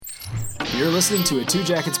You're listening to a Two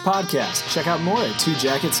Jackets podcast. Check out more at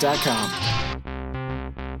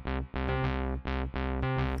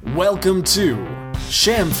twojackets.com. Welcome to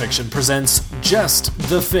Sham Fiction presents Just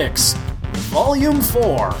the Fix, Volume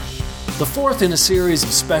 4. The fourth in a series of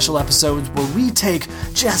special episodes where we take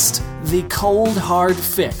just the cold, hard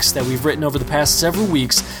fix that we've written over the past several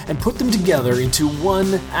weeks and put them together into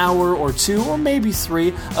 1 hour or 2 or maybe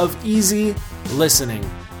 3 of easy listening.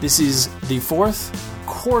 This is the fourth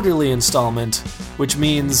quarterly installment, which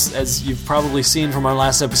means, as you've probably seen from our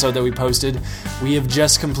last episode that we posted, we have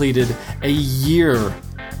just completed a year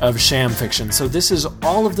of Sham Fiction. So this is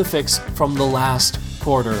all of the fix from the last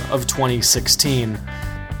quarter of 2016.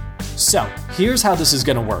 So, here's how this is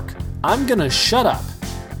going to work. I'm going to shut up,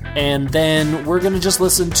 and then we're going to just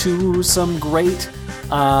listen to some great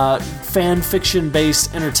fan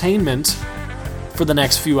fiction-based entertainment for the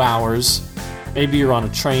next few hours. Maybe you're on a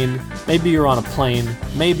train, maybe you're on a plane,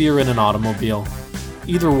 maybe you're in an automobile.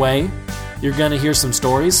 Either way, you're going to hear some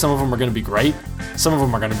stories. Some of them are going to be great, some of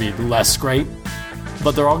them are going to be less great,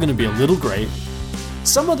 but they're all going to be a little great.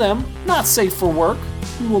 Some of them, not safe for work.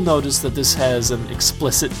 You will notice that this has an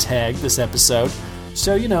explicit tag, this episode.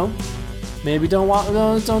 So, maybe don't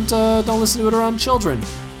listen to it around children.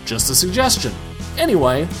 Just a suggestion.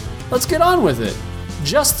 Anyway, let's get on with it.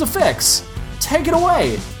 Just the Fix. Take it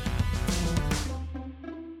away.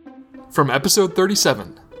 From episode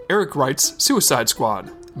 37, Eric writes Suicide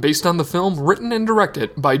Squad, based on the film written and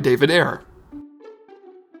directed by David Ayer.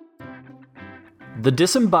 The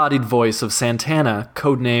disembodied voice of Santana,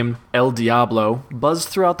 codenamed El Diablo, buzzed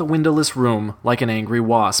throughout the windowless room like an angry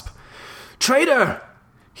wasp. "Traitor!"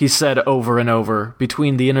 he said over and over,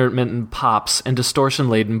 between the intermittent pops and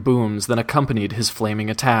distortion-laden booms that accompanied his flaming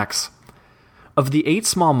attacks. Of the 8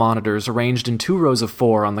 small monitors arranged in 2 rows of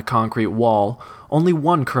 4 on the concrete wall, only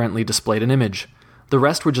one currently displayed an image. The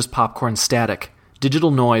rest were just popcorn static,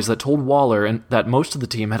 digital noise that told Waller that most of the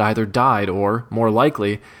team had either died or, more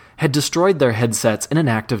likely, had destroyed their headsets in an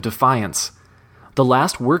act of defiance. The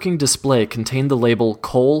last working display contained the label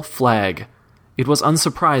Cole Flag. It was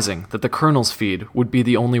unsurprising that the Colonel's feed would be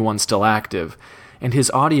the only one still active, and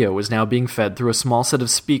his audio was now being fed through a small set of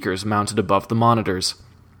speakers mounted above the monitors.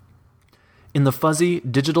 In the fuzzy,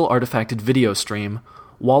 digital artifacted video stream,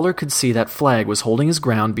 Waller could see that Flag was holding his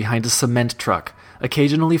ground behind a cement truck,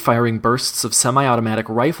 occasionally firing bursts of semi-automatic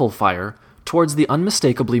rifle fire towards the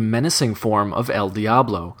unmistakably menacing form of El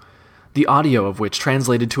Diablo, the audio of which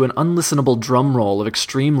translated to an unlistenable drum roll of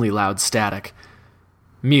extremely loud static.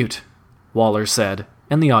 "Mute," Waller said,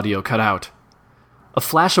 and the audio cut out. A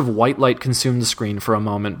flash of white light consumed the screen for a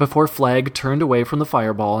moment before Flag turned away from the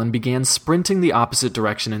fireball and began sprinting the opposite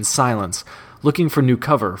direction in silence, looking for new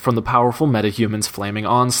cover from the powerful metahuman's flaming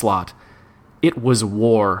onslaught. It was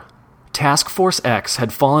war. Task Force X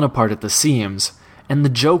had fallen apart at the seams, and the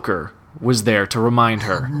Joker was there to remind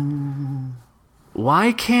her.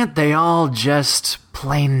 "Why can't they all just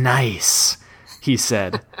play nice?" he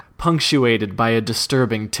said, punctuated by a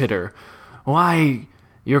disturbing titter. "Why,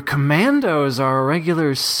 your commandos are a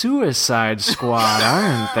regular Suicide Squad,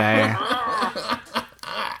 aren't they?"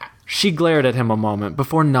 She glared at him a moment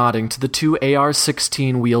before nodding to the 2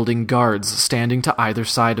 AR-16 wielding guards standing to either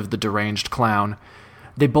side of the deranged clown.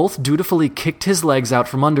 They both dutifully kicked his legs out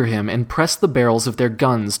from under him and pressed the barrels of their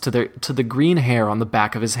guns to the green hair on the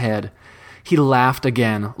back of his head. He laughed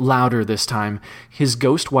again, louder this time, his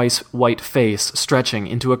ghost white face stretching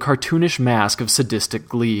into a cartoonish mask of sadistic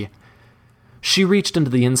glee. She reached into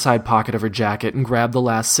the inside pocket of her jacket and grabbed the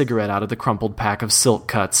last cigarette out of the crumpled pack of silk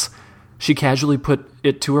cuts. She casually put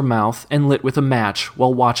it to her mouth and lit with a match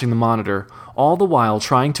while watching the monitor, all the while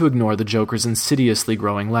trying to ignore the Joker's insidiously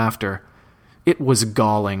growing laughter. It was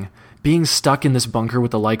galling, being stuck in this bunker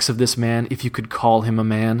with the likes of this man, if you could call him a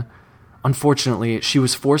man. Unfortunately, she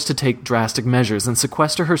was forced to take drastic measures and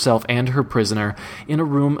sequester herself and her prisoner in a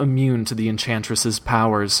room immune to the Enchantress's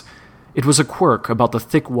powers. It was a quirk about the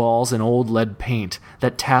thick walls and old lead paint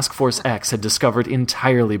that Task Force X had discovered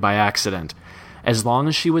entirely by accident. As long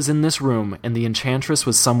as she was in this room and the Enchantress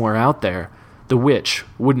was somewhere out there, the witch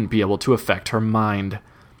wouldn't be able to affect her mind.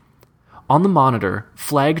 On the monitor,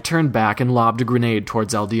 Flag turned back and lobbed a grenade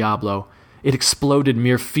towards El Diablo. It exploded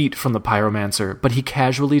mere feet from the pyromancer, but he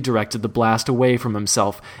casually directed the blast away from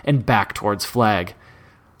himself and back towards Flag.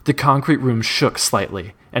 The concrete room shook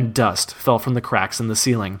slightly, and dust fell from the cracks in the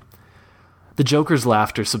ceiling. The Joker's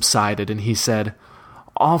laughter subsided, and he said,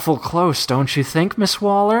 "Awful close, don't you think, Miss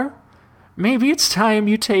Waller? Maybe it's time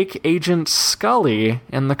you take Agent Scully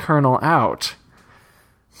and the Colonel out."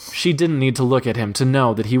 She didn't need to look at him to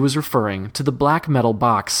know that he was referring to the black metal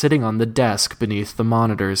box sitting on the desk beneath the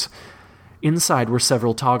monitors. Inside were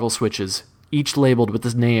several toggle switches, each labeled with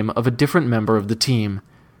the name of a different member of the team.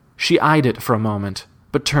 She eyed it for a moment,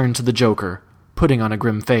 but turned to the Joker, putting on a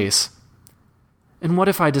grim face. And what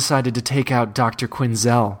if I decided to take out Dr.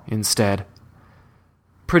 Quinzel instead?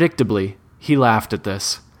 Predictably, he laughed at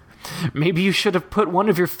this. Maybe you should have put one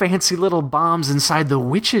of your fancy little bombs inside the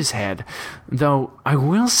witch's head. Though I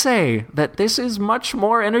will say that this is much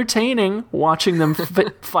more entertaining watching them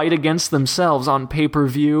fight against themselves on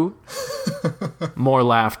pay-per-view. More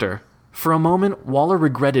laughter. For a moment, Waller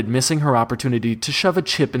regretted missing her opportunity to shove a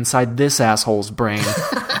chip inside this asshole's brain.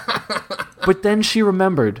 But then she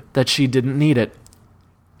remembered that she didn't need it.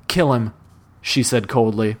 Kill him, she said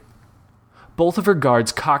coldly. Both of her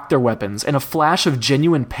guards cocked their weapons, and a flash of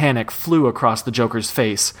genuine panic flew across the Joker's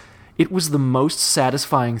face. It was the most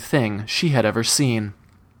satisfying thing she had ever seen.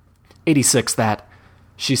 86 that,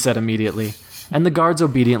 she said immediately, and the guards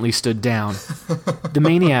obediently stood down. The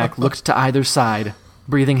maniac looked to either side,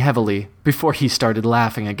 breathing heavily, before he started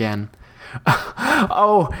laughing again.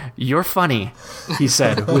 Oh, you're funny, he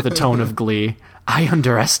said with a tone of glee. I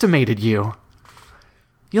underestimated you.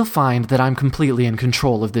 You'll find that I'm completely in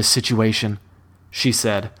control of this situation, she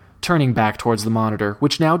said, turning back towards the monitor,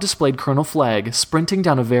 which now displayed Colonel Flagg sprinting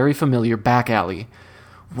down a very familiar back alley.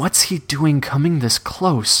 What's he doing coming this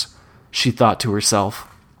close? She thought to herself.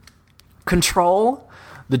 Control?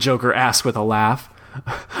 The Joker asked with a laugh.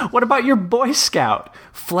 What about your Boy Scout?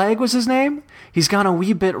 Flagg was his name? He's gone a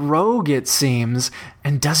wee bit rogue, it seems.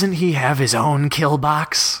 And doesn't he have his own kill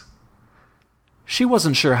box? She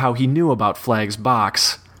wasn't sure how he knew about Flagg's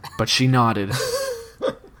box, but she nodded.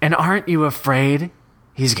 And aren't you afraid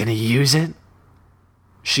he's gonna use it?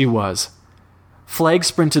 She was. Flagg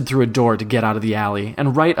sprinted through a door to get out of the alley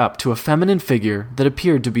and right up to a feminine figure that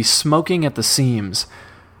appeared to be smoking at the seams.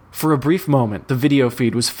 For a brief moment, the video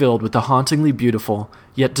feed was filled with the hauntingly beautiful,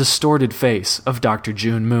 yet distorted face of Dr.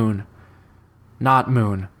 June Moon. Not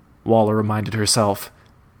Moon, Waller reminded herself.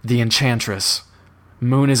 The Enchantress.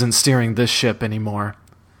 Moon isn't steering this ship anymore.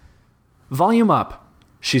 Volume up,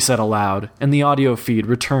 she said aloud, and the audio feed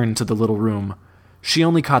returned to the little room. She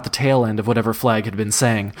only caught the tail end of whatever Flagg had been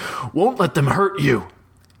saying. Won't let them hurt you,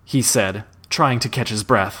 he said, trying to catch his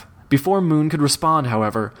breath. Before Moon could respond,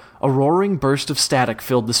 however, a roaring burst of static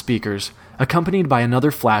filled the speakers, accompanied by another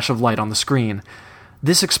flash of light on the screen.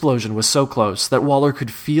 This explosion was so close that Waller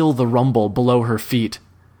could feel the rumble below her feet.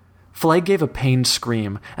 Flagg gave a pained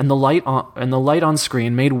scream, and the light on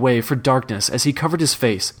screen made way for darkness as he covered his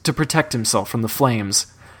face to protect himself from the flames.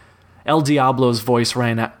 El Diablo's voice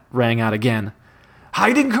rang out again.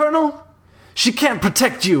 Hiding, Colonel? She can't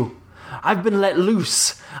protect you. I've been let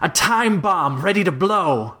loose, a time bomb ready to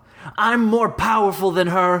blow. I'm more powerful than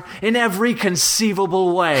her in every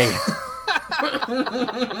conceivable way.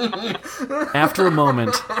 After a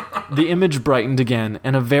moment, the image brightened again,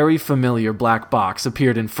 and a very familiar black box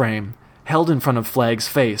appeared in frame, held in front of Flagg's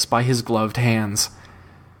face by his gloved hands.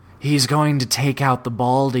 He's going to take out the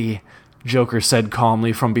Baldy, Joker said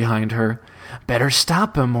calmly from behind her. Better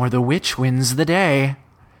stop him or the witch wins the day.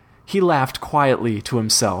 He laughed quietly to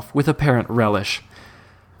himself with apparent relish.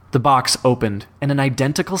 The box opened, and an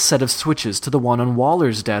identical set of switches to the one on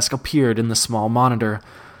Waller's desk appeared in the small monitor.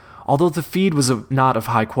 Although the feed was not of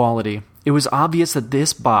high quality, it was obvious that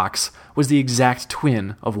this box was the exact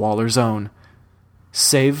twin of Waller's own,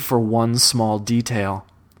 save for one small detail.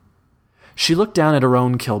 She looked down at her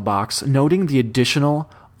own kill box, noting the additional,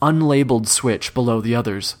 unlabeled switch below the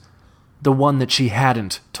others, the one that she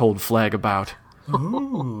hadn't told Flagg about.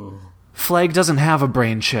 Ooh. Flagg doesn't have a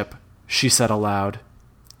brain chip, she said aloud.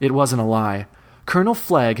 It wasn't a lie. Colonel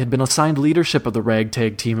Flagg had been assigned leadership of the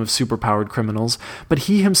ragtag team of superpowered criminals, but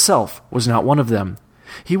he himself was not one of them.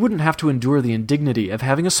 He wouldn't have to endure the indignity of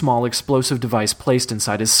having a small explosive device placed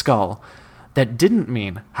inside his skull. That didn't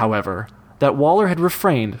mean, however, that Waller had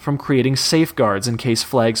refrained from creating safeguards in case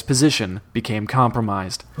Flagg's position became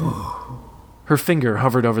compromised. Her finger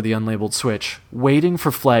hovered over the unlabeled switch, waiting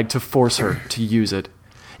for Flagg to force her to use it.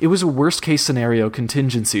 It was a worst-case scenario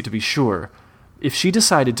contingency, to be sure. If she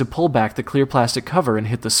decided to pull back the clear plastic cover and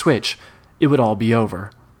hit the switch, it would all be over.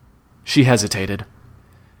 She hesitated.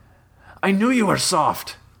 I knew you were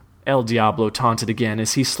soft, El Diablo taunted again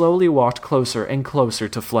as he slowly walked closer and closer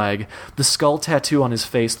to Flagg, the skull tattoo on his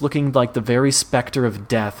face looking like the very specter of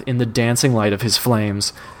death in the dancing light of his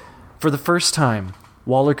flames. For the first time,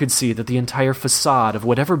 Waller could see that the entire facade of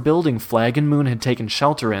whatever building Flagg and Moon had taken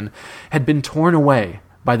shelter in had been torn away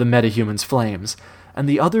by the metahuman's flames, and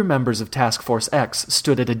the other members of Task Force X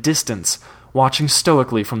stood at a distance, watching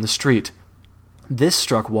stoically from the street. This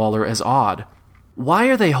struck Waller as odd. Why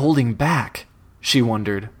are they holding back? She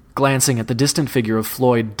wondered, glancing at the distant figure of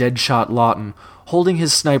Floyd Deadshot Lawton, holding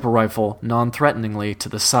his sniper rifle non-threateningly to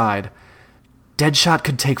the side. Deadshot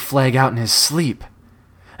could take Flag out in his sleep.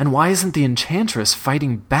 And why isn't the Enchantress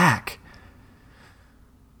fighting back?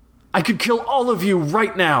 "I could kill all of you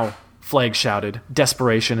right now!" Flag shouted,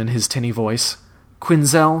 desperation in his tinny voice.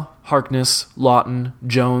 Quinzel, Harkness, Lawton,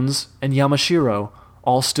 Jones, and Yamashiro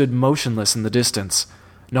all stood motionless in the distance,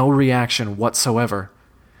 no reaction whatsoever.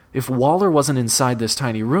 If Waller wasn't inside this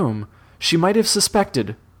tiny room, she might have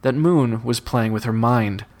suspected that Moon was playing with her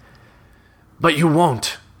mind. "But you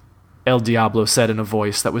won't," El Diablo said in a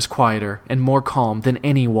voice that was quieter and more calm than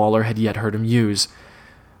any Waller had yet heard him use.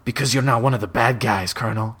 "Because you're not one of the bad guys,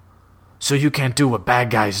 Colonel. So you can't do what bad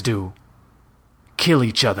guys do. Kill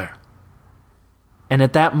each other." And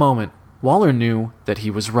at that moment, Waller knew that he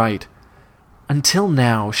was right. Until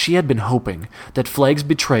now, she had been hoping that Flag's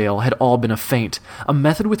betrayal had all been a feint, a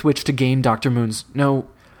method with which to gain Dr. Moon's, no,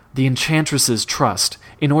 the Enchantress's trust,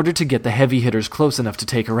 in order to get the heavy hitters close enough to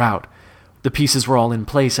take her out. The pieces were all in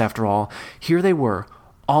place, after all. Here they were,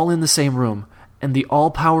 all in the same room, and the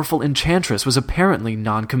all-powerful Enchantress was apparently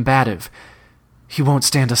non-combative. He won't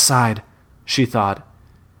stand aside, she thought,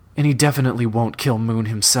 and he definitely won't kill Moon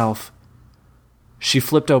himself. She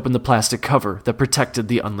flipped open the plastic cover that protected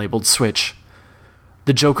the unlabeled switch.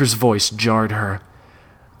 The Joker's voice jarred her.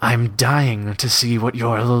 "I'm dying to see what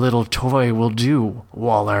your little toy will do,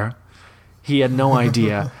 Waller." He had no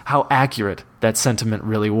idea how accurate that sentiment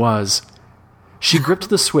really was. She gripped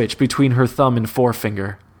the switch between her thumb and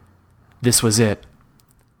forefinger. This was it.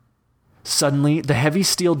 Suddenly, the heavy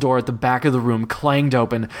steel door at the back of the room clanged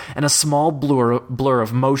open, and a small blur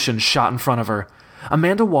of motion shot in front of her.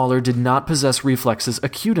 Amanda Waller did not possess reflexes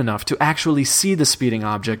acute enough to actually see the speeding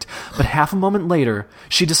object, but half a moment later,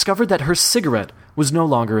 she discovered that her cigarette was no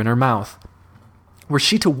longer in her mouth. Were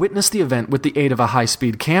she to witness the event with the aid of a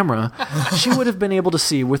high-speed camera, she would have been able to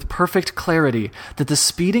see with perfect clarity that the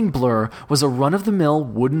speeding blur was a run-of-the-mill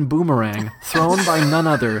wooden boomerang thrown by none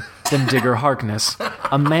other than Digger Harkness,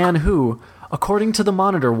 a man who, according to the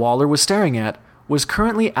monitor Waller was staring at, was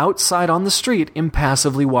currently outside on the street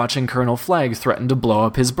impassively watching Colonel Flag threaten to blow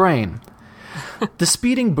up his brain. The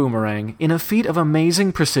speeding boomerang, in a feat of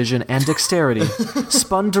amazing precision and dexterity,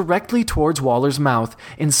 spun directly towards Waller's mouth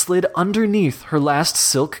and slid underneath her last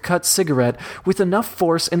silk-cut cigarette with enough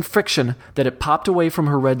force and friction that it popped away from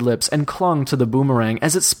her red lips and clung to the boomerang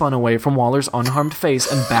as it spun away from Waller's unharmed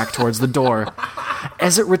face and back towards the door.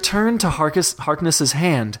 As it returned to Harkness's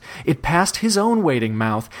hand, it passed his own waiting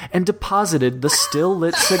mouth and deposited the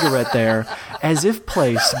still-lit cigarette there, as if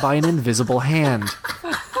placed by an invisible hand.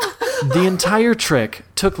 The entire trick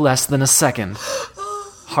took less than a second.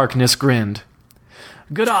 Harkness grinned.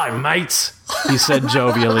 "Good eye, mates," he said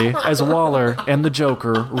jovially, as Waller and the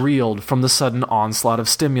Joker reeled from the sudden onslaught of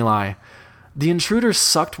stimuli. The intruder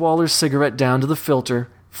sucked Waller's cigarette down to the filter,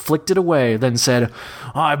 flicked it away, then said,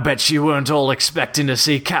 "I bet you weren't all expecting to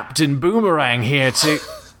see Captain Boomerang here to..."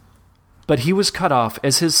 But he was cut off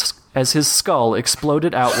as his skull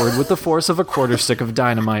exploded outward with the force of a quarter stick of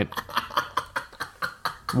dynamite.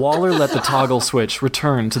 Waller let the toggle switch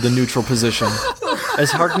return to the neutral position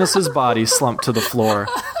as Harkness's body slumped to the floor,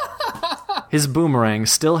 his boomerang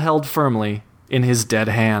still held firmly in his dead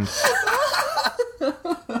hand.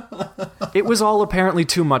 It was all apparently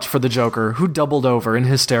too much for the Joker, who doubled over in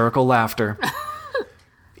hysterical laughter.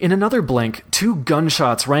 In another blink, 2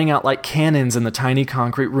 gunshots rang out like cannons in the tiny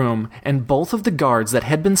concrete room, and both of the guards that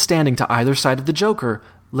had been standing to either side of the Joker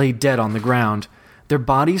lay dead on the ground, their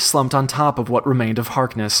bodies slumped on top of what remained of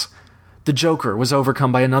Harkness. The Joker was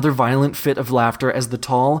overcome by another violent fit of laughter as the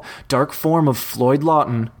tall, dark form of Floyd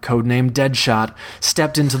Lawton, codenamed Deadshot,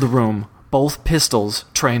 stepped into the room, both pistols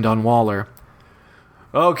trained on Waller.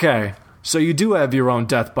 "Okay, so you do have your own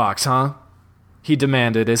death box, huh?" he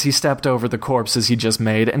demanded as he stepped over the corpses he just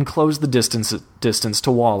made and closed the distance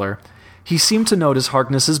to Waller. He seemed to notice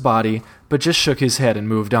Harkness's body, but just shook his head and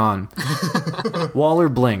moved on. Waller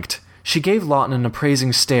blinked. She gave Lawton an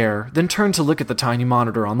appraising stare, then turned to look at the tiny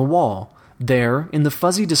monitor on the wall. There, in the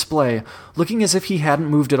fuzzy display, looking as if he hadn't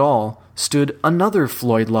moved at all, stood another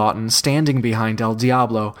Floyd Lawton standing behind El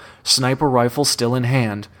Diablo, sniper rifle still in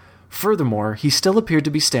hand. Furthermore, he still appeared to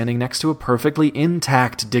be standing next to a perfectly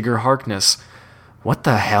intact Digger Harkness. "What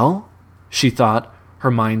the hell?" she thought, her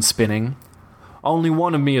mind spinning. "Only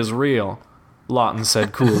one of me is real," Lawton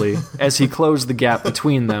said coolly, as he closed the gap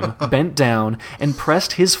between them, bent down, and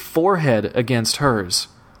pressed his forehead against hers.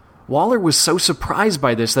 Waller was so surprised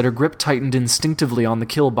by this that her grip tightened instinctively on the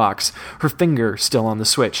kill box, her finger still on the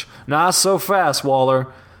switch. "Not so fast, Waller,"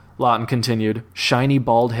 Lawton continued, shiny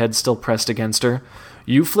bald head still pressed against her.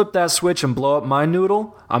 You flip that switch and blow up my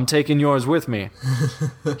noodle, I'm taking yours with me.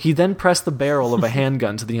 He then pressed the barrel of a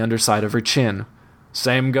handgun to the underside of her chin.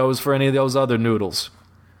 Same goes for any of those other noodles.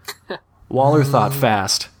 Waller thought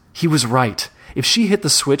fast. He was right. If she hit the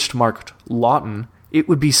switch marked Lawton, it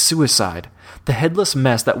would be suicide. The headless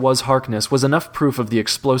mess that was Harkness was enough proof of the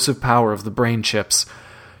explosive power of the brain chips.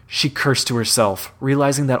 She cursed to herself,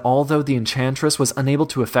 realizing that although the Enchantress was unable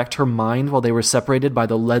to affect her mind while they were separated by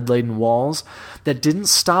the lead-laden walls, that didn't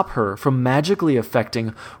stop her from magically affecting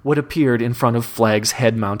what appeared in front of Flag's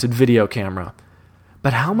head-mounted video camera.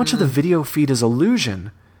 But how much of the video feed is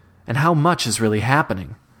illusion, and how much is really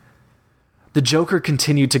happening? The Joker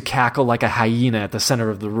continued to cackle like a hyena at the center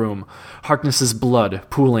of the room, Harkness's blood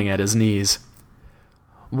pooling at his knees.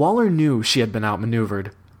 Waller knew she had been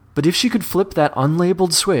outmaneuvered, but if she could flip that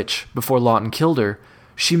unlabeled switch before Lawton killed her,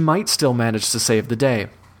 she might still manage to save the day.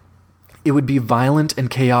 It would be violent and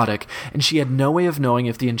chaotic, and she had no way of knowing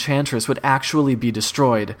if the Enchantress would actually be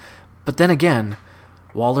destroyed. But then again,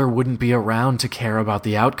 Waller wouldn't be around to care about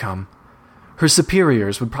the outcome. Her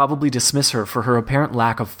superiors would probably dismiss her for her apparent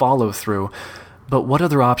lack of follow-through, but what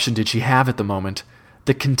other option did she have at the moment?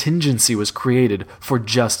 The contingency was created for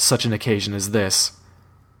just such an occasion as this.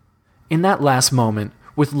 In that last moment,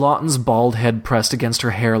 with Lawton's bald head pressed against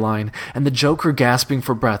her hairline and the Joker gasping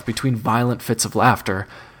for breath between violent fits of laughter,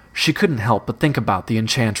 she couldn't help but think about the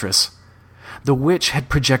Enchantress. The witch had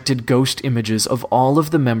projected ghost images of all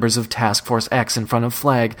of the members of Task Force X in front of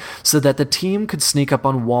Flag so that the team could sneak up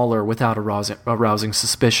on Waller without arousing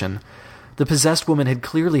suspicion. The possessed woman had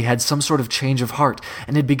clearly had some sort of change of heart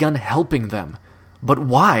and had begun helping them. But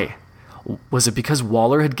why? Was it because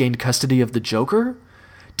Waller had gained custody of the Joker?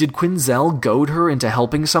 Did Quinzel goad her into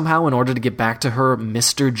helping somehow in order to get back to her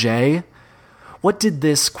Mr. J? What did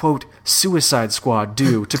this, quote, Suicide Squad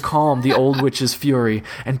do to calm the old witch's fury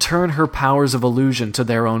and turn her powers of illusion to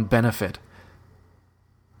their own benefit?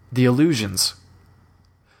 The illusions.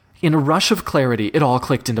 In a rush of clarity, it all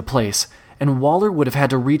clicked into place, and Waller would have had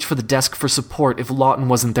to reach for the desk for support if Lawton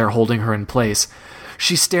wasn't there holding her in place.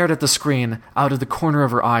 She stared at the screen, out of the corner of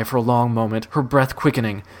her eye for a long moment, her breath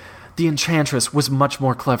quickening. The Enchantress was much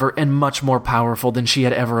more clever and much more powerful than she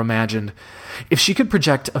had ever imagined. If she could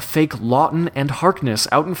project a fake Lawton and Harkness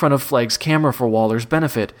out in front of Flag's camera for Waller's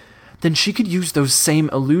benefit, then she could use those same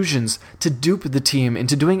illusions to dupe the team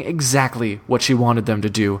into doing exactly what she wanted them to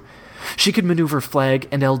do. She could maneuver Flag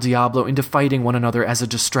and El Diablo into fighting one another as a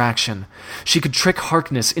distraction. She could trick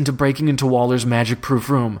Harkness into breaking into Waller's magic-proof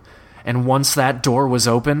room. And once that door was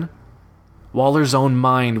open, Waller's own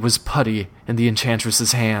mind was putty in the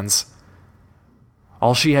Enchantress's hands.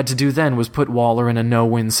 All she had to do then was put Waller in a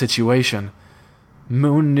no-win situation.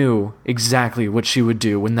 Moon knew exactly what she would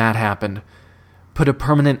do when that happened. Put a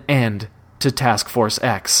permanent end to Task Force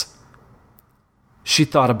X. She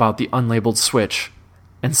thought about the unlabeled switch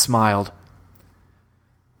and smiled.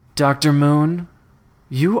 Dr. Moon,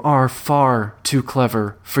 you are far too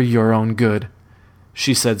clever for your own good,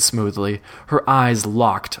 she said smoothly, her eyes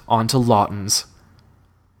locked onto Lawton's.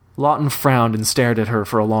 Lawton frowned and stared at her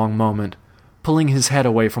for a long moment, pulling his head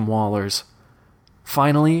away from Waller's.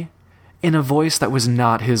 Finally, in a voice that was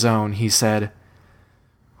not his own, he said,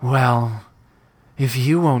 Well, if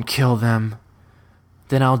you won't kill them,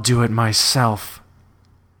 then I'll do it myself.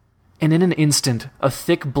 And in an instant, a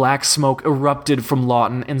thick black smoke erupted from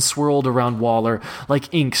Lawton and swirled around Waller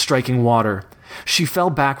like ink striking water. She fell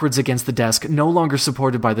backwards against the desk, no longer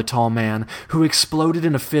supported by the tall man, who exploded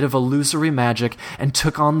in a fit of illusory magic and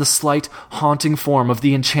took on the slight, haunting form of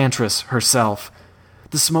the Enchantress herself.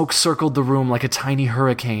 The smoke circled the room like a tiny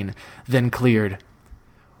hurricane, then cleared.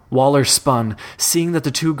 Waller spun, seeing that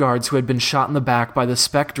the two guards who had been shot in the back by the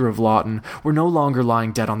specter of Lawton were no longer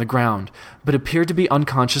lying dead on the ground, but appeared to be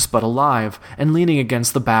unconscious but alive, and leaning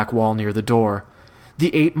against the back wall near the door.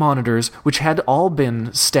 The 8 monitors, which had all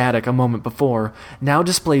been static a moment before, now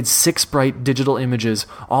displayed 6 bright digital images,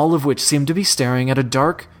 all of which seemed to be staring at a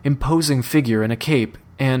dark, imposing figure in a cape,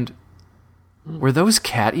 and... were those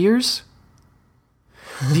cat ears?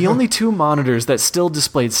 The only 2 monitors that still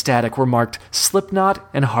displayed static were marked Slipknot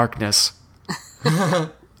and Harkness.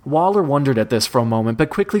 Waller wondered at this for a moment, but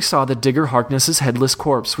quickly saw that Digger Harkness's headless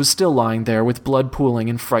corpse was still lying there with blood pooling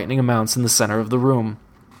in frightening amounts in the center of the room.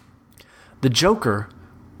 The Joker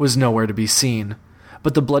was nowhere to be seen,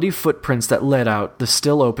 but the bloody footprints that led out the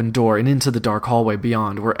still open door and into the dark hallway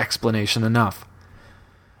beyond were explanation enough.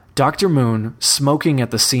 Dr. Moon, smoking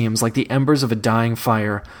at the seams like the embers of a dying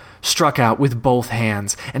fire, struck out with both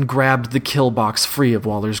hands and grabbed the kill box free of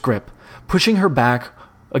Waller's grip, pushing her back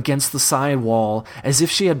against the side wall as if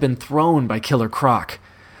she had been thrown by Killer Croc.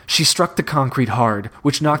 She struck the concrete hard,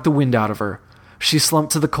 which knocked the wind out of her. She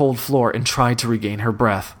slumped to the cold floor and tried to regain her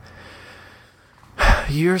breath.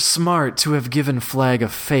 "You're smart to have given Flag a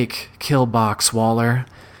fake kill box, Waller,"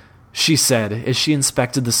 she said as she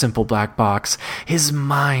inspected the simple black box. "His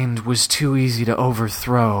mind was too easy to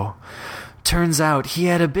overthrow. Turns out he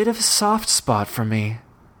had a bit of a soft spot for me."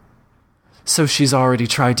 So she's already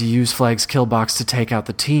tried to use Flag's kill box to take out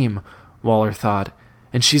the team, Waller thought,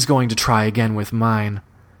 and she's going to try again with mine.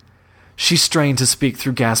 She strained to speak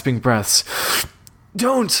through gasping breaths.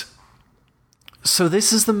 "Don't!" "So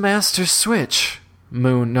this is the master switch?"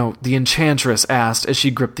 the Enchantress asked as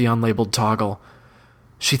she gripped the unlabeled toggle.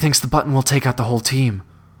 "She thinks the button will take out the whole team,"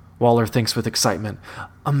 Waller thinks with excitement.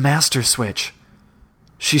 "A master switch."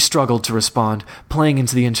 She struggled to respond, playing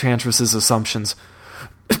into the Enchantress's assumptions.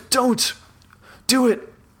 "Don't! Do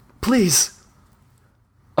it! Please!"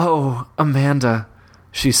 "Oh, Amanda,"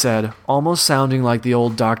 she said, almost sounding like the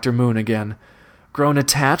old Dr. Moon again. "Grown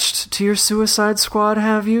attached to your Suicide Squad,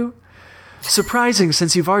 have you? Surprising,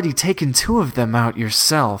 since you've already taken 2 of them out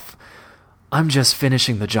yourself. I'm just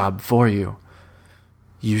finishing the job for you."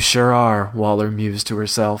 "You sure are," Waller mused to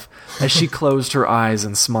herself, as she closed her eyes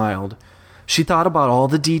and smiled. She thought about all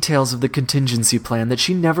the details of the contingency plan that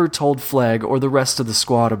she never told Flag or the rest of the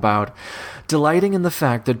squad about, delighting in the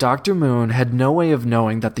fact that Dr. Moon had no way of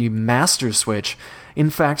knowing that the Master Switch in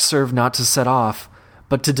fact served not to set off,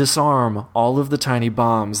 but to disarm all of the tiny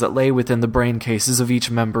bombs that lay within the brain cases of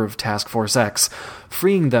each member of Task Force X,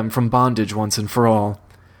 freeing them from bondage once and for all.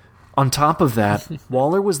 On top of that,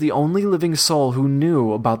 Waller was the only living soul who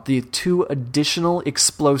knew about the 2 additional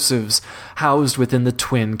explosives housed within the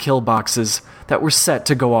twin kill boxes that were set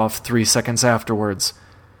to go off 3 seconds afterwards.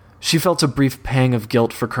 She felt a brief pang of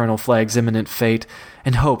guilt for Colonel Flag's imminent fate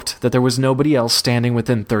and hoped that there was nobody else standing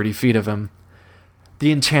within 30 feet of him.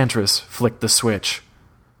 The Enchantress flicked the switch.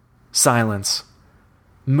 Silence.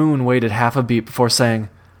 Moon waited half a beat before saying,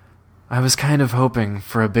 "I was kind of hoping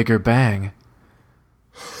for a bigger bang."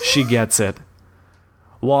 She gets it.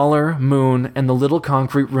 Waller, Moon, and the little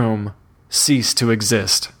concrete room cease to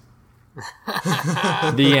exist.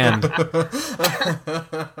 The end.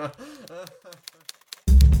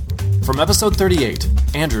 From episode 38,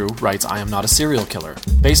 Andrew writes I Am Not a Serial Killer,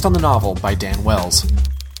 based on the novel by Dan Wells.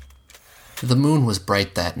 The moon was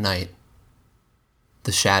bright that night.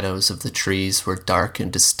 The shadows of the trees were dark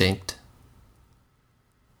and distinct.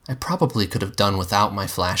 I probably could have done without my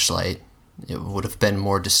flashlight. It would have been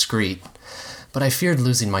more discreet, but I feared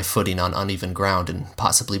losing my footing on uneven ground and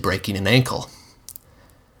possibly breaking an ankle.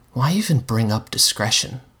 Why even bring up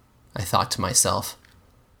discretion? I thought to myself.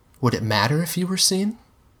 Would it matter if you were seen?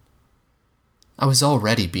 I was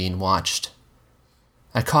already being watched.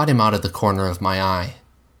 I caught him out of the corner of my eye.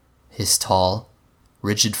 His tall,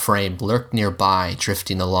 rigid frame lurked nearby,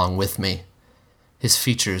 drifting along with me. His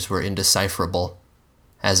features were indecipherable,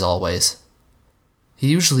 as always. He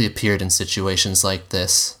usually appeared in situations like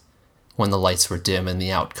this, when the lights were dim and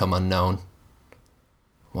the outcome unknown.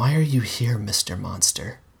 "Why are you here, Mr.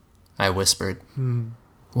 Monster?" I whispered.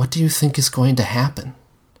 "What do you think is going to happen?"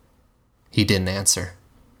 He didn't answer.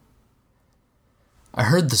 I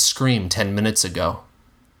heard the scream 10 minutes ago.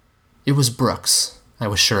 It was Brooks, I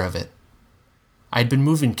was sure of it. I'd been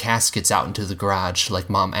moving caskets out into the garage, like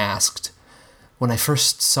Mom asked, when I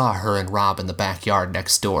first saw her and Rob in the backyard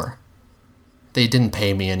next door. They didn't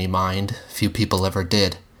pay me any mind, few people ever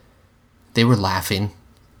did. They were laughing.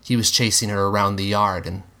 He was chasing her around the yard,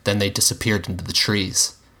 and then they disappeared into the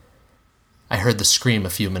trees. I heard the scream a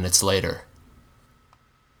few minutes later.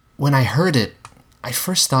 When I heard it, I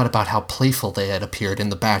first thought about how playful they had appeared in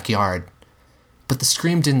the backyard, but the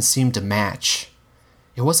scream didn't seem to match.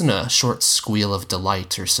 It wasn't a short squeal of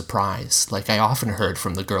delight or surprise, like I often heard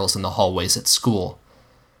from the girls in the hallways at school.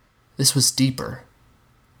 This was deeper,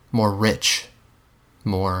 more rich,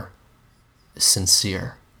 more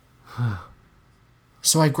sincere.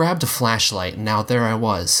 So I grabbed a flashlight, and now there I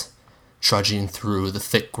was, trudging through the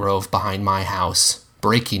thick grove behind my house,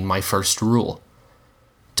 breaking my first rule.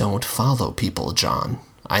 Don't follow people, John,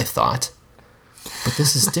 I thought. But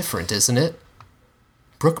this is different, isn't it?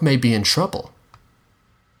 Brooke may be in trouble.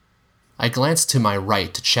 I glanced to my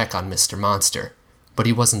right to check on Mr. Monster, but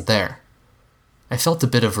he wasn't there. I felt a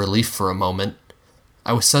bit of relief for a moment.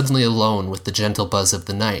 I was suddenly alone with the gentle buzz of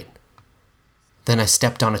the night. Then I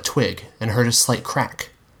stepped on a twig and heard a slight crack.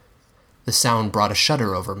 The sound brought a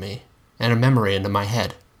shudder over me and a memory into my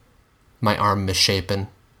head. My arm misshapen,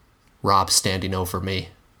 Rob standing over me.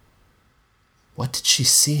 What did she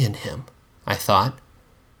see in him? I thought.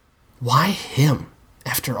 Why him,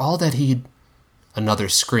 after all that he'd... Another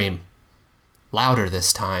scream. Louder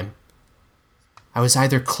this time. I was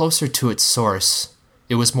either closer to its source,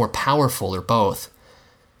 it was more powerful, or both.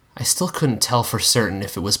 I still couldn't tell for certain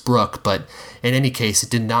if it was Brooke, but in any case, it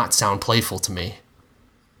did not sound playful to me.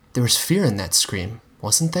 There was fear in that scream,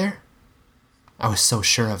 wasn't there? I was so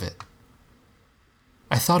sure of it.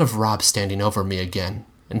 I thought of Rob standing over me again,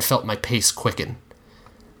 and felt my pace quicken.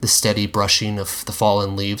 The steady brushing of the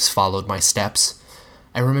fallen leaves followed my steps.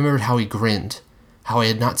 I remembered how he grinned, how I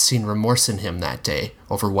had not seen remorse in him that day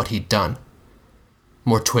over what he'd done.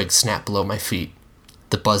 More twigs snapped below my feet.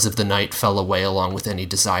 The buzz of the night fell away along with any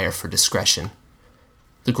desire for discretion.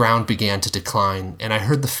 The ground began to decline, and I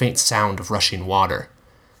heard the faint sound of rushing water.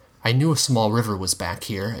 I knew a small river was back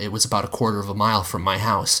here. It was about 1/4 of a mile from my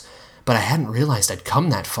house, but I hadn't realized I'd come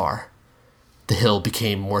that far. The hill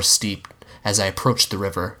became more steep as I approached the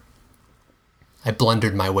river. I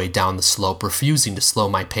blundered my way down the slope, refusing to slow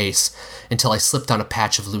my pace, until I slipped on a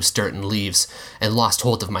patch of loose dirt and leaves and lost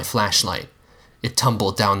hold of my flashlight. It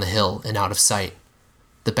tumbled down the hill and out of sight.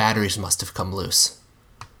 The batteries must have come loose.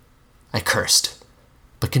 I cursed,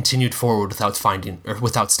 but continued forward without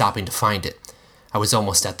stopping to find it. I was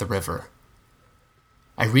almost at the river.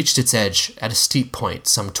 I reached its edge at a steep point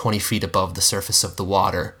some 20 feet above the surface of the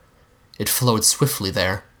water. It flowed swiftly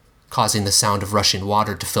there, causing the sound of rushing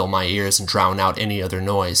water to fill my ears and drown out any other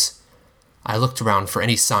noise. I looked around for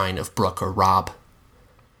any sign of Brooke or Rob.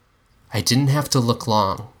 I didn't have to look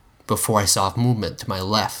long before I saw movement to my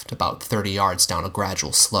left about 30 yards down a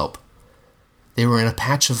gradual slope. They were in a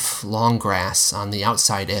patch of long grass on the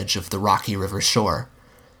outside edge of the rocky river shore.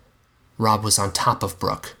 Rob was on top of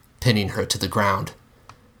Brooke, pinning her to the ground.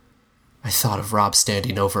 I thought of Rob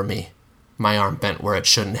standing over me, my arm bent where it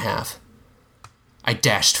shouldn't have. I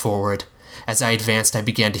dashed forward. As I advanced, I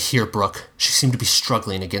began to hear Brooke. She seemed to be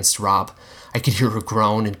struggling against Rob. I could hear her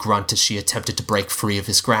groan and grunt as she attempted to break free of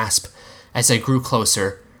his grasp. As I grew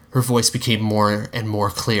closer, her voice became more and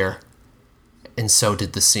more clear, and so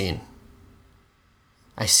did the scene.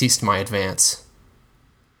 I ceased my advance.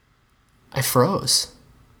 I froze.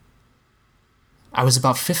 I was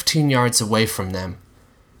about 15 yards away from them,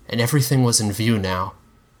 and everything was in view now.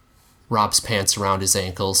 Rob's pants around his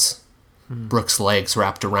ankles, Brooke's legs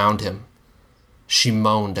wrapped around him. She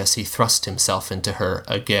moaned as he thrust himself into her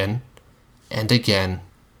again, and again,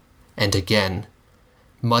 and again,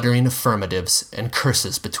 muttering affirmatives and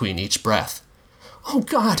curses between each breath. "Oh,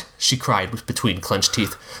 God," she cried between clenched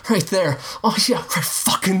teeth. "Right there. Oh, yeah, right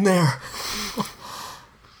fucking there."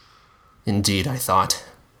 Indeed, I thought.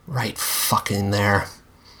 Right fucking there.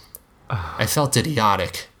 I felt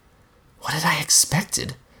idiotic. What had I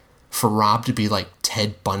expected? For Rob to be like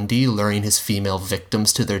Ted Bundy, luring his female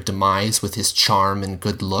victims to their demise with his charm and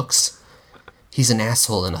good looks? He's an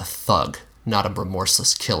asshole and a thug, not a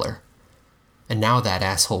remorseless killer. And now that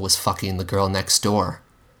asshole was fucking the girl next door.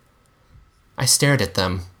 I stared at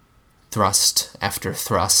them, thrust after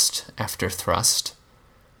thrust after thrust.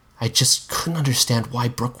 I just couldn't understand why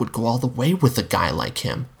Brooke would go all the way with a guy like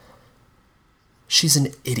him. She's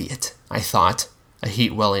an idiot, I thought, a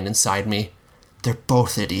heat welling inside me. They're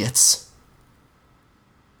both idiots.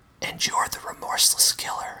 "And you're the remorseless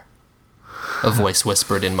killer," a voice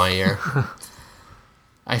whispered in my ear.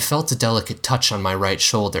 I felt a delicate touch on my right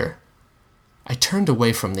shoulder. I turned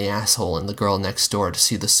away from the asshole and the girl next door to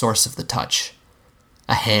see the source of the touch.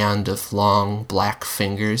 A hand of long, black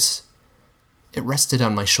fingers. It rested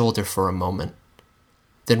on my shoulder for a moment,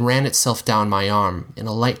 then ran itself down my arm in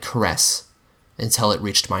a light caress until it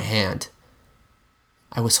reached my hand.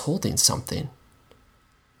 I was holding something.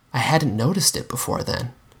 I hadn't noticed it before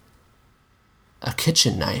then. A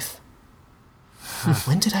kitchen knife.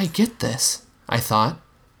 When did I get this? I thought.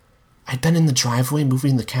 I'd been in the driveway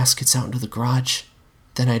moving the caskets out into the garage.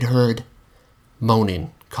 Then I'd heard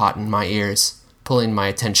moaning caught in my ears, pulling my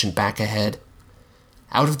attention back ahead.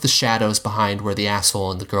 Out of the shadows behind where the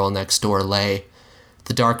asshole and the girl next door lay,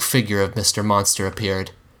 the dark figure of Mr. Monster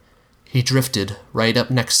appeared. He drifted right up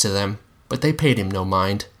next to them, but they paid him no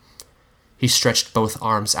mind. He stretched both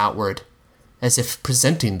arms outward, as if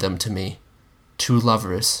presenting them to me. Two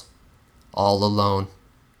lovers, all alone.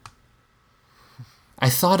 I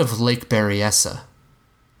thought of Lake Berryessa,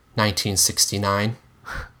 1969.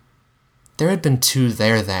 There had been two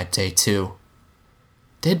there that day, too.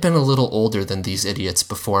 They'd been a little older than these idiots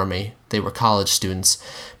before me. They were college students,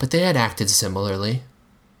 but they had acted similarly.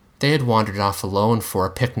 They had wandered off alone for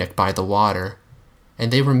a picnic by the water,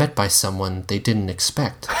 and they were met by someone they didn't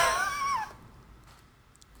expect.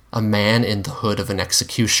 A man in the hood of an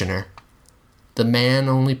executioner. The man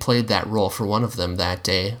only played that role for one of them that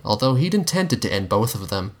day, although he'd intended to end both of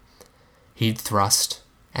them. He'd thrust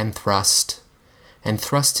and thrust and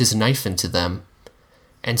thrust his knife into them,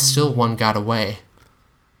 and still one got away.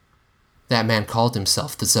 That man called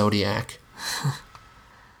himself the Zodiac.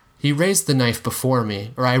 I raised the knife before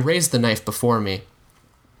me.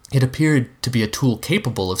 It appeared to be a tool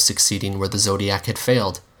capable of succeeding where the Zodiac had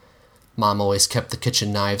failed. Mom always kept the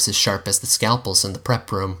kitchen knives as sharp as the scalpels in the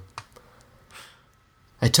prep room.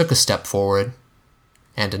 I took a step forward,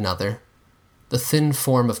 and another. The thin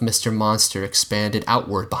form of Mr. Monster expanded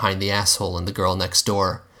outward behind the asshole and the girl next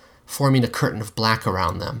door, forming a curtain of black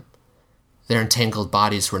around them. Their entangled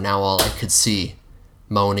bodies were now all I could see,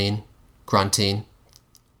 moaning, grunting.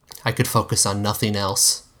 I could focus on nothing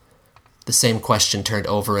else. The same question turned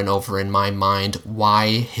over and over in my mind.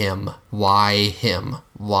 Why him? Why him?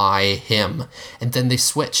 Why him? And then they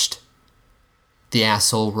switched. The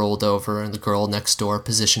asshole rolled over and the girl next door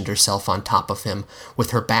positioned herself on top of him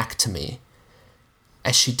with her back to me.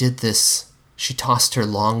 As she did this, she tossed her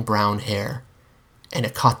long brown hair, and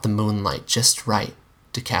it caught the moonlight just right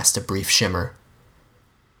to cast a brief shimmer.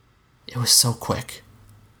 It was so quick,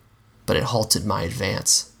 but it halted my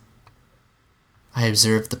advance. I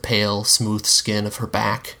observed the pale, smooth skin of her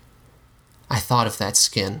back. I thought of that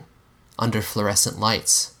skin, under fluorescent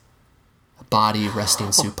lights, a body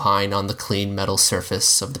resting supine on the clean metal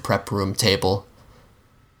surface of the prep room table.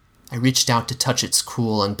 I reached out to touch its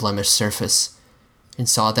cool, unblemished surface, and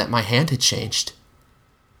saw that my hand had changed.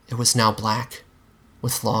 It was now black,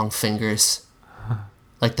 with long fingers,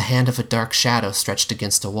 like the hand of a dark shadow stretched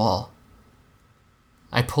against a wall.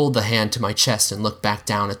 I pulled the hand to my chest and looked back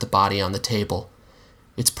down at the body on the table.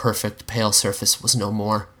 Its perfect, pale surface was no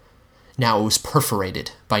more. Now it was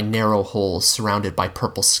perforated by narrow holes surrounded by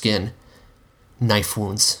purple skin. Knife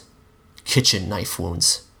wounds. Kitchen knife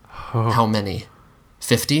wounds. How many?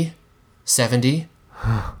 50? 70?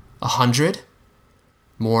 100?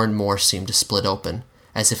 More and more seemed to split open,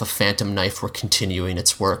 as if a phantom knife were continuing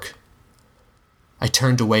its work. I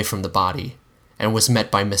turned away from the body, and was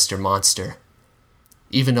met by Mr. Monster.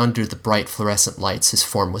 Even under the bright fluorescent lights, his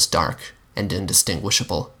form was dark and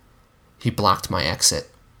indistinguishable. He blocked my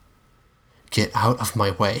exit. "Get out of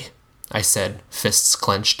my way," I said, fists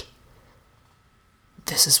clenched.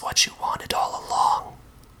 "This is what you wanted all along,"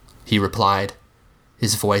 he replied.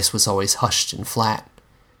 His voice was always hushed and flat,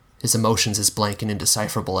 his emotions as blank and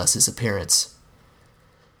indecipherable as his appearance.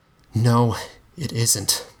 "No, it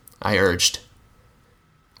isn't," I urged.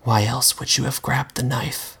 "Why else would you have grabbed the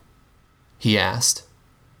knife?" he asked.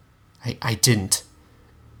 I didn't.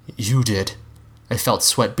 You did. I felt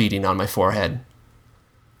sweat beading on my forehead.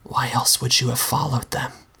 "Why else would you have followed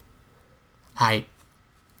them?" I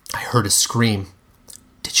heard a scream.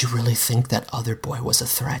 Did you really think that other boy was a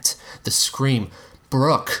threat? The scream.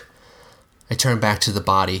 Brooke! I turned back to the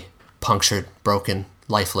body, punctured, broken,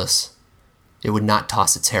 lifeless. It would not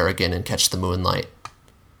toss its hair again and catch the moonlight.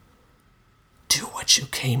 "Do what you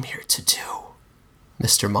came here to do,"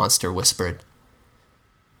 Mr. Monster whispered.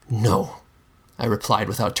 "No," I replied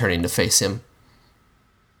without turning to face him.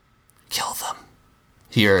 "Kill them,"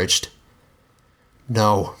 he urged.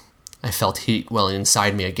 "No," I felt heat welling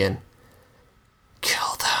inside me again.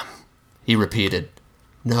 "Kill them," he repeated.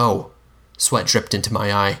 "No," sweat dripped into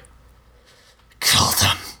my eye. "Kill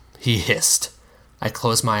them," he hissed. I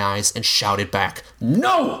closed my eyes and shouted back,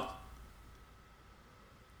 "No!"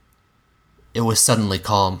 It was suddenly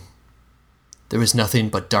calm. There was nothing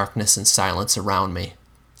but darkness and silence around me.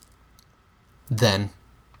 Then,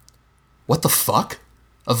 "What the fuck?"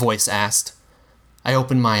 a voice asked. I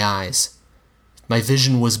opened my eyes. My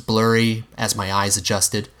vision was blurry as my eyes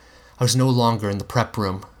adjusted. I was no longer in the prep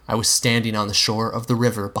room. I was standing on the shore of the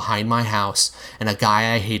river behind my house, and a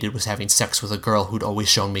guy I hated was having sex with a girl who'd always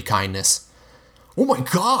shown me kindness. "Oh my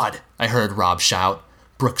God!" I heard Rob shout.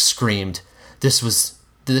 Brooke screamed.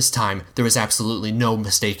 This time, there was absolutely no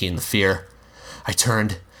mistaking the fear. I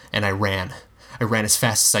turned, and I ran. I ran as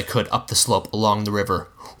fast as I could up the slope along the river.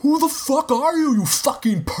 "Who the fuck are you, you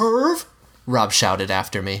fucking perv?" Rob shouted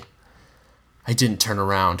after me. I didn't turn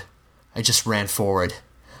around. I just ran forward.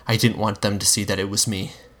 I didn't want them to see that it was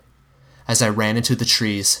me. As I ran into the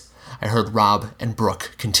trees, I heard Rob and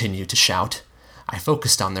Brooke continue to shout. I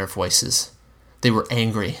focused on their voices. They were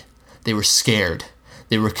angry. They were scared.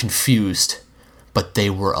 They were confused. But they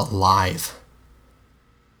were alive.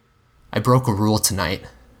 I broke a rule tonight.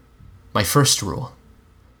 My first rule.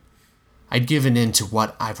 I'd given in to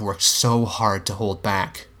what I've worked so hard to hold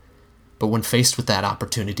back. But when faced with that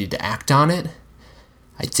opportunity to act on it,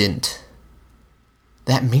 I didn't.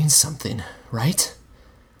 That means something, right?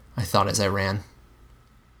 I thought as I ran.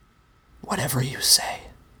 "Whatever you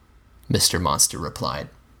say," Mr. Monster replied.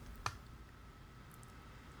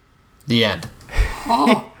 The end.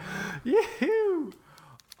 Yahoo!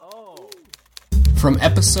 From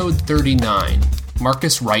episode 39,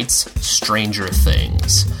 Marcus writes Stranger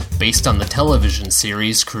Things, based on the television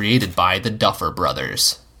series created by the Duffer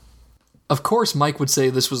Brothers. Of course, Mike would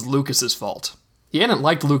say this was Lucas's fault. He hadn't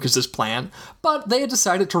liked Lucas's plan, but they had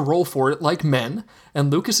decided to roll for it like men,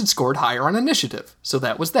 and Lucas had scored higher on initiative, so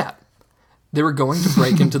that was that. They were going to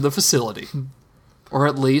break into the facility. Or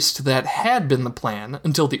at least, that had been the plan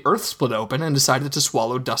until the Earth split open and decided to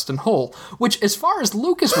swallow Dustin whole, which, as far as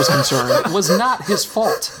Lucas was concerned, was not his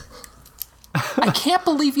fault. I can't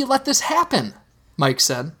believe you let this happen, Mike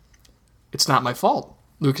said. It's not my fault,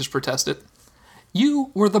 Lucas protested.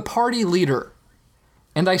 You were the party leader.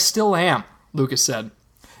 And I still am, Lucas said.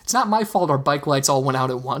 It's not my fault our bike lights all went out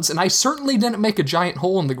at once, and I certainly didn't make a giant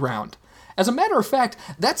hole in the ground. As a matter of fact,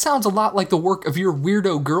 that sounds a lot like the work of your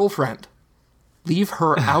weirdo girlfriend. Leave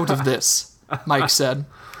her out of this, Mike said,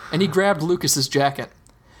 and he grabbed Lucas's jacket.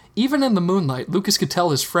 Even in the moonlight, Lucas could tell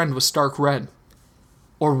his friend was stark red.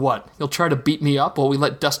 Or what, you'll try to beat me up while we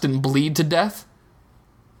let Dustin bleed to death?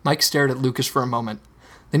 Mike stared at Lucas for a moment.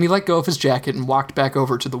 Then he let go of his jacket and walked back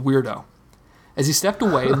over to the weirdo. As he stepped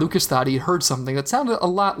away, Lucas thought he had heard something that sounded a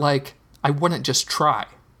lot like, I wouldn't just try.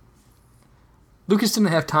 Lucas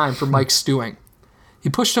didn't have time for Mike's stewing. He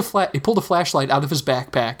pulled a flashlight out of his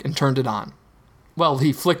backpack and turned it on. Well,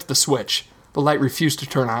 he flicked the switch. The light refused to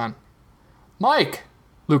turn on. Mike,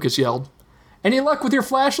 Lucas yelled. Any luck with your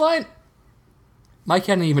flashlight? Mike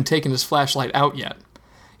hadn't even taken his flashlight out yet.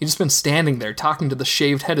 He'd just been standing there talking to the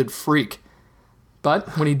shaved-headed freak.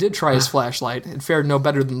 But when he did try his flashlight, it fared no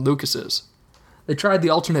better than Lucas's. They tried the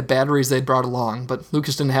alternate batteries they'd brought along, but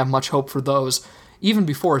Lucas didn't have much hope for those, even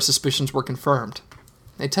before his suspicions were confirmed.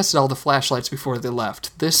 They tested all the flashlights before they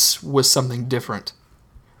left. This was something different.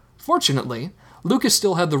 Fortunately, Lucas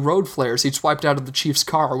still had the road flares he'd swiped out of the Chief's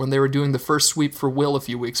car when they were doing the first sweep for Will a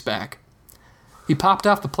few weeks back. He popped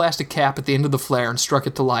off the plastic cap at the end of the flare and struck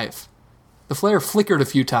it to life. The flare flickered a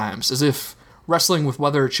few times, as if wrestling with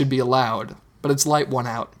whether it should be allowed, but its light won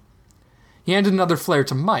out. He handed another flare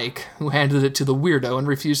to Mike, who handed it to the weirdo and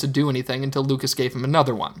refused to do anything until Lucas gave him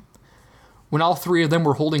another one. When all three of them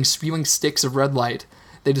were holding spewing sticks of red light,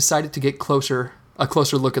 they decided to get a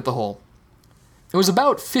closer look at the hole. It was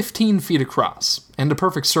about 15 feet across, and a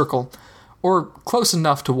perfect circle, or close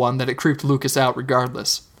enough to one that it creeped Lucas out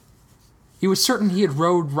regardless. He was certain he had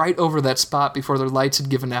rode right over that spot before their lights had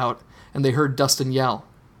given out, and they heard Dustin yell.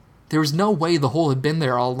 There was no way the hole had been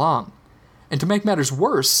there all along. And to make matters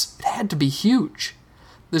worse, it had to be huge.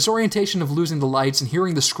 The disorientation of losing the lights and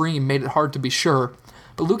hearing the scream made it hard to be sure,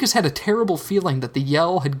 but Lucas had a terrible feeling that the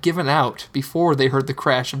yell had given out before they heard the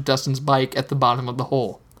crash of Dustin's bike at the bottom of the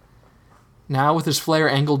hole. Now, with his flare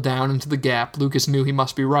angled down into the gap, Lucas knew he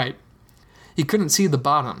must be right. He couldn't see the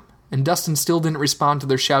bottom, and Dustin still didn't respond to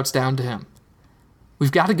their shouts down to him.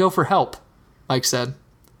 We've got to go for help, Mike said.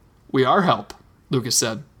 We are help, Lucas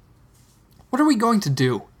said. What are we going to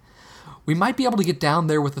do? We might be able to get down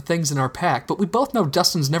there with the things in our pack, but we both know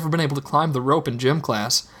Dustin's never been able to climb the rope in gym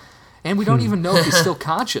class, and we don't even know if he's still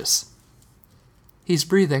conscious. He's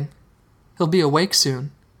breathing. He'll be awake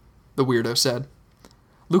soon, the weirdo said.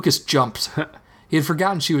 Lucas jumped. He had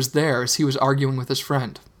forgotten she was there as he was arguing with his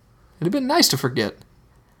friend. It had been nice to forget.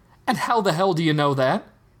 And how the hell do you know that?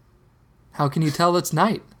 How can you tell it's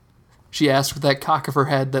night? She asked with that cock of her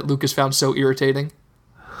head that Lucas found so irritating.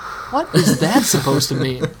 What is that supposed to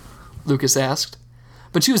mean? Lucas asked.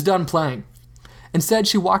 But she was done playing. Instead,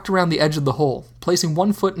 she walked around the edge of the hole, placing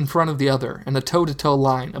one foot in front of the other in a toe-to-toe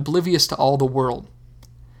line, oblivious to all the world.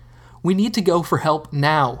 We need to go for help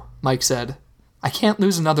now, Mike said. I can't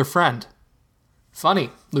lose another friend.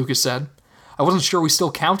 Funny, Lucas said. I wasn't sure we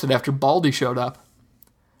still counted after Baldy showed up.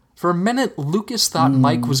 For a minute, Lucas thought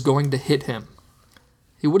Mike was going to hit him.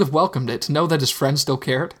 He would have welcomed it to know that his friend still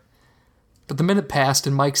cared. But the minute passed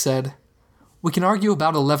and Mike said, We can argue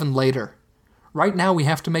about 11 later. Right now we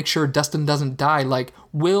have to make sure Dustin doesn't die like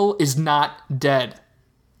Will is not dead,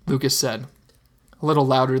 Lucas said, a little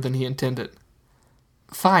louder than he intended.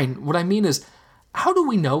 Fine, what I mean is, how do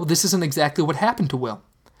we know this isn't exactly what happened to Will?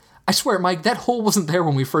 I swear, Mike, that hole wasn't there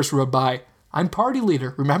when we first rode by. I'm party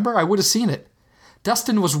leader, remember? I would have seen it.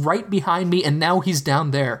 Dustin was right behind me, and now he's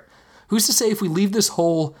down there. Who's to say if we leave this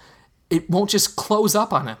hole, it won't just close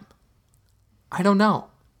up on him? I don't know.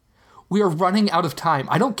 We are running out of time.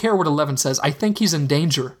 I don't care what 11 says. I think he's in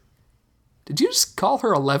danger. Did you just call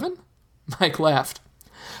her 11? Mike laughed.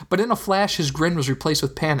 But in a flash, his grin was replaced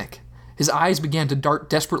with panic. His eyes began to dart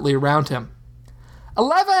desperately around him.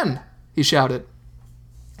 11! He shouted.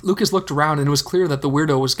 Lucas looked around, and it was clear that the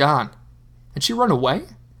weirdo was gone. Had she run away?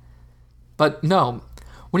 But no.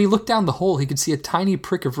 When he looked down the hole, he could see a tiny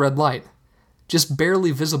prick of red light, just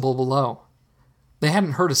barely visible below. They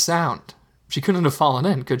hadn't heard a sound. She couldn't have fallen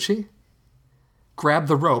in, could she? Grab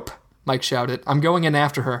the rope, Mike shouted. I'm going in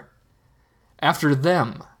after her. After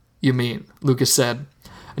them, you mean, Lucas said,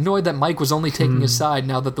 annoyed that Mike was only taking his side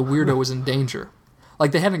now that the weirdo was in danger.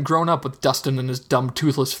 Like they hadn't grown up with Dustin and his dumb,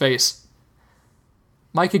 toothless face.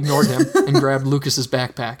 Mike ignored him and grabbed Lucas's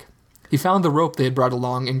backpack. He found the rope they had brought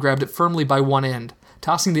along and grabbed it firmly by one end,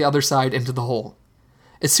 tossing the other side into the hole.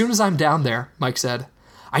 As soon as I'm down there, Mike said,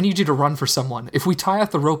 I need you to run for someone. If we tie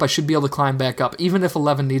off the rope, I should be able to climb back up, even if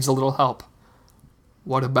 11 needs a little help.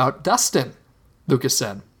 What about Dustin? Lucas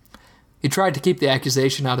said. He tried to keep the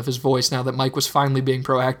accusation out of his voice now that Mike was finally being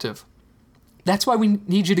proactive. That's why we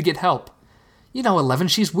need you to get help. You know, 11,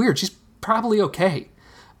 she's weird. She's probably okay.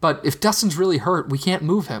 But if Dustin's really hurt, we can't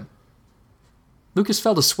move him. Lucas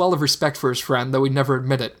felt a swell of respect for his friend, though he'd never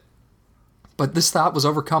admit it. But this thought was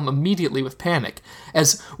overcome immediately with panic,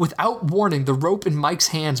 as, without warning, the rope in Mike's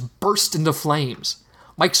hands burst into flames.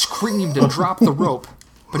 Mike screamed and dropped the rope,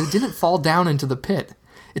 but it didn't fall down into the pit.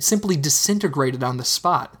 It simply disintegrated on the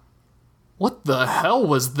spot. What the hell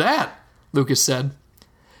was that? Lucas said.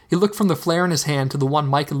 He looked from the flare in his hand to the one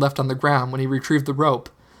Mike had left on the ground when he retrieved the rope,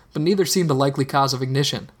 but neither seemed a likely cause of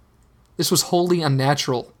ignition. This was wholly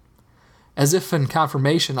unnatural. As if in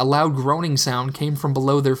confirmation, a loud groaning sound came from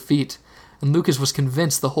below their feet, and Lucas was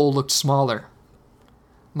convinced the hole looked smaller.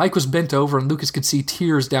 Mike was bent over and Lucas could see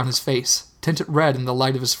tears down his face, tinted red in the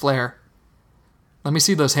light of his flare. Let me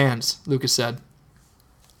see those hands, Lucas said.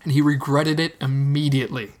 And he regretted it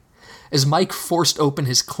immediately. As Mike forced open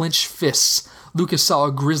his clenched fists, Lucas saw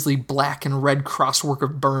a grisly black and red crosswork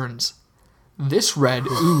of burns. This red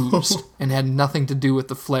oozed and had nothing to do with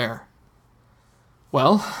the flare.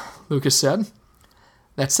 Well, Lucas said,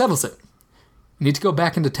 that settles it. You need to go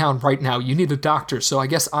back into town right now. You need a doctor, so I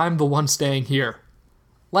guess I'm the one staying here.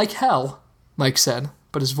 Like hell, Mike said,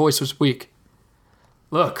 but his voice was weak.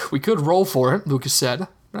 Look, we could roll for it, Lucas said,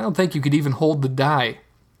 but I don't think you could even hold the die.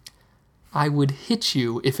 I would hit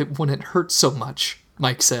you if it wouldn't hurt so much,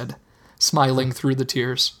 Mike said, smiling through the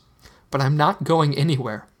tears. But I'm not going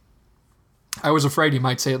anywhere. I was afraid he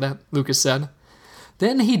might say that, Lucas said.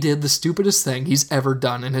 Then he did the stupidest thing he's ever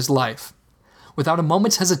done in his life. Without a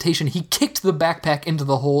moment's hesitation, he kicked the backpack into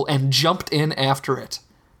the hole and jumped in after it.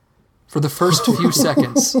 For the first few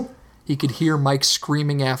seconds, he could hear Mike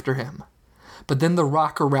screaming after him. But then the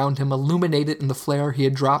rock around him, illuminated in the flare he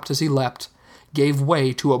had dropped as he leapt, gave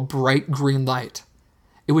way to a bright green light.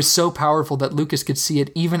 It was so powerful that Lucas could see it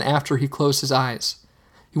even after he closed his eyes.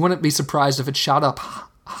 He wouldn't be surprised if it shot up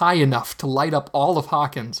high enough to light up all of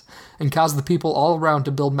Hawkins and cause the people all around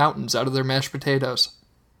to build mountains out of their mashed potatoes.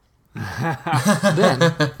 Then,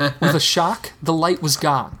 with a shock, the light was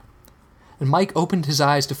gone, and Mike opened his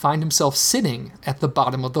eyes to find himself sitting at the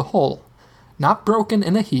bottom of the hole, not broken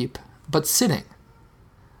in a heap, but sitting.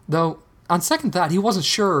 Though, on second thought, he wasn't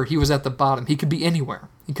sure he was at the bottom. He could be anywhere.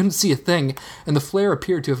 He couldn't see a thing, and the flare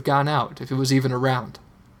appeared to have gone out, if it was even around.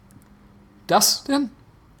 Dustin?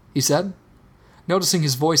 He said, noticing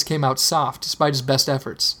his voice came out soft despite his best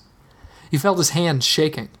efforts. He felt his hands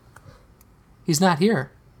shaking. He's not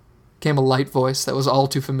here, came a light voice that was all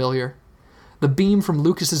too familiar. The beam from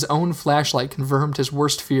Lucas's own flashlight confirmed his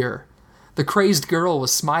worst fear. The crazed girl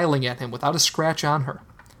was smiling at him without a scratch on her,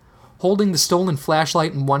 holding the stolen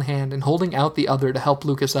flashlight in one hand and holding out the other to help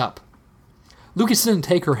Lucas up. Lucas didn't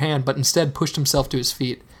take her hand, but instead pushed himself to his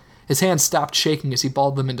feet. His hands stopped shaking as he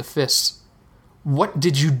balled them into fists. What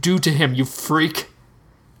did you do to him, you freak?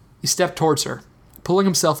 He stepped towards her, pulling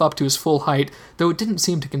himself up to his full height, though it didn't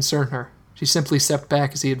seem to concern her. She simply stepped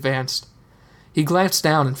back as he advanced. He glanced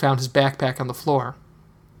down and found his backpack on the floor.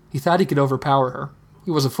 He thought he could overpower her. He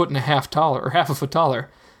was 1.5 feet taller, or half a foot taller,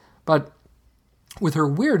 but with her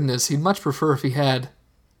weirdness, he'd much prefer if he had.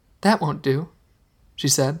 That won't do, she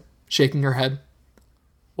said, shaking her head.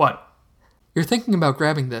 What? You're thinking about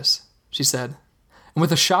grabbing this, she said. And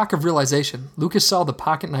with a shock of realization, Lucas saw the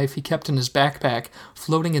pocket knife he kept in his backpack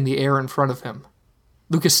floating in the air in front of him.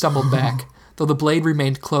 Lucas stumbled back. Though the blade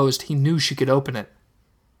remained closed, he knew she could open it.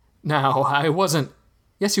 Now, I wasn't...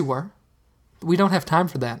 Yes, you were. But we don't have time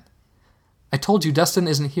for that. I told you Dustin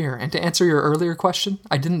isn't here, and to answer your earlier question,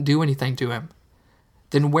 I didn't do anything to him.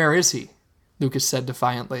 Then where is he? Lucas said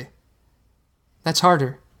defiantly. That's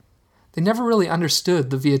harder. They never really understood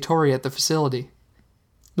the Viatori at the facility.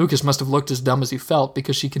 Lucas must have looked as dumb as he felt,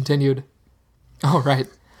 because she continued, Oh, right.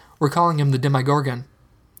 We're calling him the Demigorgon.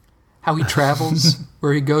 How he travels,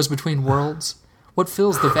 where he goes between worlds, what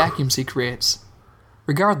fills the vacuums he creates.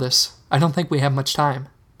 Regardless, I don't think we have much time.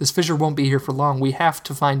 This fissure won't be here for long. We have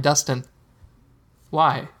to find Dustin.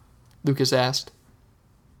 Why? Lucas asked.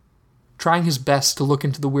 Trying his best to look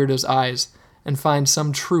into the weirdo's eyes, and find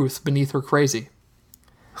some truth beneath her crazy.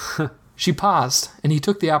 She paused, and he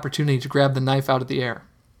took the opportunity to grab the knife out of the air,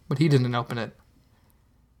 but he didn't open it.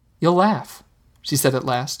 "You'll laugh," she said at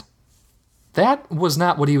last. That was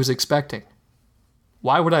not what he was expecting.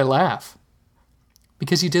 "Why would I laugh?"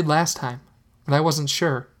 "Because you did last time, but I wasn't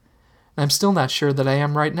sure, and I'm still not sure that I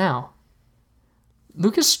am right now."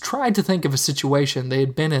 Lucas tried to think of a situation they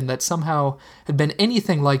had been in that somehow had been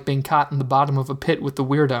anything like being caught in the bottom of a pit with the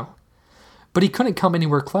weirdo, but he couldn't come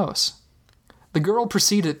anywhere close. The girl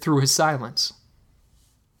proceeded through his silence.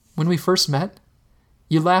 "When we first met,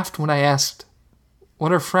 you laughed when I asked,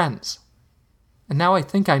 'What are friends?' And now I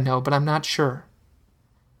think I know, but I'm not sure.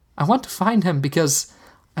 I want to find him because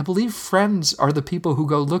I believe friends are the people who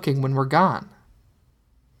go looking when we're gone.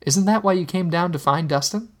 Isn't that why you came down to find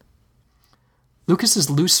Dustin?" Lucas's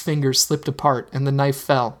loose fingers slipped apart and the knife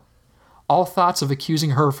fell. All thoughts of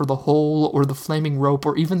accusing her for the hole or the flaming rope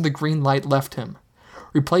or even the green light left him,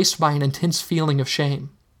 replaced by an intense feeling of shame.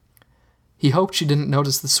 He hoped she didn't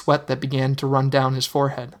notice the sweat that began to run down his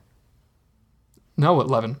forehead. "No,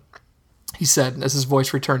 Levin," he said as his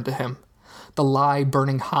voice returned to him, the lie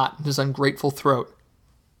burning hot in his ungrateful throat.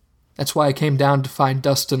 "That's why I came down to find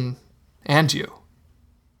Dustin and you."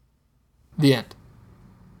 The end.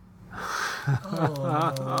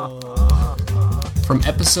 From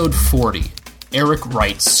episode 40, Eric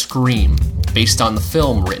writes Scream, based on the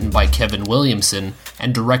film written by Kevin Williamson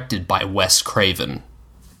and directed by Wes Craven.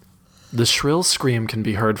 The shrill scream can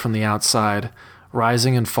be heard from the outside,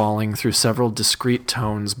 rising and falling through several discrete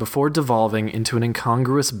tones before devolving into an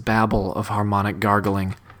incongruous babble of harmonic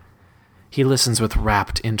gargling. He listens with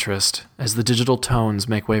rapt interest as the digital tones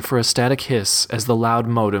make way for a static hiss as the loud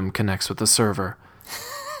modem connects with the server.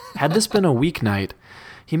 Had this been a weeknight,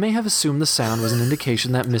 he may have assumed the sound was an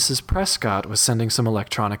indication that Mrs. Prescott was sending some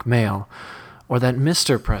electronic mail, or that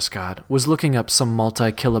Mr. Prescott was looking up some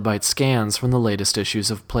multi-kilobyte scans from the latest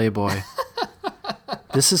issues of Playboy.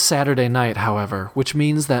 This is Saturday night, however, which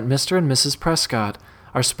means that Mr. and Mrs. Prescott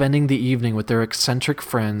are spending the evening with their eccentric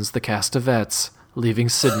friends, the Castavets, leaving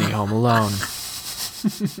Sydney home alone.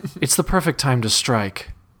 It's the perfect time to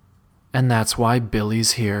strike, and that's why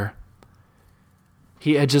Billy's here.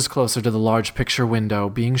 He edges closer to the large picture window,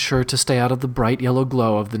 being sure to stay out of the bright yellow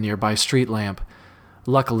glow of the nearby street lamp.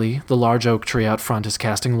 Luckily, the large oak tree out front is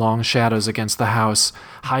casting long shadows against the house,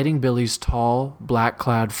 hiding Billy's tall,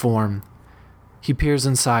 black-clad form. He peers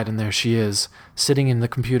inside, and there she is, sitting in the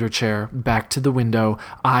computer chair, back to the window,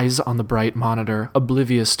 eyes on the bright monitor,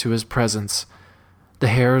 oblivious to his presence. The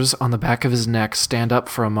hairs on the back of his neck stand up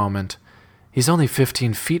for a moment. He's only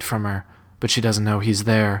 15 feet from her, but she doesn't know he's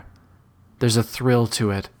there. There's a thrill to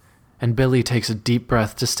it, and Billy takes a deep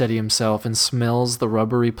breath to steady himself and smells the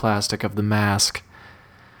rubbery plastic of the mask.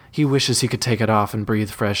 He wishes he could take it off and breathe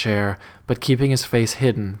fresh air, but keeping his face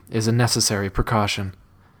hidden is a necessary precaution.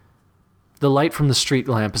 The light from the street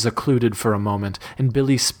lamp is occluded for a moment, and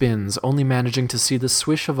Billy spins, only managing to see the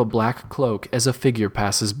swish of a black cloak as a figure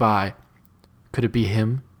passes by. Could it be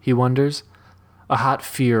him, he wonders? A hot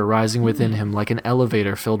fear rising within him like an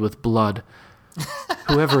elevator filled with blood.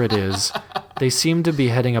 Whoever it is, they seem to be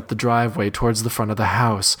heading up the driveway towards the front of the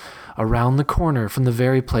house, around the corner from the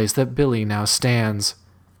very place that Billy now stands.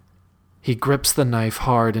 He grips the knife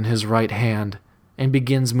hard in his right hand and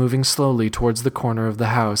begins moving slowly towards the corner of the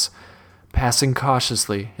house, passing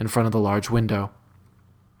cautiously in front of the large window.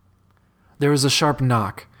 There is a sharp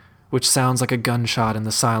knock, which sounds like a gunshot in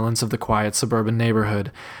the silence of the quiet suburban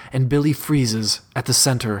neighborhood, and Billy freezes at the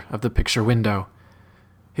center of the picture window.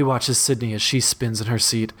 He watches Sydney as she spins in her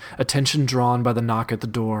seat, attention drawn by the knock at the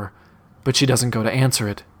door, but she doesn't go to answer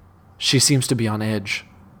it. She seems to be on edge,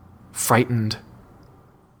 frightened.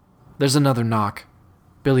 There's another knock.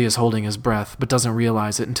 Billy is holding his breath, but doesn't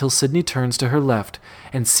realize it until Sydney turns to her left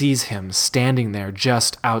and sees him standing there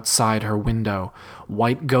just outside her window,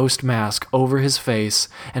 white ghost mask over his face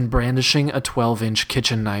and brandishing a 12-inch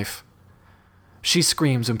kitchen knife. She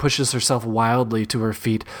screams and pushes herself wildly to her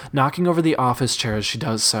feet, knocking over the office chair as she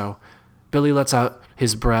does so. Billy lets out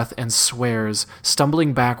his breath and swears,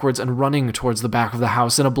 stumbling backwards and running towards the back of the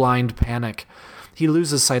house in a blind panic. He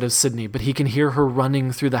loses sight of Sydney, but he can hear her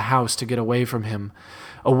running through the house to get away from him,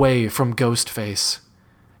 away from Ghostface.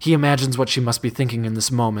 He imagines what she must be thinking in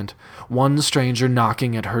this moment. One stranger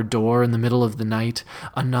knocking at her door in the middle of the night,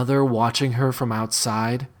 another watching her from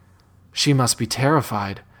outside. She must be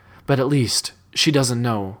terrified, but at least she doesn't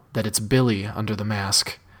know that it's Billy under the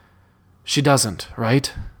mask. She doesn't,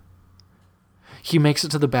 right? He makes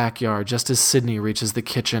it to the backyard just as Sydney reaches the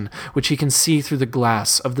kitchen, which he can see through the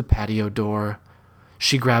glass of the patio door.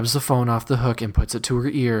 She grabs the phone off the hook and puts it to her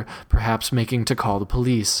ear, perhaps making to call the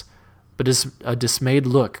police. but a dismayed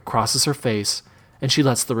look crosses her face, and she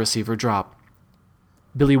lets the receiver drop.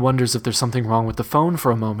 Billy wonders if there's something wrong with the phone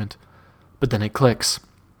for a moment, but then it clicks.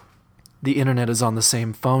 The internet is on the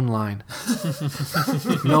same phone line.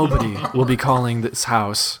 Nobody will be calling this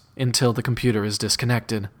house until the computer is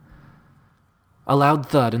disconnected. A loud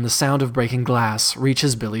thud and the sound of breaking glass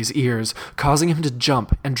reaches Billy's ears, causing him to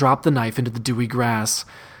jump and drop the knife into the dewy grass.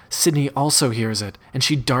 Sydney also hears it, and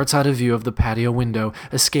she darts out of view of the patio window,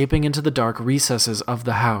 escaping into the dark recesses of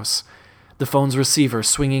the house, the phone's receiver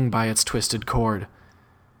swinging by its twisted cord.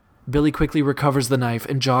 Billy quickly recovers the knife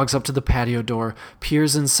and jogs up to the patio door,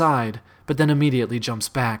 peers inside, but then immediately jumps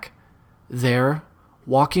back. There,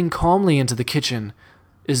 walking calmly into the kitchen,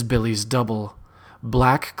 is Billy's double.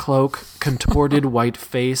 Black cloak, contorted white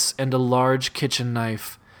face, and a large kitchen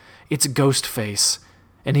knife. It's Ghostface,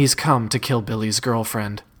 and he's come to kill Billy's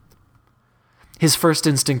girlfriend. His first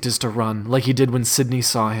instinct is to run, like he did when Sydney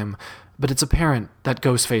saw him, but it's apparent that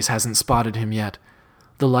Ghostface hasn't spotted him yet.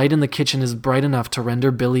 The light in the kitchen is bright enough to render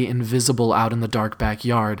Billy invisible out in the dark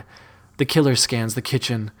backyard. The killer scans the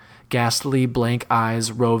kitchen, ghastly blank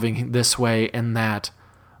eyes roving this way and that.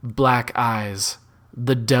 Black eyes.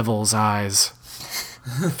 The devil's eyes.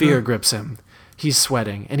 Fear grips him. He's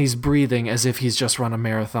sweating, and he's breathing as if he's just run a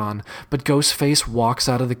marathon, but Ghostface walks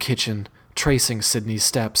out of the kitchen, tracing Sydney's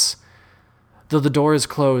steps. Though the door is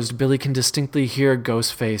closed, Billy can distinctly hear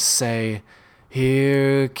Ghostface say,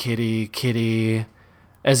 "Here, kitty, kitty,"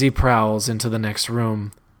 as he prowls into the next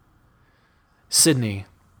room. Sydney.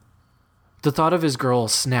 The thought of his girl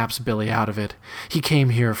snaps Billy out of it. He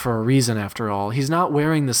came here for a reason, after all. He's not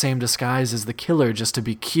wearing the same disguise as the killer just to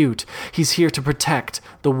be cute. He's here to protect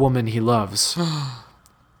the woman he loves.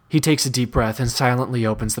 He takes a deep breath and silently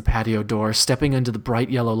opens the patio door, stepping into the bright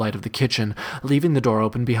yellow light of the kitchen. Leaving the door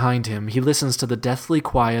open behind him, he listens to the deathly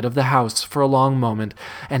quiet of the house for a long moment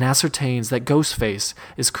and ascertains that Ghostface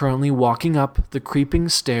is currently walking up the creeping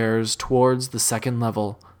stairs towards the second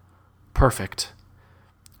level. Perfect.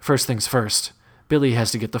 First things first, Billy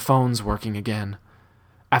has to get the phones working again.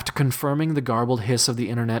 After confirming the garbled hiss of the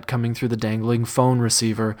internet coming through the dangling phone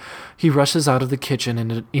receiver, he rushes out of the kitchen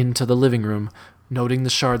and into the living room, noting the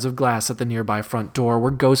shards of glass at the nearby front door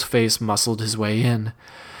where Ghostface muscled his way in.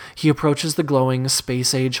 He approaches the glowing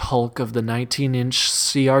space-age hulk of the 19-inch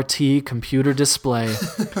CRT computer display,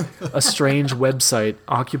 a strange website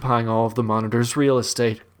occupying all of the monitor's real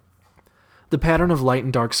estate. The pattern of light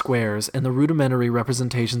and dark squares and the rudimentary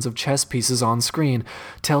representations of chess pieces on screen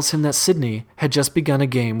tells him that Sydney had just begun a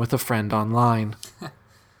game with a friend online.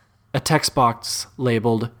 A text box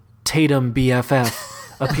labeled Tatum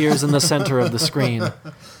BFF appears in the center of the screen,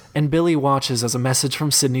 and Billy watches as a message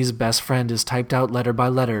from Sydney's best friend is typed out letter by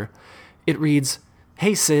letter. It reads,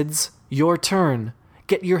 "Hey Sids, your turn.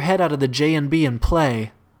 Get your head out of the J&B and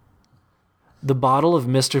play." The bottle of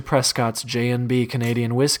Mr. Prescott's J&B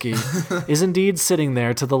Canadian whiskey is indeed sitting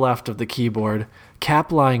there to the left of the keyboard,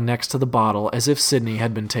 cap lying next to the bottle as if Sydney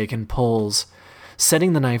had been taking pulls.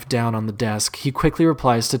 Setting the knife down on the desk, he quickly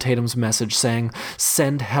replies to Tatum's message saying,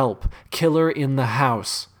 "Send help. Killer in the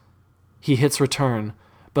house." He hits return,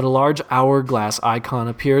 but a large hourglass icon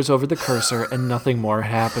appears over the cursor and nothing more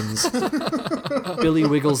happens. Billy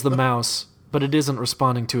wiggles the mouse, but it isn't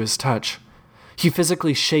responding to his touch. He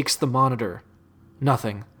physically shakes the monitor.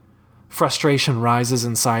 Nothing. Frustration rises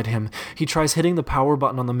inside him. He tries hitting the power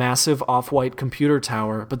button on the massive off-white computer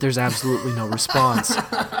tower, but there's absolutely no response.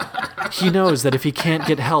 He knows that if he can't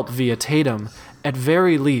get help via Tatum, at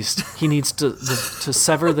very least, he needs to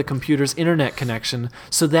sever the computer's internet connection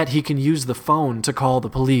so that he can use the phone to call the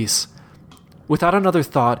police. Without another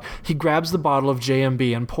thought, he grabs the bottle of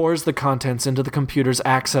JMB and pours the contents into the computer's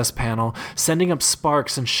access panel, sending up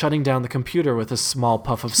sparks and shutting down the computer with a small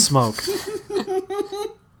puff of smoke.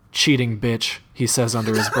 "Cheating bitch," he says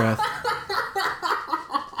under his breath.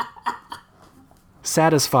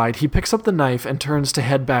 Satisfied, he picks up the knife and turns to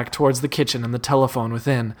head back towards the kitchen and the telephone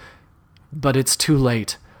within. But it's too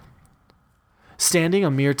late. Standing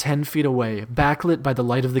a mere 10 feet away, backlit by the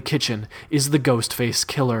light of the kitchen, is the Ghostface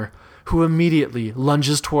killer, who immediately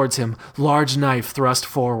lunges towards him, large knife thrust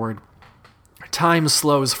forward. Time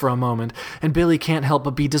slows for a moment, and Billy can't help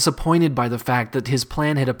but be disappointed by the fact that his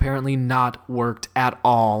plan had apparently not worked at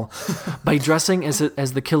all. By dressing as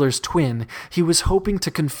the killer's twin, he was hoping to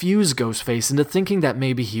confuse Ghostface into thinking that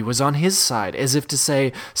maybe he was on his side, as if to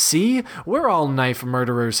say, "See, we're all knife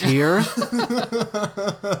murderers here."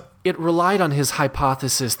 It relied on his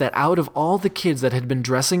hypothesis that out of all the kids that had been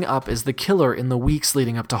dressing up as the killer in the weeks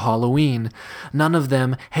leading up to Halloween, none of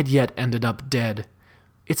them had yet ended up dead.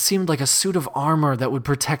 It seemed like a suit of armor that would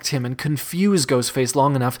protect him and confuse Ghostface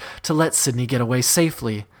long enough to let Sydney get away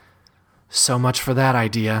safely. So much for that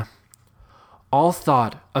idea. All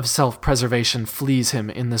thought of self-preservation flees him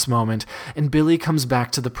in this moment, and Billy comes back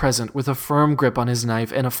to the present with a firm grip on his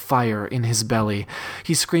knife and a fire in his belly.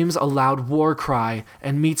 He screams a loud war cry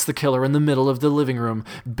and meets the killer in the middle of the living room,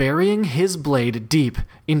 burying his blade deep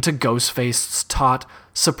into Ghostface's taut,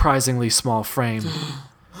 surprisingly small frame.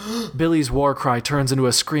 Billy's war cry turns into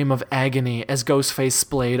a scream of agony as Ghostface's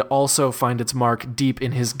blade also finds its mark deep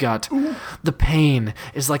in his gut. The pain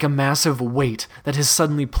is like a massive weight that has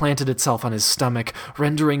suddenly planted itself on his stomach,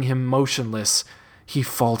 rendering him motionless. He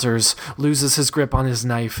falters, loses his grip on his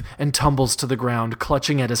knife, and tumbles to the ground,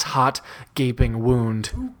 clutching at his hot, gaping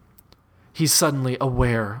wound. He's suddenly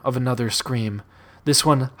aware of another scream, this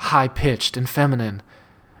one high-pitched and feminine.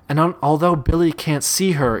 And although Billy can't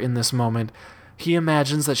see her in this moment, he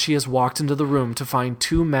imagines that she has walked into the room to find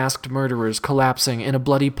two masked murderers collapsing in a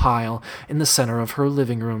bloody pile in the center of her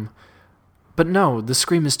living room. But no, the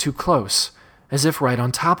scream is too close, as if right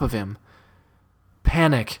on top of him.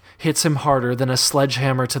 Panic hits him harder than a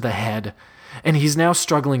sledgehammer to the head, and he's now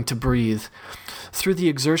struggling to breathe. Through the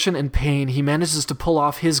exertion and pain, he manages to pull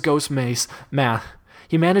off his ghost mask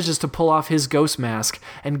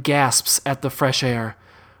and gasps at the fresh air.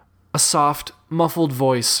 A soft, muffled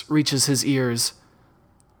voice reaches his ears.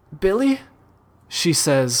 "Billy?" she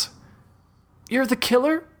says. "You're the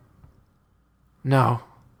killer?" "No.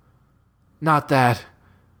 Not that.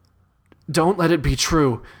 Don't let it be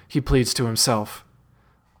true," he pleads to himself.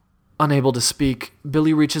 Unable to speak,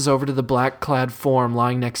 Billy reaches over to the black-clad form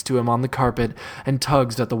lying next to him on the carpet and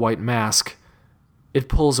tugs at the white mask. It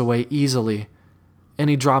pulls away easily, and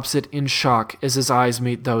he drops it in shock as his eyes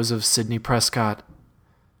meet those of Sidney Prescott.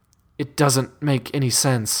 It doesn't make any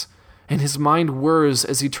sense, and his mind whirs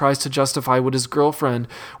as he tries to justify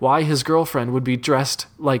why his girlfriend would be dressed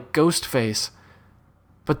like Ghostface.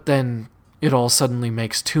 But then it all suddenly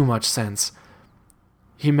makes too much sense.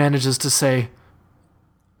 He manages to say,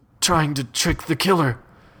 "Trying to trick the killer."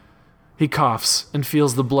 He coughs and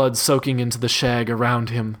feels the blood soaking into the shag around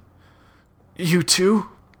him. "You too?"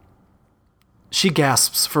 She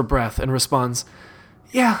gasps for breath and responds,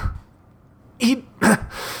 "Yeah. He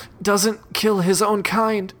doesn't kill his own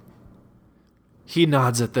kind." He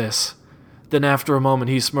nods at this. Then after a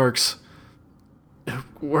moment he smirks.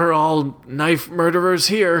 "We're all knife murderers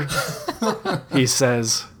here," he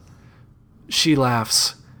says. She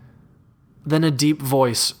laughs. Then a deep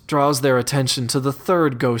voice draws their attention to the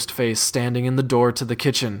third ghost face standing in the door to the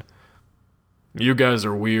kitchen. "You guys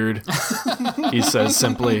are weird," he says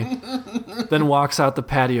simply, then walks out the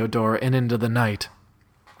patio door and into the night.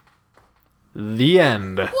 The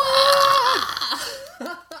end.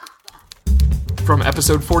 From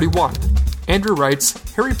episode 41, Andrew writes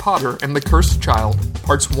Harry Potter and the Cursed Child,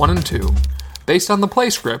 parts 1 and 2, based on the play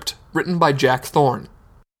script written by Jack Thorne.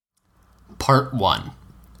 Part 1.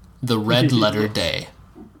 The Red Letter Day.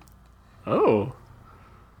 Oh.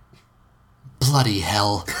 Bloody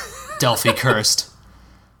hell, Delphi cursed.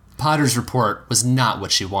 Potter's report was not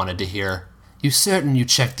what she wanted to hear. "You certain you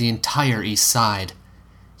checked the entire east side?"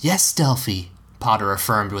 "Yes, Delphi," Potter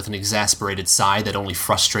affirmed with an exasperated sigh that only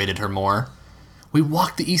frustrated her more. "We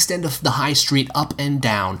walked the east end of the high street up and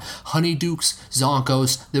down. Honeydukes,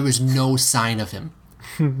 Zonkos, there was no sign of him."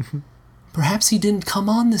 "Perhaps he didn't come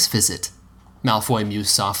on this visit," Malfoy mused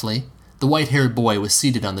softly. The white-haired boy was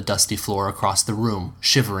seated on the dusty floor across the room,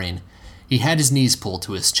 shivering. He had his knees pulled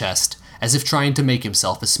to his chest, as if trying to make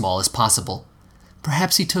himself as small as possible.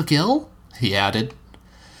 "Perhaps he took ill?" he added.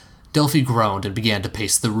 Delphi groaned and began to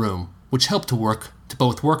pace the room, which helped to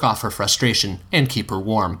both work off her frustration and keep her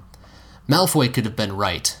warm. Malfoy could have been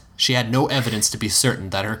right. She had no evidence to be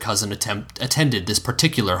certain that her cousin attended this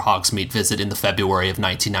particular Hogsmeade visit in the February of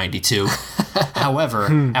 1992.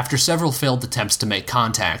 However, after several failed attempts to make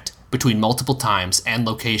contact, between multiple times and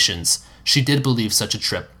locations, she did believe such a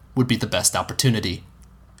trip would be the best opportunity.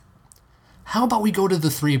 "How about we go to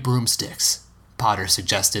the Three Broomsticks?" Potter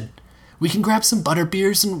suggested. "We can grab some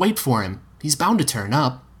butterbeers and wait for him. He's bound to turn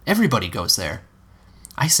up. Everybody goes there."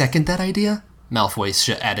 "I second that idea," Malfoy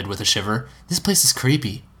added with a shiver. "This place is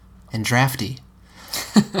creepy. And drafty."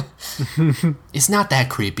 "It's not that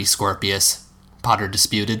creepy, Scorpius," Potter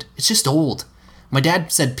disputed. "It's just old. My dad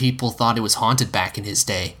said people thought it was haunted back in his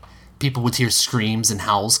day. People would hear screams and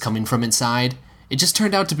howls coming from inside. It just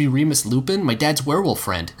turned out to be Remus Lupin, my dad's werewolf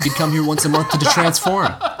friend. He'd come here once a month to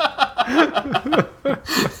transform."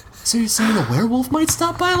 "So you're saying a werewolf might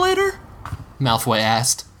stop by later?" Malfoy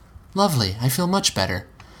asked. "Lovely, I feel much better."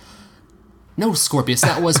 "No, Scorpius,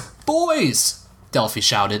 that was..." "Boys!" Delphi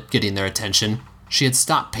shouted, getting their attention. She had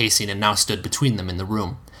stopped pacing and now stood between them in the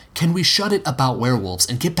room. "Can we shut it about werewolves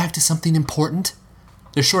and get back to something important?"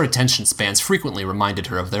 Their short attention spans frequently reminded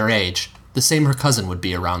her of their age, the same her cousin would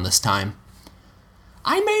be around this time.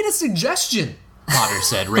 "I made a suggestion," Potter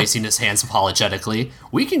said, raising his hands apologetically.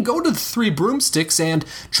 "We can go to the Three Broomsticks and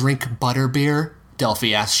drink butterbeer,"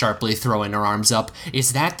 Delphi asked sharply, throwing her arms up.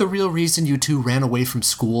 "Is that the real reason you two ran away from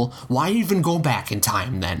school? Why even go back in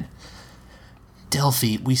time, then?"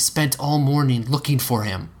 "Delphi, we spent all morning looking for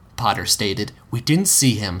him," Potter stated. "We didn't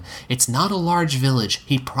see him. It's not a large village.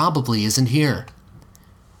 He probably isn't here."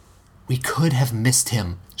 "We could have missed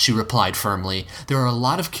him," she replied firmly. "There are a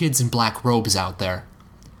lot of kids in black robes out there."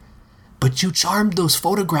 "But you charmed those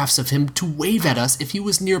photographs of him to wave at us if he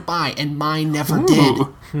was nearby, and mine never did."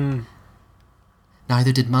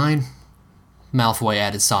 "Neither did mine," Malfoy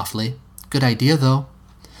added softly. "Good idea, though."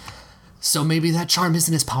 "So maybe that charm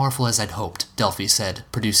isn't as powerful as I'd hoped," Delphi said,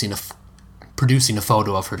 producing a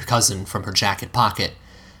photo of her cousin from her jacket pocket.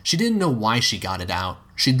 She didn't know why she got it out.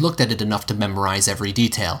 She'd looked at it enough to memorize every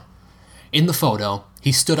detail. In the photo,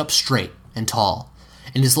 he stood up straight and tall.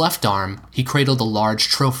 In his left arm, he cradled a large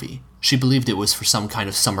trophy. She believed it was for some kind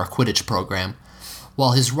of summer Quidditch program,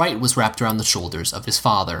 while his right was wrapped around the shoulders of his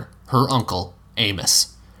father, her uncle,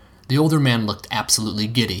 Amos. The older man looked absolutely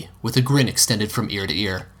giddy, with a grin extended from ear to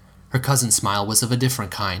ear. Her cousin's smile was of a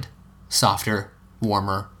different kind, softer,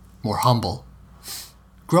 warmer, more humble.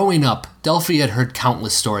 Growing up, Delphi had heard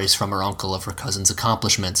countless stories from her uncle of her cousin's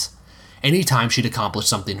accomplishments. Any time she'd accomplished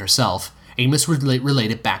something herself, Amos would relate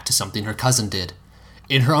it back to something her cousin did.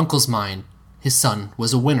 In her uncle's mind, his son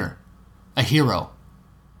was a winner, a hero.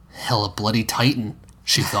 Hell, a bloody titan,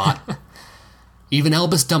 she thought. Even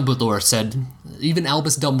Albus Dumbledore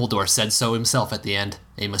said so himself at the end,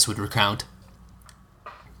 Amos would recount.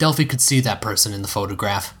 Delphi could see that person in the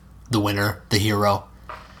photograph, the winner, the hero.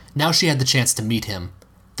 Now she had the chance to meet him,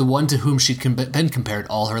 the one to whom she'd been compared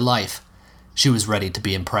all her life. She was ready to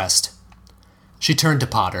be impressed. She turned to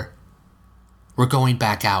Potter. "We're going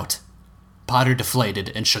back out." Potter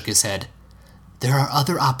deflated and shook his head. "There are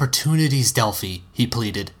other opportunities, Delphi," he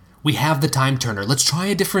pleaded. "We have the time turner. Let's try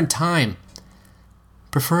a different time."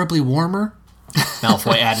 "Preferably warmer?"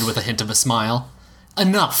 Malfoy added with a hint of a smile.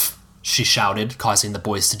 "Enough!" she shouted, causing the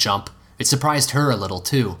boys to jump. It surprised her a little,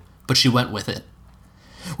 too, but she went with it.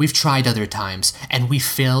 "We've tried other times, and we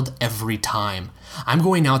failed every time. I'm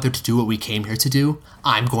going out there to do what we came here to do.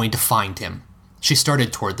 I'm going to find him." She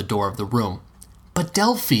started toward the door of the room. "But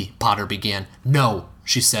Delphi," Potter began. "No,"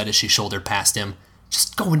 she said as she shouldered past him.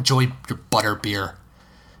 "Just go enjoy your butterbeer."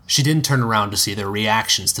 She didn't turn around to see their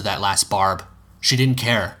reactions to that last barb. She didn't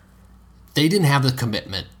care. They didn't have the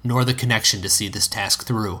commitment, nor the connection to see this task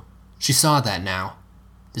through. She saw that now.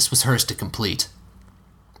 This was hers to complete.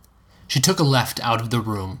 She took a left out of the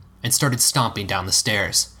room and started stomping down the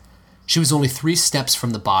stairs. She was only 3 steps from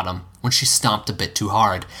the bottom when she stomped a bit too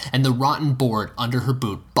hard, and the rotten board under her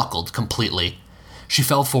boot buckled completely. She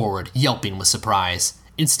fell forward, yelping with surprise.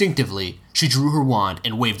 Instinctively, she drew her wand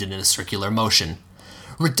and waved it in a circular motion.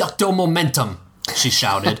 "Reducto momentum!" she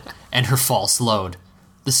shouted, and her fall slowed.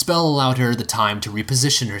 The spell allowed her the time to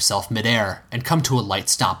reposition herself midair and come to a light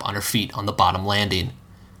stop on her feet on the bottom landing.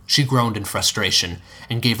 She groaned in frustration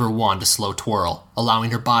and gave her wand a slow twirl,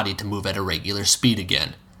 allowing her body to move at a regular speed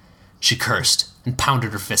again. She cursed and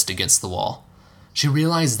pounded her fist against the wall. She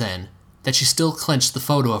realized then that she still clenched the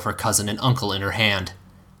photo of her cousin and uncle in her hand.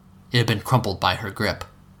 It had been crumpled by her grip.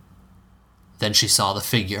 Then she saw the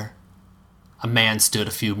figure. A man stood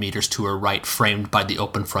a few meters to her right, framed by the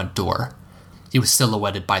open front door. He was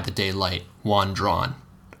silhouetted by the daylight, wand drawn.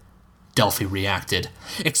 Delphi reacted.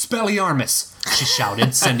 "Expelliarmus!" she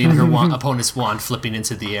shouted, sending her opponent's wand flipping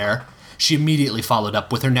into the air. She immediately followed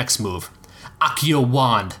up with her next move. "Accio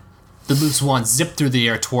wand!" The loose wand zipped through the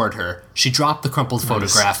air toward her. She dropped the crumpled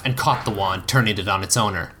photograph and caught the wand, turning it on its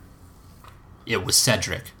owner. It was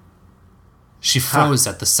Cedric. She froze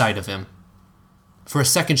at the sight of him. For a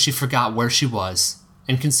second she forgot where she was,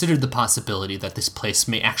 and considered the possibility that this place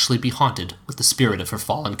may actually be haunted with the spirit of her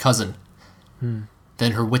fallen cousin.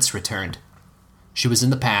 Then her wits returned. She was in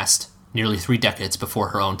the past, nearly 3 decades before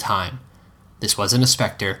her own time. This wasn't a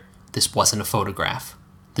specter. This wasn't a photograph.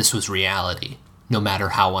 This was reality, no matter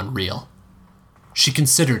how unreal. She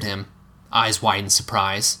considered him, eyes wide in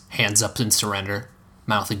surprise, hands up in surrender,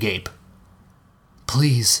 mouth agape.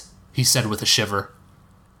 "Please," he said with a shiver.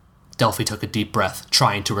 Delphi took a deep breath,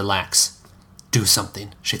 trying to relax. Do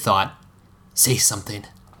something, she thought. Say something.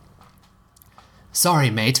 "Sorry,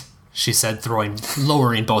 mate," she said,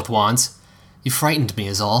 lowering both wands. "You frightened me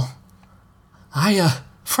is all." I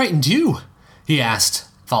frightened you?" he asked,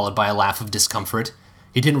 followed by a laugh of discomfort.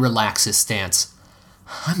 He didn't relax his stance.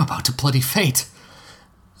 "I'm about to bloody faint."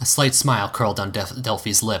 A slight smile curled on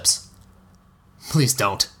Delphi's lips. Please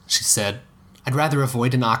don't, she said. I'd rather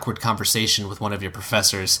avoid an awkward conversation with one of your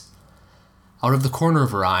professors. Out of the corner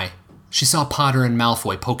of her eye, she saw Potter and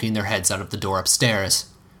Malfoy poking their heads out of the door upstairs.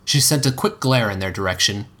 She sent a quick glare in their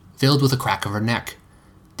direction, veiled with a crack of her neck.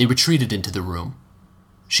 They retreated into the room.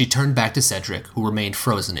 She turned back to Cedric, who remained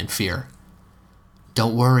frozen in fear.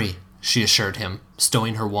 Don't worry, she assured him,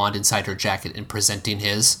 stowing her wand inside her jacket and presenting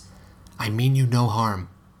his. I mean you no harm.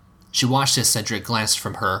 She watched as Cedric glanced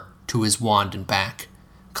from her to his wand and back,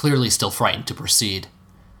 clearly still frightened to proceed.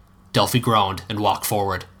 Delphi groaned and walked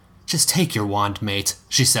forward. Just take your wand, mate,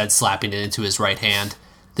 she said, slapping it into his right hand.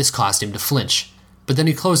 This caused him to flinch, but then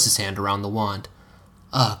he closed his hand around the wand.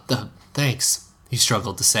 Thanks, he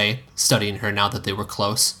struggled to say, studying her now that they were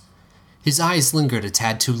close. His eyes lingered a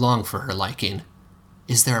tad too long for her liking.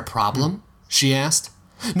 Is there a problem? She asked.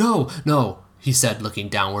 No, he said, looking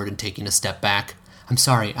downward and taking a step back. I'm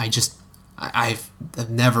sorry, I've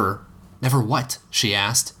never what? She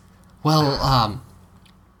asked. Well,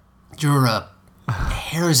 your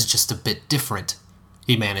hair is just a bit different,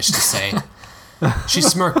 he managed to say. She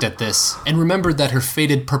smirked at this and remembered that her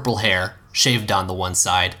faded purple hair, shaved on the one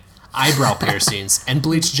side, eyebrow piercings, and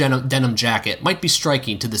bleached denim jacket might be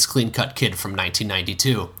striking to this clean-cut kid from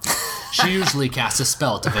 1992. She usually cast a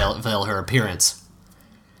spell to veil her appearance.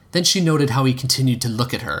 Then she noted how he continued to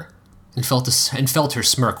look at her, and felt her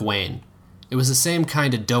smirk wane. It was the same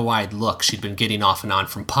kind of doe-eyed look she'd been getting off and on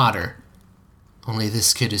from Potter. Only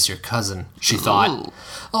this kid is your cousin, she thought. Ooh.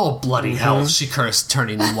 Oh, bloody hell, she cursed,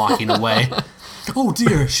 turning and walking away. Oh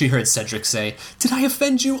dear, she heard Cedric say. Did I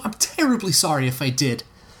offend you? I'm terribly sorry if I did.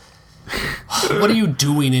 What are you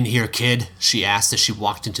doing in here, kid? She asked as she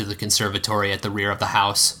walked into the conservatory at the rear of the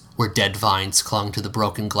house, where dead vines clung to the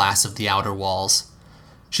broken glass of the outer walls.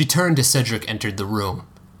 She turned as Cedric entered the room.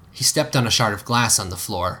 He stepped on a shard of glass on the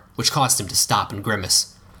floor, which caused him to stop and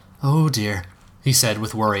grimace. Oh dear, he said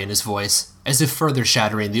with worry in his voice, as if further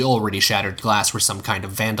shattering the already shattered glass were some kind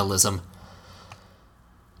of vandalism.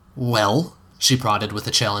 Well? She prodded with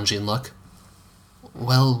a challenging look.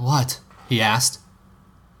 Well, what? He asked.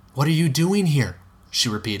 What are you doing here? She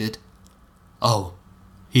repeated. Oh,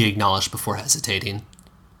 he acknowledged before hesitating.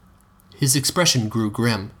 His expression grew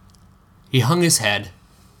grim. He hung his head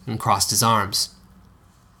and crossed his arms.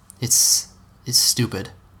 It's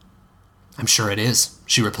stupid. I'm sure it is,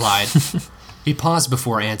 she replied. He paused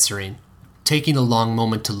before answering, taking a long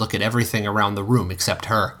moment to look at everything around the room except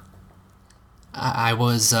her. I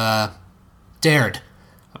was, dared.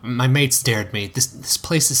 My mates dared me. This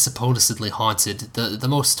place is supposedly haunted. The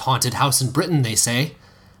most haunted house in Britain, they say.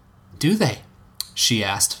 Do they? She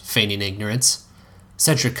asked, feigning ignorance.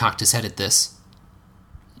 Cedric cocked his head at this.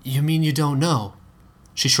 You mean you don't know?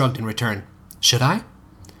 She shrugged in return. Should I?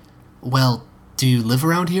 Well, do you live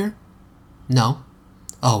around here? No.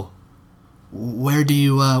 Oh. Where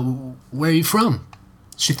are you from?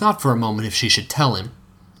 She thought for a moment if she should tell him.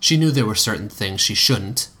 She knew there were certain things she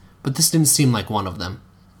shouldn't, but this didn't seem like one of them.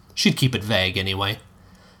 She'd keep it vague anyway.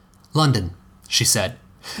 London, she said.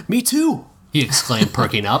 Me too, he exclaimed,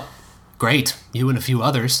 perking up. Great, you and a few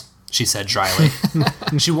others, she said dryly.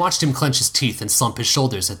 She watched him clench his teeth and slump his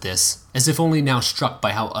shoulders at this, as if only now struck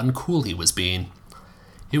by how uncool he was being.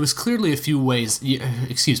 He was clearly a few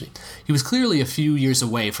years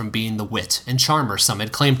away from being the wit and charmer some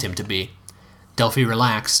had claimed him to be. Delphi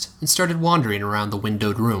relaxed and started wandering around the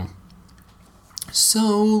windowed room.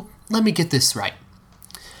 So, let me get this right.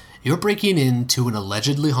 You're breaking into an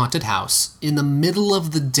allegedly haunted house in the middle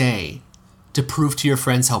of the day to prove to your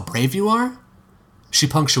friends how brave you are? She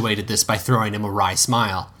punctuated this by throwing him a wry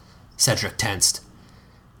smile. Cedric tensed.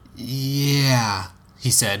 Yeah,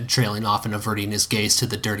 he said, trailing off and averting his gaze to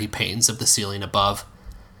the dirty panes of the ceiling above.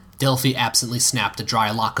 Delphi absently snapped a dry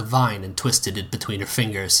lock of vine and twisted it between her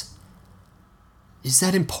fingers. Is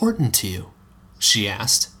that important to you? She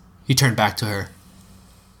asked. He turned back to her.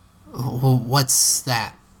 What's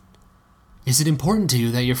that? Is it important to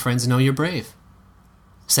you that your friends know you're brave?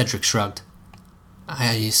 Cedric shrugged.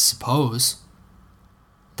 I suppose.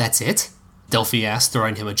 That's it? Delphi asked,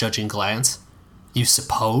 throwing him a judging glance. You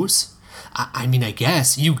suppose? I mean, I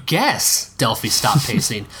guess. You guess! Delphi stopped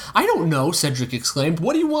pacing. I don't know, Cedric exclaimed.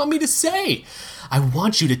 What do you want me to say? I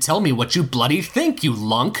want you to tell me what you bloody think, you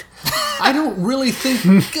lunk. I don't really think...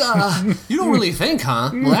 you don't really think,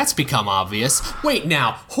 huh? Well, that's become obvious. Wait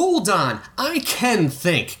now, hold on. I can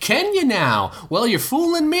think. Can you now? Well, you're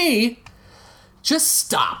fooling me. Just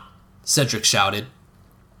stop, Cedric shouted,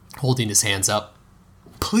 holding his hands up.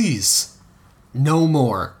 Please. No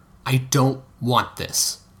more. I don't want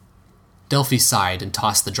this. Delphi sighed and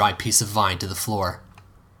tossed the dry piece of vine to the floor.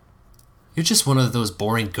 You're just one of those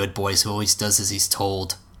boring good boys who always does as he's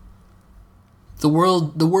told. The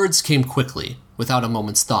words came quickly, without a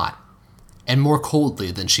moment's thought, and more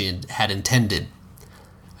coldly than she had intended.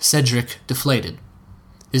 Cedric deflated.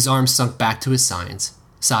 His arms sunk back to his sides,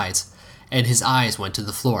 and his eyes went to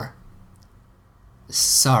the floor.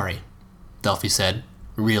 "Sorry," Delphi said,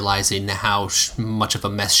 realizing how much of a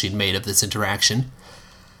mess she'd made of this interaction.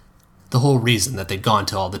 The whole reason that they'd gone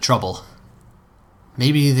to all the trouble.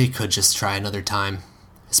 Maybe they could just try another time,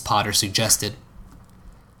 as Potter suggested.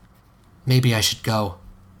 "Maybe I should go,"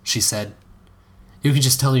 she said. "You can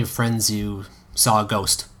just tell your friends you saw a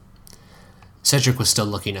ghost." Cedric was still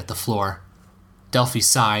looking at the floor. Delphi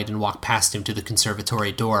sighed and walked past him to the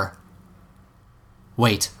conservatory door.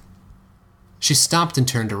 "Wait." She stopped and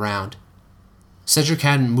turned around. Cedric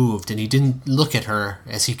hadn't moved, and he didn't look at her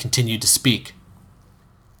as he continued to speak.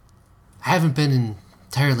 "I haven't been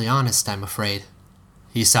entirely honest, I'm afraid,"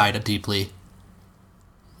 he sighed deeply.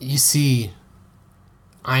 "You see,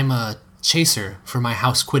 I'm a chaser for my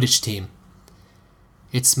house Quidditch team.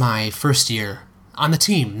 It's my first year on the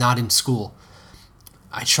team, not in school.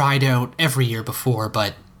 I tried out every year before,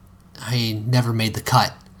 but I never made the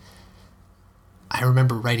cut. I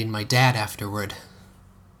remember writing my dad afterward.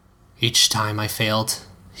 Each time I failed,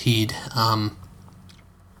 he'd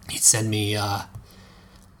send me a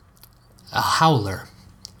howler."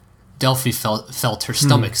 Delphi felt her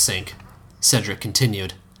stomach sink. Cedric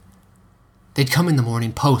continued. "They'd come in the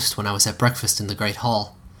morning post when I was at breakfast in the Great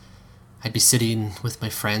Hall. I'd be sitting with my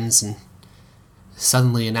friends, and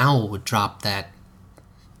suddenly an owl would drop that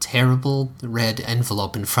terrible red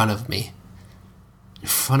envelope in front of me. In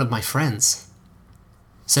front of my friends."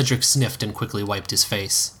 Cedric sniffed and quickly wiped his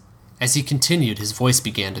face. As he continued, his voice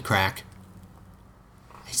began to crack.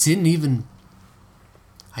 I didn't even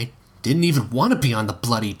want to be on the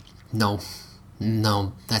bloody... No,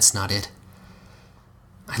 that's not it.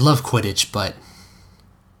 I love Quidditch, but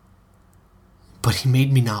he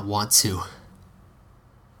made me not want to."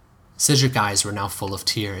 Cedric's eyes were now full of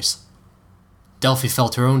tears. Delphi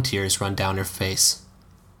felt her own tears run down her face.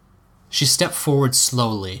 She stepped forward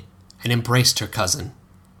slowly and embraced her cousin.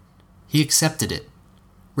 He accepted it,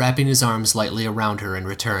 wrapping his arms lightly around her in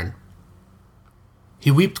return.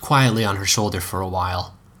 He wept quietly on her shoulder for a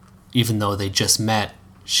while. Even though they'd just met,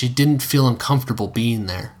 she didn't feel uncomfortable being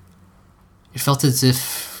there. It felt as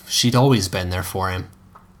if she'd always been there for him.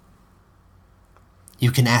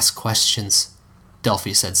 "You can ask questions,"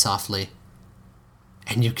 Delphi said softly.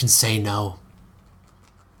 "And you can say no.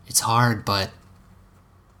 It's hard, but..."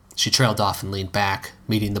 She trailed off and leaned back,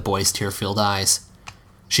 meeting the boy's tear-filled eyes.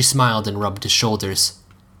 She smiled and rubbed his shoulders.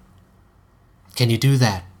 "Can you do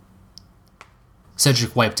that?"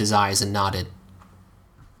 Cedric wiped his eyes and nodded.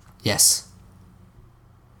 "Yes."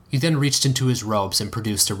 He then reached into his robes and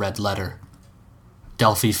produced a red letter.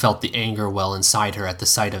 Delphi felt the anger well inside her at the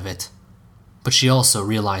sight of it, but she also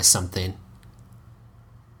realized something.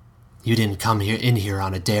 "You didn't come in here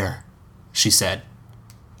on a dare," she said.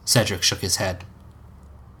 Cedric shook his head.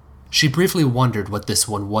 She briefly wondered what this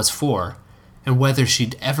one was for, and whether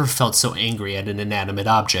she'd ever felt so angry at an inanimate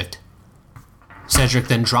object. Cedric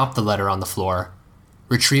then dropped the letter on the floor,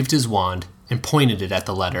 retrieved his wand, and pointed it at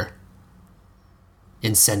the letter.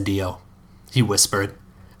 "Incendio," he whispered,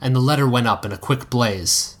 and the letter went up in a quick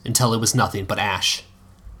blaze until it was nothing but ash.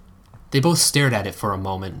 They both stared at it for a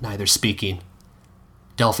moment, neither speaking.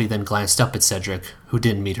 Delphi then glanced up at Cedric, who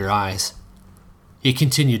didn't meet her eyes. He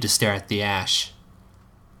continued to stare at the ash.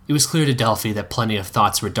 It was clear to Delphi that plenty of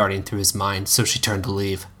thoughts were darting through his mind, so she turned to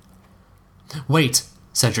leave. "Wait,"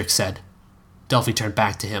 Cedric said. Delphi turned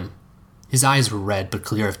back to him. His eyes were red but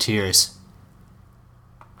clear of tears.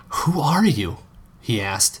 "Who are you?" he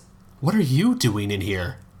asked. "What are you doing in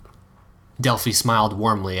here?" Delphi smiled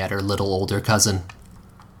warmly at her little older cousin.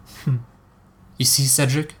 "You see,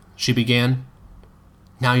 Cedric," she began,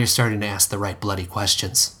 "now you're starting to ask the right bloody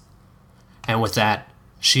questions." And with that,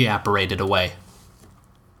 she apparated away.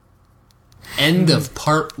 End of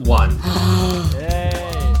part 1.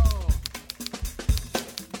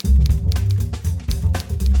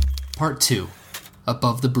 Part 2.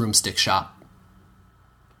 Above the Broomstick Shop.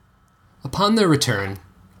 Upon their return,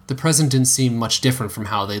 the present didn't seem much different from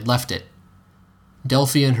how they'd left it.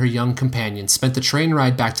 Delphi and her young companion spent the train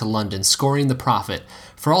ride back to London scoring the profit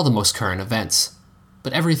for all the most current events,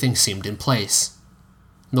 but everything seemed in place.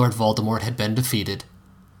 Lord Voldemort had been defeated,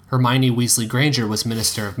 Hermione Weasley Granger was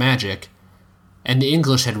Minister of Magic, and the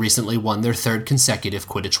English had recently won their 3rd consecutive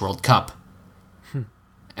Quidditch World Cup.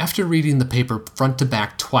 After reading the paper front to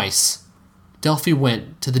back twice, Delphi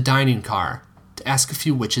went to the dining car to ask a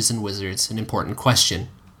few witches and wizards an important question.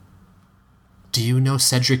 "Do you know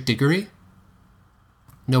Cedric Diggory?"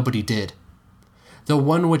 Nobody did. the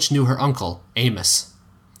one which knew her uncle, Amos.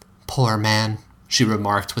 "Poor man," she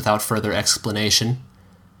remarked without further explanation.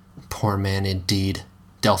 Poor man indeed,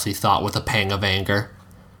 Delphi thought with a pang of anger.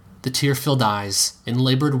 The tear-filled eyes and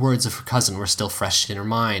labored words of her cousin were still fresh in her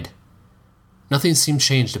mind. Nothing seemed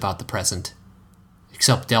changed about the present,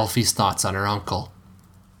 except Delphi's thoughts on her uncle.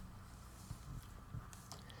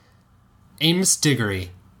 Amos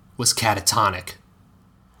Diggory was catatonic.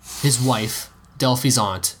 His wife, Delphi's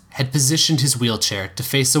aunt, had positioned his wheelchair to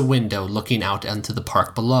face a window looking out onto the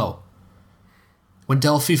park below. When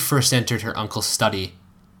Delphi first entered her uncle's study,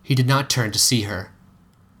 he did not turn to see her.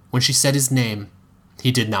 When she said his name,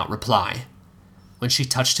 he did not reply. When she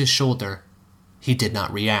touched his shoulder, he did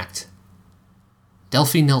not react.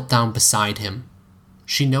 Delphi knelt down beside him.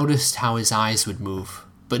 She noticed how his eyes would move,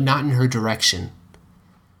 but not in her direction.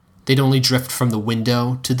 They'd only drift from the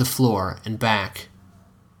window to the floor and back.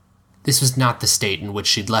 This was not the state in which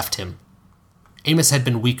she'd left him. Amos had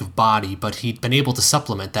been weak of body, but he'd been able to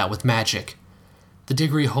supplement that with magic. The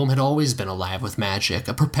Diggory home had always been alive with magic,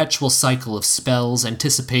 a perpetual cycle of spells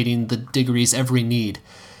anticipating the Diggory's every need,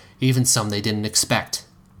 even some they didn't expect.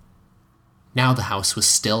 Now the house was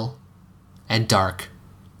still, and dark,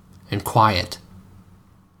 and quiet.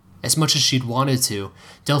 As much as she'd wanted to,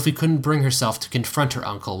 Delphi couldn't bring herself to confront her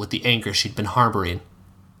uncle with the anger she'd been harboring.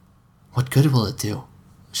 What good will it do?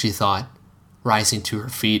 She thought, rising to her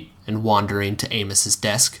feet and wandering to Amos's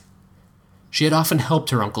desk. She had often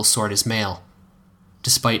helped her uncle sort his mail.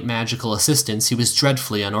 Despite magical assistance, he was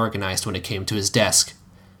dreadfully unorganized when it came to his desk.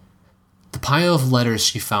 The pile of letters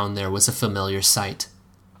she found there was a familiar sight,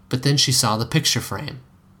 but then she saw the picture frame.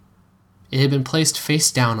 It had been placed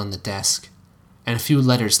face down on the desk, and a few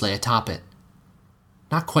letters lay atop it,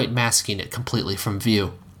 not quite masking it completely from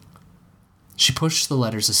view. She pushed the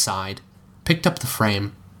letters aside, picked up the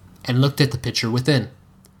frame, and looked at the picture within.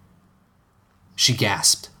 She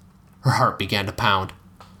gasped. Her heart began to pound.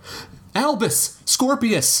 "Albus!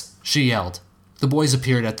 Scorpius!" she yelled. The boys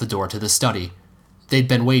appeared at the door to the study. They'd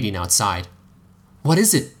been waiting outside. "What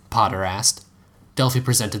is it?" Potter asked. Delphi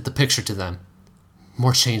presented the picture to them.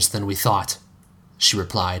 "More changed than we thought," she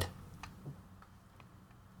replied.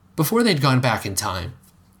 Before they'd gone back in time,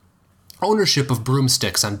 ownership of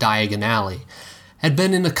broomsticks on Diagon Alley had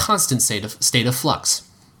been in a constant state of flux.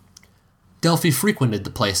 Delphi frequented the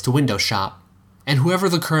place to window shop, and whoever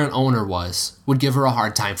the current owner was would give her a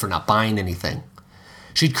hard time for not buying anything.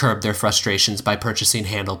 She'd curbed their frustrations by purchasing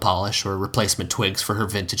handle polish or replacement twigs for her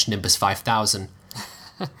vintage Nimbus 5000.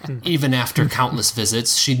 Even after countless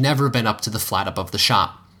visits, she'd never been up to the flat above the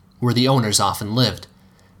shop, where the owners often lived.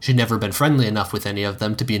 She'd never been friendly enough with any of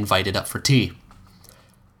them to be invited up for tea.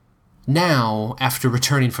 Now, after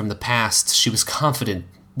returning from the past, she was confident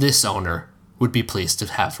this owner would be pleased to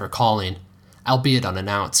have her calling, albeit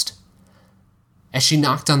unannounced. As she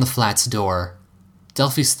knocked on the flat's door,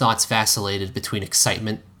 Delphi's thoughts vacillated between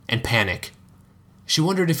excitement and panic. She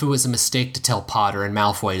wondered if it was a mistake to tell Potter and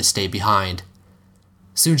Malfoy to stay behind.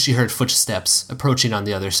 Soon she heard footsteps approaching on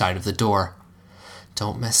the other side of the door.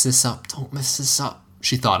 "Don't mess this up, don't mess this up,"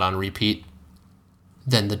 she thought on repeat.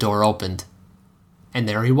 Then the door opened, and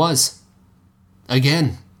there he was.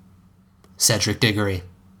 Again. Cedric Diggory.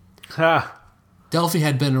 Ha! Delphi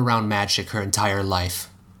had been around magic her entire life.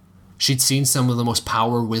 She'd seen some of the most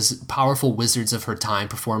powerful wizards of her time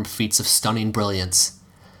perform feats of stunning brilliance.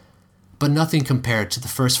 But nothing compared to the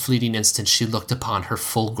first fleeting instant she looked upon her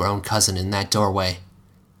full-grown cousin in that doorway.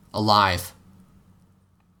 Alive.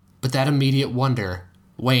 But that immediate wonder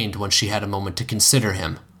waned when she had a moment to consider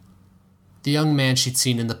him. The young man she'd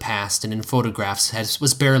seen in the past and in photographs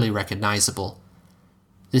was barely recognizable.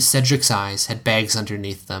 This Cedric's eyes had bags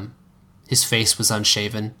underneath them. His face was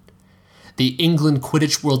unshaven. The England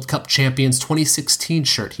Quidditch World Cup Champions 2016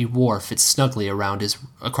 shirt he wore fit snugly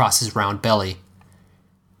across his round belly.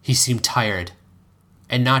 He seemed tired,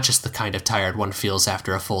 and not just the kind of tired one feels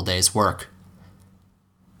after a full day's work.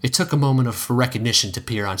 It took a moment for recognition to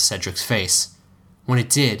peer on Cedric's face. When it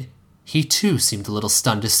did, he too seemed a little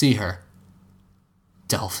stunned to see her.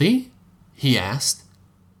 "Delphi?" he asked.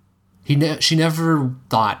 She never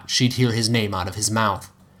thought she'd hear his name out of his mouth.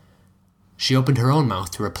 She opened her own mouth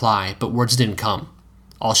to reply, but words didn't come.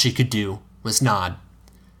 All she could do was nod.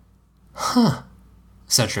 "Huh,"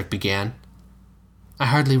 Cedric began. "I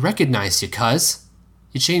hardly recognized you, cuz.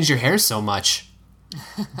 You changed your hair so much."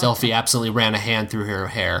 Delphi absently ran a hand through her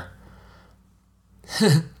hair.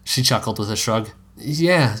 She chuckled with a shrug.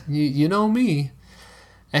 "Yeah, you know me."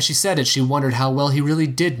 As she said it, she wondered how well he really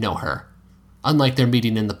did know her. Unlike their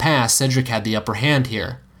meeting in the past, Cedric had the upper hand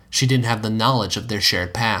here. She didn't have the knowledge of their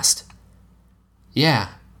shared past. "Yeah,"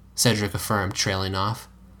 Cedric affirmed, trailing off.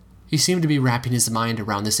 He seemed to be wrapping his mind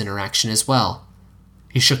around this interaction as well.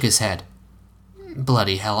 He shook his head.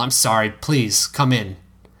 Bloody hell, I'm sorry. Please, come in.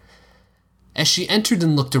 As she entered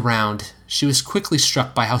and looked around, she was quickly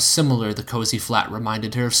struck by how similar the cozy flat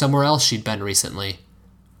reminded her of somewhere else she'd been recently.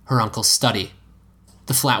 Her uncle's study.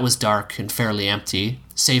 The flat was dark and fairly empty,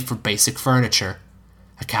 save for basic furniture.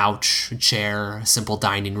 A couch, a chair, a simple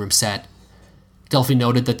dining room set. Delphi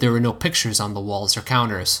noted that there were no pictures on the walls or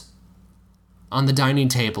counters. On the dining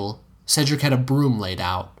table, Cedric had a broom laid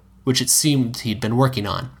out, which it seemed he'd been working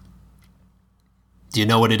on. Do you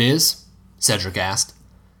know what it is? Cedric asked.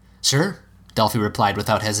 Sure, Delphi replied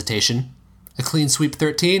without hesitation. A clean sweep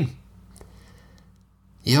 13.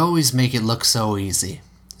 You always make it look so easy,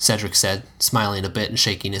 Cedric said, smiling a bit and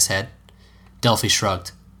shaking his head. Delphi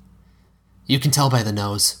shrugged. You can tell by the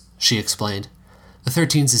nose, she explained. The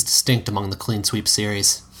 13's is distinct among the clean sweep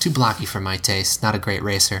series. Too blocky for my taste, not a great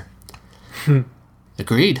racer.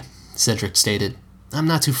 Agreed, Cedric stated. I'm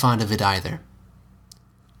not too fond of it either.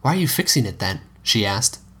 Why are you fixing it then? She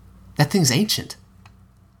asked. That thing's ancient.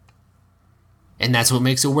 And that's what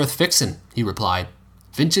makes it worth fixing, he replied.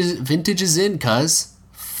 Vintage is in, cuz.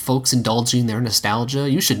 Folks indulging their nostalgia,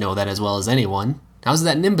 you should know that as well as anyone. How's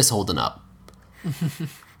that Nimbus holding up?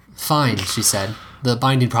 Fine, she said. The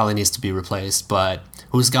binding probably needs to be replaced, but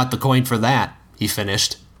who's got the coin for that? He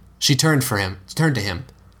finished. She turned to him,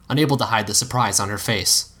 unable to hide the surprise on her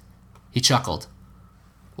face. He chuckled.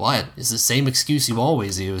 What? It's the same excuse you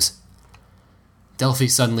always use. Delphi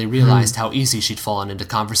suddenly realized how easy she'd fallen into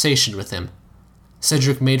conversation with him.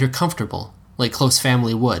 Cedric made her comfortable, like close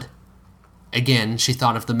family would. Again, she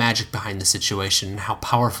thought of the magic behind the situation and how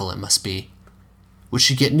powerful it must be. Would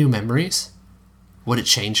she get new memories? Would it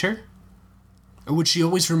change her? Or would she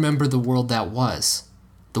always remember the world that was,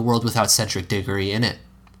 the world without Cedric Diggory in it?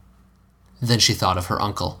 Then she thought of her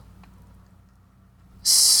uncle.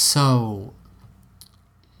 So,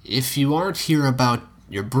 if you aren't here about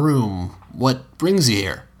your broom, what brings you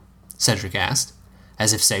here? Cedric asked,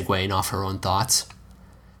 as if segueing off her own thoughts.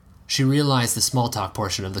 She realized the small talk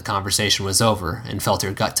portion of the conversation was over and felt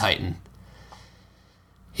her gut tighten.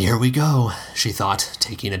 Here we go, she thought,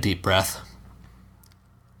 taking a deep breath.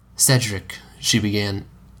 Cedric, she began,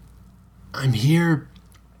 I'm here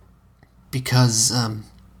because of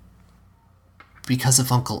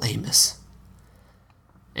Uncle Amos.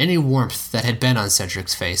 Any warmth that had been on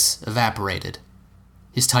Cedric's face evaporated.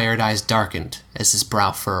 His tired eyes darkened as his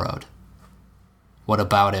brow furrowed. What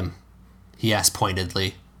about him? He asked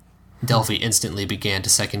pointedly. Delphi instantly began to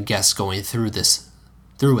second-guess going through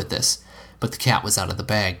with this, but the cat was out of the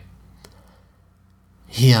bag.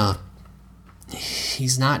 He's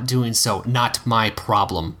not doing so. Not my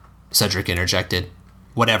problem, Cedric interjected.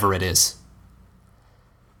 Whatever it is.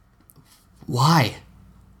 Why?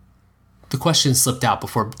 The question slipped out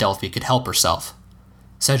before Delphi could help herself.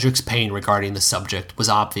 Cedric's pain regarding the subject was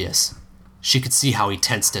obvious. She could see how he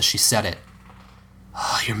tensed as she said it.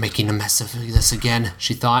 Oh, you're making a mess of this again,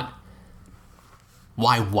 she thought.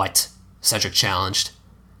 Why what? Cedric challenged.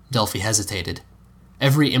 Delphi hesitated.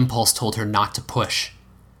 Every impulse told her not to push.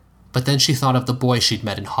 But then she thought of the boy she'd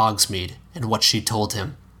met in Hogsmeade and what she'd told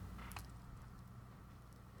him.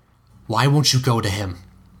 Why won't you go to him?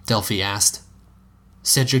 Delphi asked.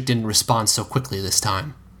 Cedric didn't respond so quickly this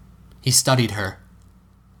time. He studied her.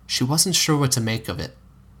 She wasn't sure what to make of it,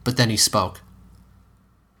 but then he spoke.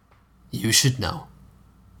 You should know,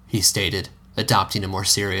 he stated, adopting a more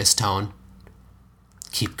serious tone.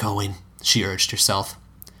 Keep going, she urged herself.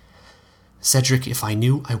 Cedric, if I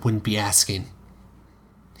knew, I wouldn't be asking.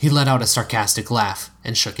 He let out a sarcastic laugh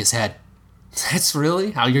and shook his head. That's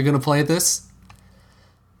really how you're going to play this?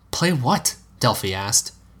 Play what? Delphi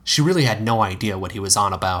asked. She really had no idea what he was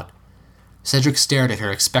on about. Cedric stared at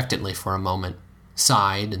her expectantly for a moment,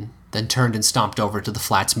 sighed, and then turned and stomped over to the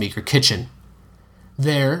flat's meager kitchen.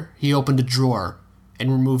 There, he opened a drawer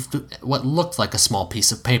and removed what looked like a small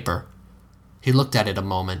piece of paper. He looked at it a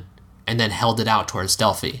moment, and then held it out towards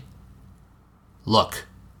Delphi. Look,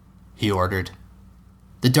 he ordered.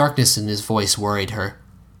 The darkness in his voice worried her.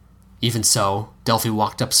 Even so, Delphi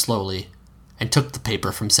walked up slowly and took the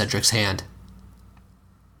paper from Cedric's hand.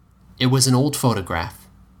 It was an old photograph.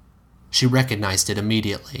 She recognized it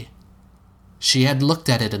immediately. She had looked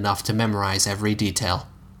at it enough to memorize every detail.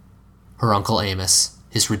 Her Uncle Amos,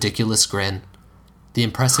 his ridiculous grin, the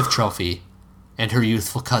impressive trophy, and her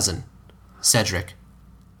youthful cousin, Cedric,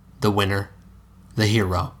 the winner, the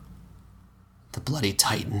hero, the bloody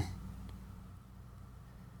Titan.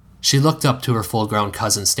 She looked up to her full-grown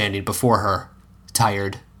cousin standing before her,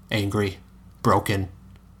 tired, angry, broken.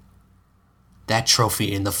 That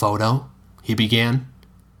trophy in the photo, he began.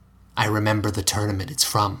 I remember the tournament it's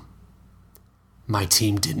from, My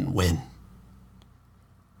team didn't win.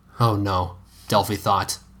 Oh no, Delphi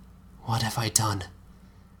thought. What have I done?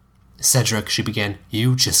 Cedric, she began,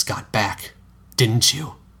 you just got back, didn't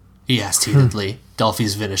you? He asked heatedly.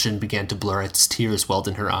 Delphi's vision began to blur as tears welled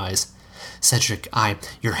in her eyes. Cedric,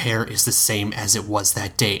 your hair is the same as it was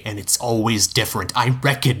that day, and it's always different. I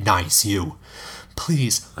recognize you.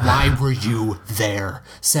 Please, why were you there?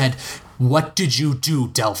 Said, what did you do,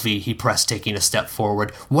 Delphi? He pressed, taking a step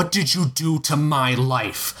forward. What did you do to my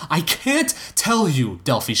life? I can't tell you,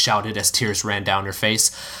 Delphi shouted as tears ran down her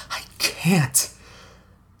face. I can't.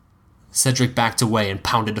 Cedric backed away and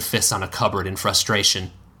pounded a fist on a cupboard in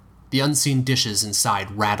frustration. The unseen dishes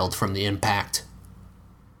inside rattled from the impact.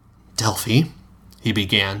 Delphi, he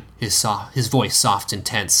began, his voice soft and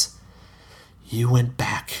tense. You went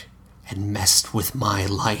back and messed with my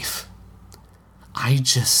life.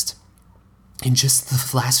 In just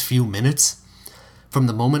the last few minutes, from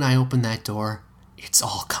the moment I opened that door, it's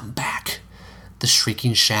all come back. The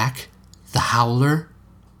shrieking shack, the howler.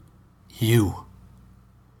 You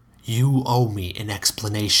owe me an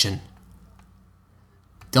explanation.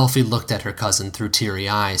 Delphi looked at her cousin through teary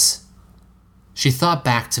eyes. She thought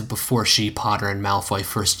back to before she, Potter, and Malfoy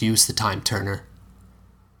first used the Time Turner.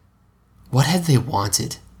 What had they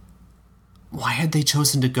wanted? Why had they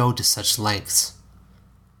chosen to go to such lengths?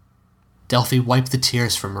 Delphi wiped the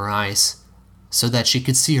tears from her eyes so that she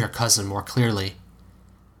could see her cousin more clearly.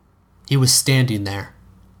 He was standing there,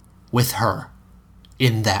 with her,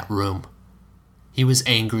 in that room. He was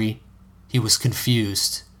angry, he was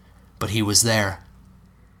confused, but he was there.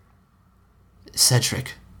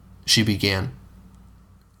 Cedric, she began.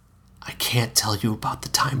 I can't tell you about the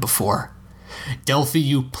time before. Delphi,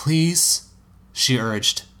 you please, she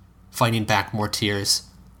urged, fighting back more tears.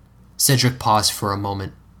 Cedric paused for a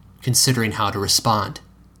moment, considering how to respond.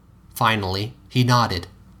 Finally, he nodded.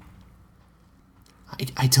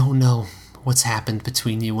 I don't know what's happened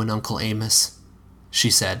between you and Uncle Amos, she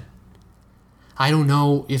said. I don't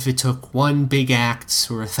know if it took one big act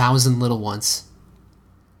or 1,000 little ones.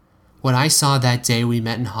 What I saw that day we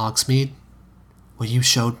met in Hogsmeade, what you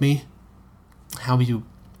showed me, it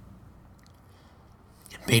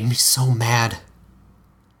made me so mad.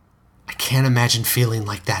 I can't imagine feeling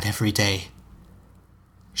like that every day.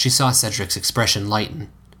 She saw Cedric's expression lighten.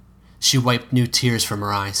 She wiped new tears from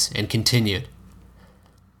her eyes and continued.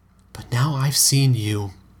 But now I've seen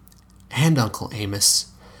you and Uncle Amos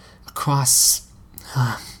across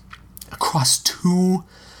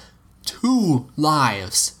two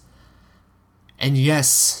lives. And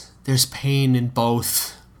yes, there's pain in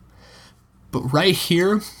both. But right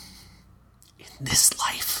here, in this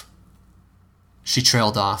life. She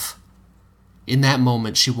trailed off. In that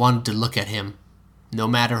moment, she wanted to look at him, no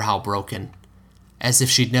matter how broken, as if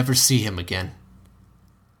she'd never see him again.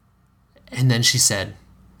 And then she said,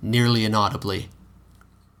 nearly inaudibly,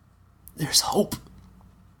 there's hope.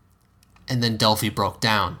 And then Delphi broke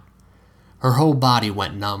down. Her whole body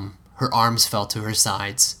went numb. Her arms fell to her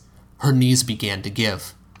sides. Her knees began to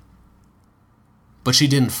give. But she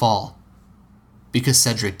didn't fall, because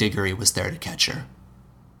Cedric Diggory was there to catch her.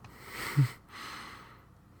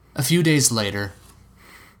 A few days later,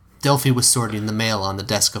 Delphi was sorting the mail on the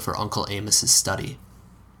desk of her Uncle Amos's study.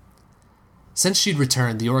 Since she'd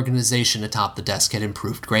returned, the organization atop the desk had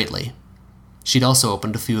improved greatly. She'd also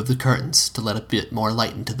opened a few of the curtains to let a bit more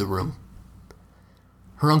light into the room.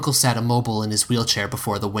 Her uncle sat immobile in his wheelchair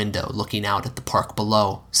before the window, looking out at the park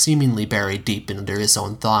below, seemingly buried deep under his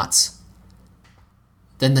own thoughts.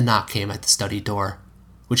 Then the knock came at the study door,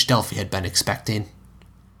 which Delphi had been expecting.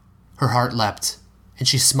 Her heart leapt, and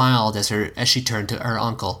she smiled as she turned to her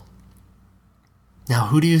uncle. Now,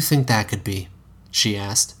 who do you think that could be? She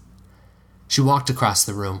asked. She walked across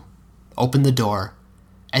the room, opened the door,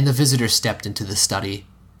 and the visitor stepped into the study.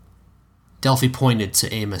 Delphi pointed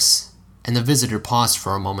to Amos, and the visitor paused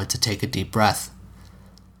for a moment to take a deep breath.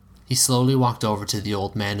 He slowly walked over to the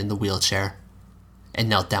old man in the wheelchair and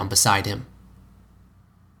knelt down beside him.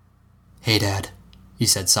 Hey, Dad, he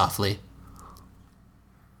said softly.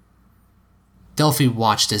 Delphi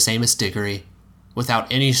watched as Amos Diggory,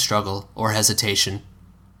 without any struggle or hesitation,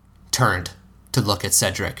 turned to look at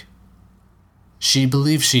Cedric. She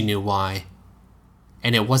believed she knew why,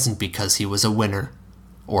 and it wasn't because he was a winner,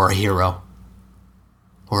 or a hero,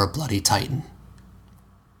 or a bloody titan.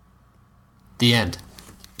 The end.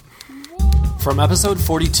 From episode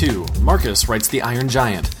 42, Marcus writes The Iron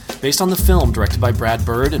Giant, based on the film directed by Brad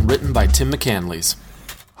Bird and written by Tim McCanlys.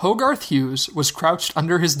 Hogarth Hughes was crouched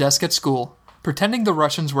under his desk at school, pretending the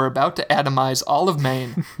Russians were about to atomize all of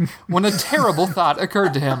Maine, when a terrible thought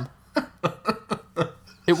occurred to him.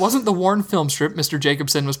 It wasn't the worn film strip Mr.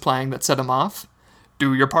 Jacobson was playing that set him off.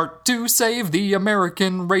 Do your part to save the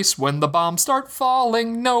American race. When the bombs start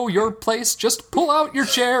falling, know your place. Just pull out your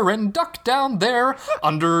chair and duck down there.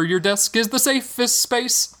 Under your desk is the safest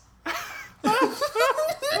space.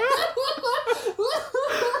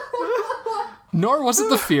 Nor was it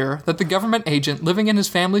the fear that the government agent living in his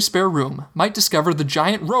family's spare room might discover the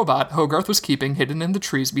giant robot Hogarth was keeping hidden in the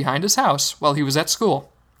trees behind his house while he was at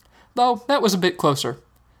school. Though that was a bit closer.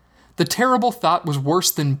 The terrible thought was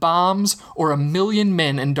worse than bombs or 1,000,000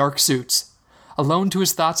 men in dark suits. Alone to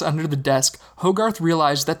his thoughts under the desk, Hogarth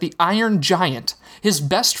realized that the Iron Giant, his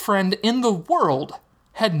best friend in the world,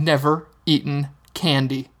 had never eaten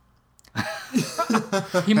candy.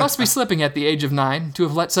 He must be slipping at the age of 9 to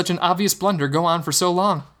have let such an obvious blunder go on for so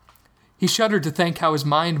long. He shuddered to think how his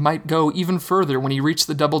mind might go even further when he reached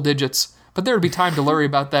the double digits, but there would be time to worry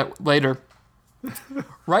about that later.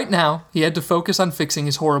 Right now, he had to focus on fixing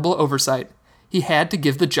his horrible oversight. He had to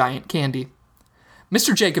give the giant candy.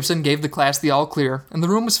 Mr. Jacobson gave the class the all-clear, and the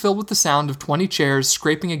room was filled with the sound of 20 chairs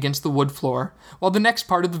scraping against the wood floor, while the next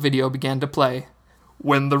part of the video began to play.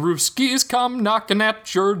 When the Ruskies come knocking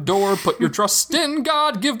at your door, put your trust in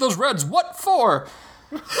God, give those Reds what for?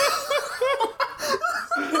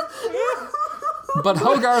 But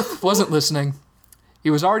Hogarth wasn't listening. He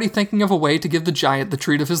was already thinking of a way to give the giant the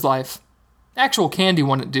treat of his life. Actual candy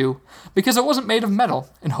wouldn't do, because it wasn't made of metal,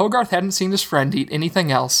 and Hogarth hadn't seen his friend eat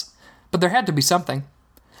anything else. But there had to be something.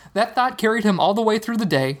 That thought carried him all the way through the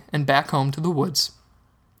day and back home to the woods.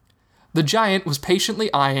 The giant was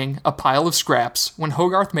patiently eyeing a pile of scraps when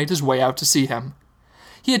Hogarth made his way out to see him.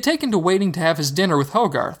 He had taken to waiting to have his dinner with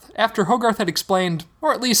Hogarth after Hogarth had explained,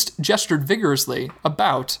 or at least gestured vigorously,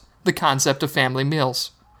 about the concept of family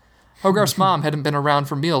meals. Hogarth's mom hadn't been around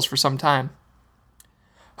for meals for some time.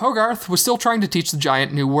 Hogarth was still trying to teach the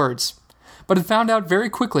giant new words, but had found out very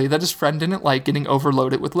quickly that his friend didn't like getting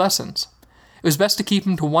overloaded with lessons. It was best to keep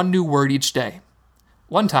him to one new word each day.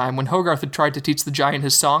 One time, when Hogarth had tried to teach the giant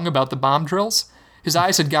his song about the bomb drills, his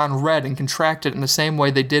eyes had gone red and contracted in the same way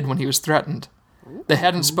they did when he was threatened. They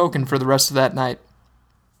hadn't spoken for the rest of that night.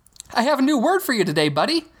 "I have a new word for you today,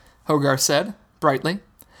 buddy," Hogarth said, brightly.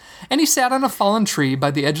 And he sat on a fallen tree by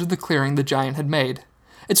the edge of the clearing the giant had made.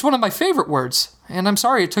 "It's one of my favorite words, and I'm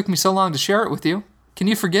sorry it took me so long to share it with you. Can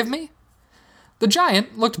you forgive me?" The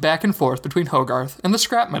giant looked back and forth between Hogarth and the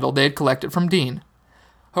scrap metal they had collected from Dean.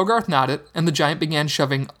 Hogarth nodded, and the giant began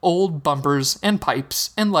shoving old bumpers and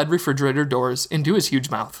pipes and lead refrigerator doors into his huge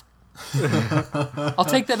mouth. "I'll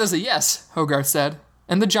take that as a yes," Hogarth said,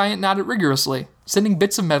 and the giant nodded rigorously, sending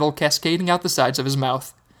bits of metal cascading out the sides of his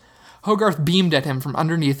mouth. Hogarth beamed at him from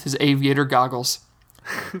underneath his aviator goggles.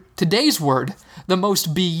 "Today's word, the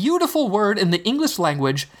most beautiful word in the English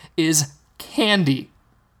language, is candy."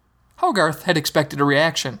 Hogarth had expected a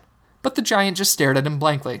reaction, but the giant just stared at him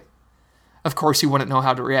blankly. Of course he wouldn't know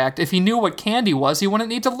how to react. If he knew what candy was, he wouldn't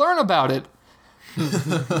need to learn about it.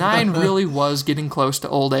 9 really was getting close to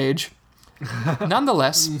old age.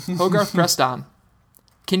 Nonetheless, Hogarth pressed on.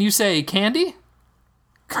 "Can you say candy?"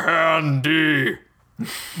 "Candy,"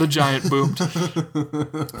 the giant boomed.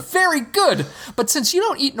 "Very good, but since you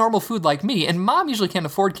don't eat normal food like me, and Mom usually can't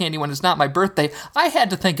afford candy when it's not my birthday, I had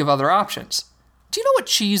to think of other options. Do you know what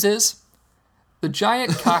cheese is?" The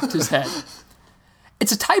giant cocked his head.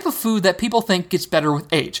 "It's a type of food that people think gets better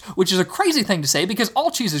with age, which is a crazy thing to say because all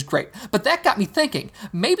cheese is great. But that got me thinking,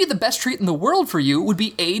 maybe the best treat in the world for you would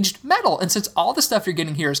be aged metal. And since all the stuff you're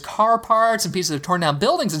getting here is car parts and pieces of torn down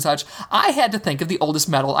buildings and such, I had to think of the oldest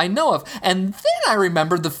metal I know of. And then I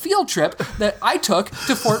remembered the field trip that I took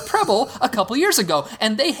to Fort Preble a couple years ago.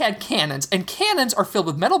 And they had cannons. And cannons are filled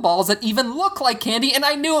with metal balls that even look like candy. And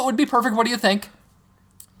I knew it would be perfect. What do you think?"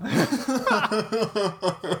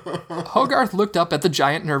 Hogarth looked up at the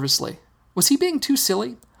giant nervously. Was he being too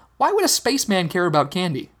silly? Why would a spaceman care about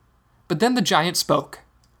candy? But then the giant spoke.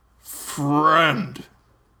 "Friend." It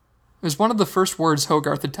was one of the first words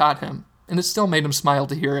Hogarth had taught him, and it still made him smile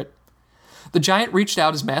to hear it. The giant reached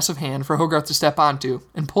out his massive hand for Hogarth to step onto,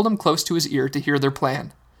 and pulled him close to his ear to hear their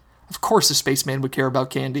plan. Of course a spaceman would care about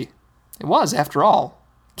candy. It was, after all,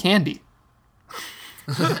 candy.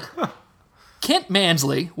 Kent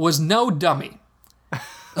Mansley was no dummy.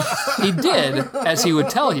 He did, as he would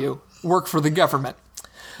tell you, work for the government.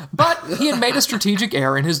 But he had made a strategic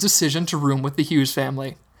error in his decision to room with the Hughes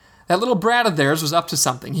family. That little brat of theirs was up to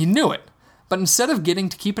something. He knew it. But instead of getting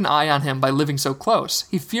to keep an eye on him by living so close,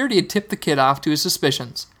 he feared he had tipped the kid off to his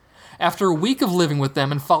suspicions. After a week of living with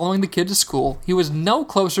them and following the kid to school, he was no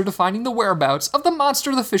closer to finding the whereabouts of the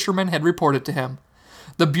monster the fisherman had reported to him.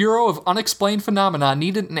 The Bureau of Unexplained Phenomena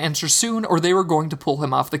needed an answer soon, or they were going to pull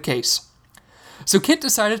him off the case. So Kent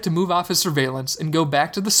decided to move off his surveillance and go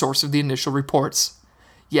back to the source of the initial reports.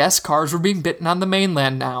 Yes, cars were being bitten on the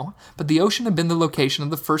mainland now, but the ocean had been the location of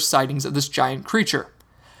the first sightings of this giant creature.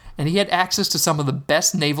 And he had access to some of the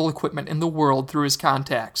best naval equipment in the world through his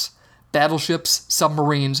contacts. Battleships,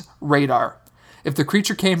 submarines, radar. If the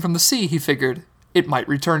creature came from the sea, he figured, it might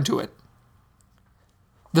return to it.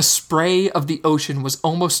 The spray of the ocean was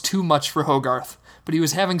almost too much for Hogarth, but he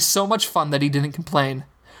was having so much fun that he didn't complain.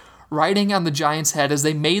 Riding on the giant's head as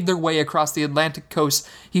they made their way across the Atlantic coast,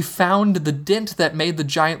 he found the dent that made the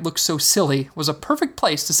giant look so silly was a perfect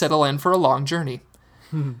place to settle in for a long journey.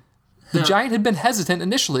 The giant had been hesitant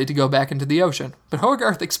initially to go back into the ocean, but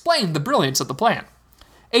Hogarth explained the brilliance of the plan.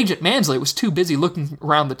 Agent Mansley was too busy looking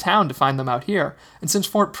around the town to find them out here, and since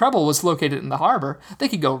Fort Preble was located in the harbor, they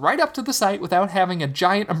could go right up to the site without having a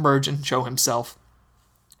giant emerge and show himself.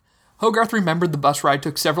 Hogarth remembered the bus ride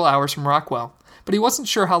took several hours from Rockwell, but he wasn't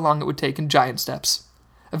sure how long it would take in giant steps.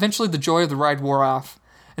 Eventually the joy of the ride wore off,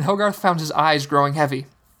 and Hogarth found his eyes growing heavy.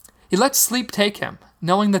 He let sleep take him,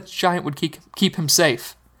 knowing that the giant would keep him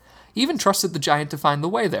safe. He even trusted the giant to find the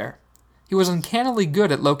way there. He was uncannily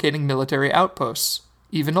good at locating military outposts,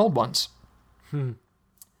 even old ones.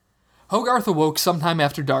 Hogarth awoke sometime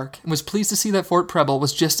after dark and was pleased to see that Fort Preble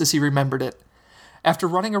was just as he remembered it. After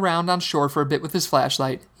running around on shore for a bit with his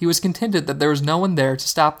flashlight, he was contented that there was no one there to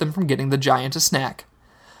stop them from getting the giant a snack.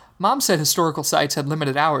 Mom said historical sites had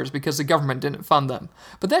limited hours because the government didn't fund them,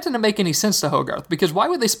 but that didn't make any sense to Hogarth, because why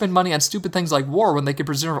would they spend money on stupid things like war when they could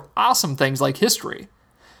preserve awesome things like history?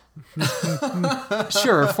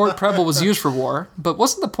 Sure, Fort Preble was used for war, but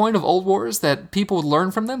wasn't the point of old wars that people would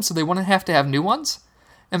learn from them so they wouldn't have to have new ones?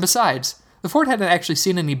 And besides, the fort hadn't actually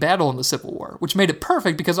seen any battle in the Civil War, which made it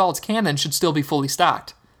perfect because all its cannon should still be fully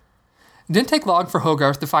stocked. It didn't take long for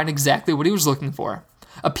Hogarth to find exactly what he was looking for.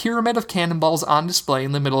 A pyramid of cannonballs on display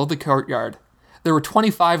in the middle of the courtyard. There were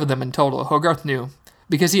 25 of them in total, Hogarth knew,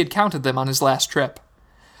 because he had counted them on his last trip.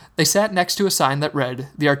 They sat next to a sign that read,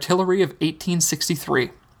 "The Artillery of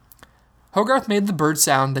 1863. Hogarth made the bird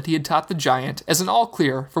sound that he had taught the giant as an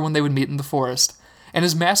all-clear for when they would meet in the forest, and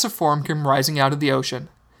his massive form came rising out of the ocean.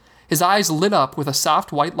 His eyes lit up with a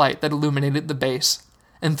soft white light that illuminated the base.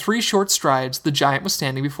 In 3 short strides, the giant was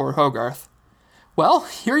standing before Hogarth. "Well,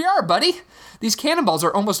 here you are, buddy. These cannonballs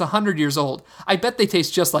are almost 100 years old. I bet they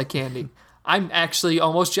taste just like candy. I'm actually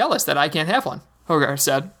almost jealous that I can't have one," Hogarth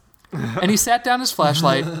said. And he sat down his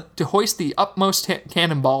flashlight to hoist the upmost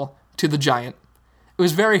cannonball to the giant. It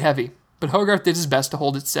was very heavy, but Hogarth did his best to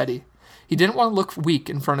hold it steady. He didn't want to look weak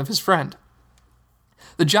in front of his friend.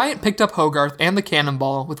 The giant picked up Hogarth and the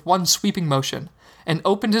cannonball with one sweeping motion, and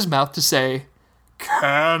opened his mouth to say,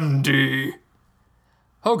 "Candy."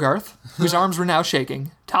 Hogarth, whose arms were now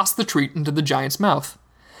shaking, tossed the treat into the giant's mouth.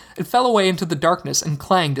 It fell away into the darkness and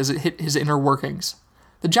clanged as it hit his inner workings.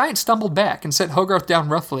 The giant stumbled back and set Hogarth down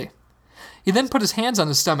roughly. He then put his hands on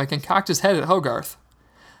his stomach and cocked his head at Hogarth.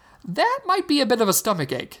 "That might be a bit of a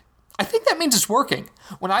stomach ache. I think that means it's working.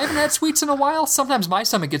 When I haven't had sweets in a while, sometimes my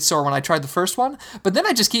stomach gets sore when I tried the first one, but then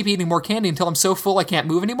I just keep eating more candy until I'm so full I can't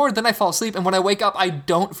move anymore, then I fall asleep, and when I wake up, I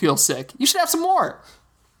don't feel sick. You should have some more."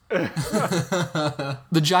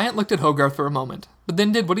 The giant looked at Hogarth for a moment, but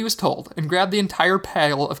then did what he was told, and grabbed the entire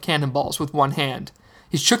pail of cannonballs with one hand.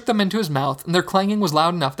 He shook them into his mouth, and their clanging was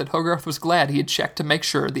loud enough that Hogarth was glad he had checked to make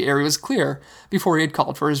sure the area was clear before he had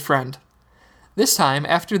called for his friend. This time,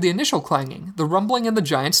 after the initial clanging, the rumbling in the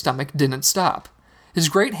giant's stomach didn't stop. His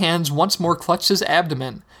great hands once more clutched his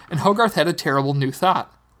abdomen, and Hogarth had a terrible new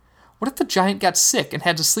thought. What if the giant got sick and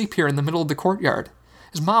had to sleep here in the middle of the courtyard?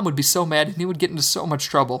 His mom would be so mad and he would get into so much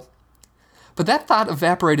trouble. But that thought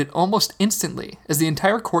evaporated almost instantly, as the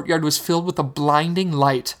entire courtyard was filled with a blinding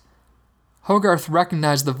light. Hogarth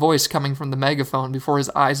recognized the voice coming from the megaphone before his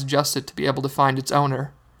eyes adjusted to be able to find its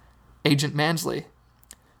owner. Agent Mansley.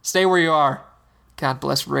 "Stay where you are. God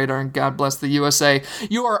bless radar and God bless the USA.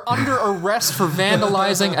 You are under arrest for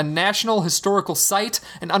vandalizing a national historical site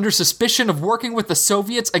and under suspicion of working with the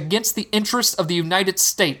Soviets against the interests of the United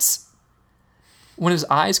States." When his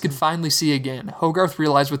eyes could finally see again, Hogarth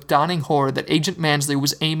realized with dawning horror that Agent Mansley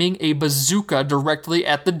was aiming a bazooka directly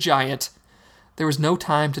at the giant. There was no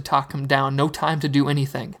time to talk him down, no time to do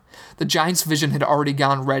anything. The giant's vision had already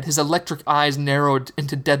gone red, his electric eyes narrowed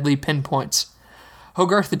into deadly pinpoints.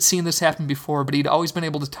 Hogarth had seen this happen before, but he'd always been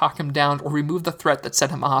able to talk him down or remove the threat that set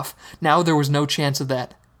him off. Now there was no chance of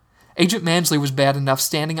that. Agent Mansley was bad enough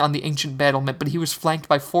standing on the ancient battlement, but he was flanked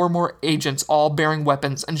by 4 more agents, all bearing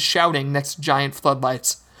weapons and shouting next to giant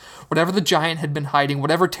floodlights. Whatever the giant had been hiding,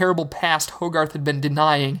 whatever terrible past Hogarth had been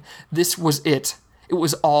denying, this was it. It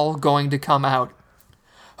was all going to come out.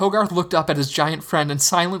 Hogarth looked up at his giant friend and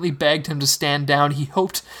silently begged him to stand down. He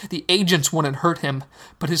hoped the agents wouldn't hurt him,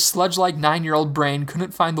 but his sludge-like 9-year-old brain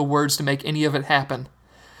couldn't find the words to make any of it happen.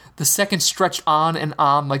 The seconds stretched on and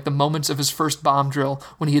on like the moments of his first bomb drill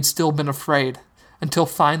when he had still been afraid, until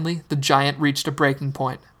finally the giant reached a breaking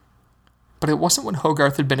point. But it wasn't what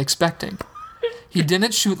Hogarth had been expecting. He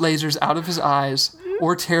didn't shoot lasers out of his eyes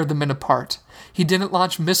or tear the men apart. He didn't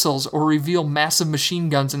launch missiles or reveal massive machine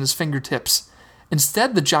guns in his fingertips.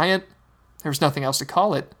 Instead, the giant, there was nothing else to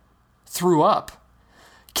call it, threw up.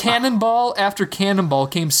 Cannonball after cannonball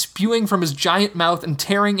came spewing from his giant mouth and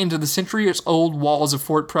tearing into the centuries-old walls of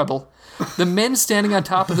Fort Preble. The men standing on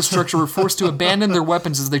top of the structure were forced to abandon their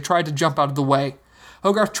weapons as they tried to jump out of the way.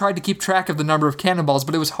 Hogarth tried to keep track of the number of cannonballs,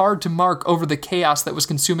 but it was hard to mark over the chaos that was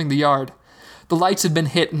consuming the yard. The lights had been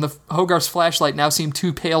hit, and Hogarth's flashlight now seemed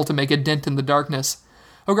too pale to make a dent in the darkness.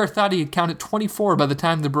 Hogarth thought he had counted 24 by the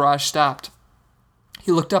time the barrage stopped.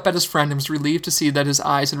 He looked up at his friend and was relieved to see that his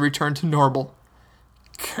eyes had returned to normal.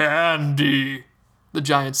 "Candy," the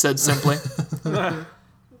giant said simply.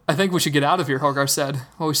 "I think we should get out of here," Hogarth said.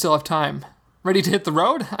 "Well, we still have time. Ready to hit the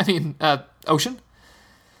road? Ocean?"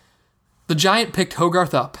 The giant picked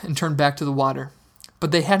Hogarth up and turned back to the water. But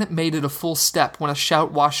they hadn't made it a full step when a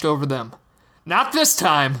shout washed over them. "Not this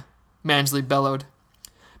time!" Mansley bellowed.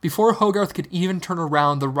 Before Hogarth could even turn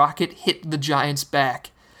around, the rocket hit the giant's back.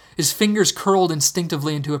 His fingers curled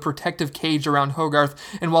instinctively into a protective cage around Hogarth,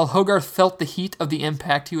 and while Hogarth felt the heat of the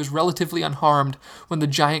impact, he was relatively unharmed when the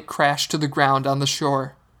giant crashed to the ground on the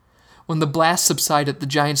shore. When the blast subsided, the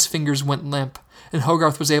giant's fingers went limp, and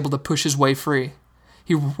Hogarth was able to push his way free.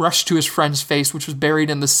 He rushed to his friend's face, which was buried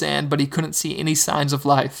in the sand, but he couldn't see any signs of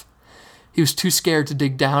life. He was too scared to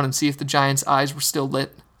dig down and see if the giant's eyes were still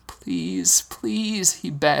lit. "Please, please," he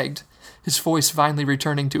begged, his voice finally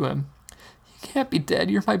returning to him. "You can't be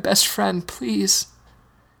dead. You're my best friend. Please."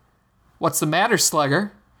 "What's the matter,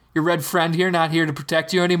 Slugger? Your red friend here not here to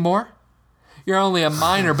protect you anymore? You're only a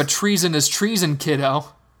minor, but treason is treason,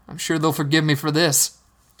 kiddo. I'm sure they'll forgive me for this."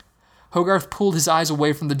 Hogarth pulled his eyes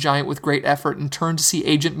away from the giant with great effort and turned to see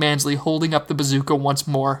Agent Mansley holding up the bazooka once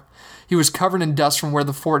more. He was covered in dust from where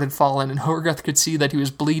the fort had fallen, and Hogarth could see that he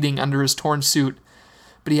was bleeding under his torn suit,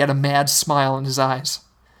 but he had a mad smile in his eyes.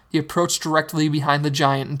 He approached directly behind the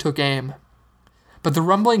giant and took aim. But the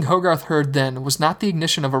rumbling Hogarth heard then was not the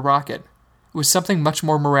ignition of a rocket. It was something much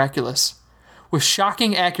more miraculous. With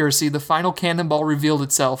shocking accuracy, the final cannonball revealed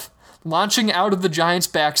itself, launching out of the giant's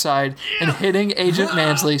backside and hitting Agent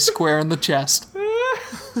Mansley square in the chest.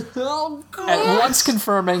 At once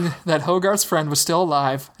confirming that Hogarth's friend was still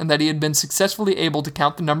alive and that he had been successfully able to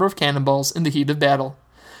count the number of cannonballs in the heat of battle.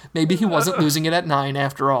 Maybe he wasn't losing it at 9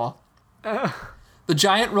 after all. The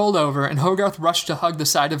giant rolled over, and Hogarth rushed to hug the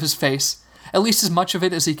side of his face, at least as much of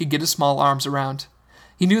it as he could get his small arms around.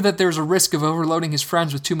 He knew that there was a risk of overloading his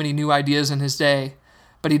friends with too many new ideas in his day,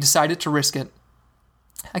 but he decided to risk it.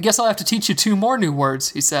 "I guess I'll have to teach you 2 more new words,"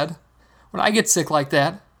 he said. "When I get sick like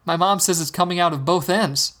that, my mom says it's coming out of both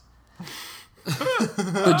ends."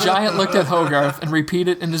 The giant looked at Hogarth and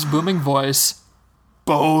repeated in his booming voice,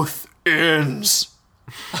 "Both ends."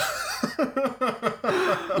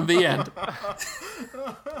 The end.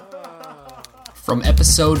 From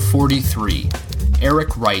episode 43,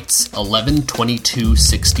 Eric writes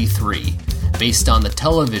 11/22/63, based on the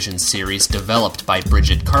television series developed by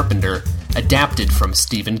Bridget Carpenter, adapted from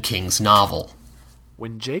Stephen King's novel.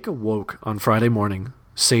 When Jake awoke on Friday morning,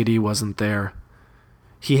 Sadie wasn't there.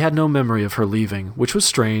 He had no memory of her leaving, which was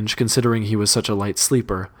strange considering he was such a light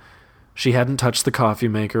sleeper. She hadn't touched the coffee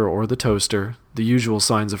maker or the toaster, the usual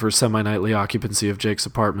signs of her semi-nightly occupancy of Jake's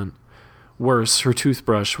apartment. Worse, her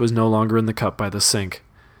toothbrush was no longer in the cup by the sink.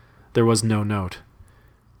 There was no note.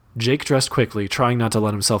 Jake dressed quickly, trying not to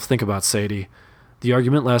let himself think about Sadie. The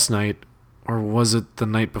argument last night, or was it the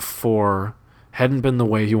night before, hadn't been the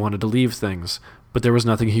way he wanted to leave things, but there was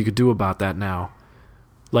nothing he could do about that now.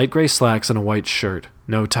 Light gray slacks and a white shirt,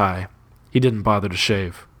 no tie. He didn't bother to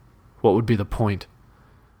shave. What would be the point?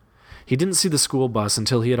 He didn't see the school bus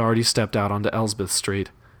until he had already stepped out onto Elsbeth Street.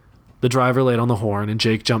 The driver laid on the horn, and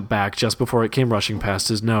Jake jumped back just before it came rushing past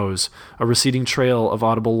his nose. A receding trail of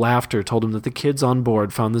audible laughter told him that the kids on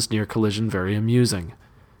board found this near collision very amusing.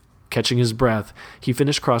 Catching his breath, he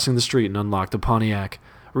finished crossing the street and unlocked the Pontiac,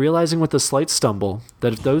 realizing with a slight stumble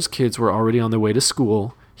that if those kids were already on their way to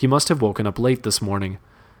school, he must have woken up late this morning.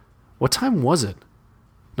 What time was it?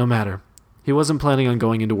 No matter. He wasn't planning on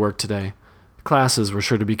going into work today. Classes were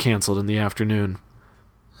sure to be canceled in the afternoon.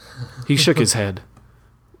 He shook his head.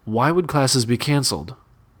 Why would classes be canceled?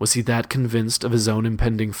 Was he that convinced of his own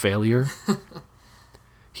impending failure?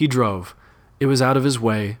 He drove. It was out of his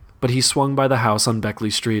way, but he swung by the house on Beckley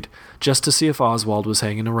Street just to see if Oswald was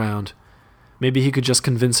hanging around. Maybe he could just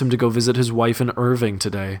convince him to go visit his wife in Irving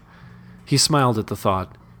today. He smiled at the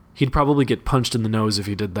thought. He'd probably get punched in the nose if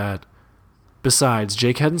he did that. Besides,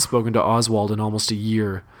 Jake hadn't spoken to Oswald in almost a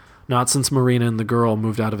year, not since Marina and the girl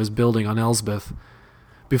moved out of his building on Elsbeth,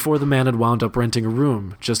 before the man had wound up renting a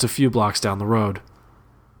room just a few blocks down the road.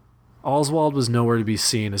 Oswald was nowhere to be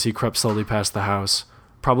seen as he crept slowly past the house,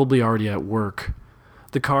 probably already at work.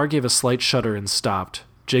 The car gave a slight shudder and stopped.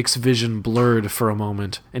 Jake's vision blurred for a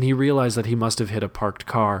moment, and he realized that he must have hit a parked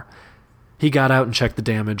car. He got out and checked the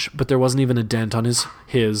damage, but there wasn't even a dent on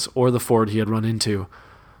his or the Ford he had run into.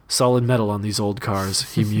 Solid metal on these old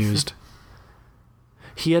cars, he mused.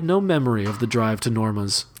 He had no memory of the drive to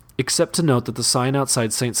Norma's, except to note that the sign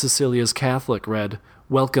outside St. Cecilia's Catholic read,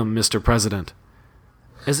 "Welcome, Mr. President."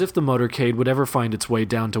 As if the motorcade would ever find its way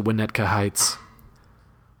down to Winnetka Heights.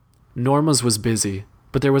 Norma's was busy,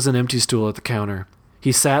 but there was an empty stool at the counter.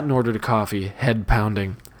 He sat and ordered a coffee, head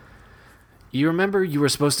pounding. "You remember you were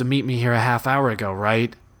supposed to meet me here a half hour ago,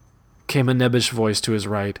 right?" Came a nebbish voice to his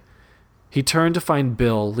right. He turned to find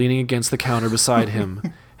Bill leaning against the counter beside him,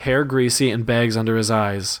 hair greasy and bags under his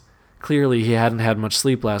eyes. Clearly he hadn't had much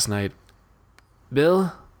sleep last night.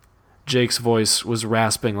 "Bill?" Jake's voice was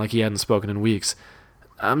rasping like he hadn't spoken in weeks.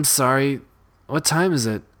 "I'm sorry. What time is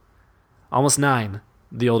it?" "Almost 9,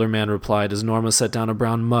 the older man replied as Norma set down a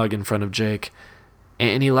brown mug in front of Jake.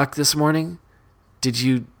 "Any luck this morning? Did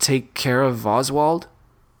you take care of Oswald?"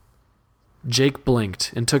 Jake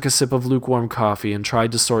blinked and took a sip of lukewarm coffee and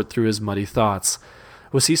tried to sort through his muddy thoughts.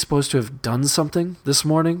 Was he supposed to have done something this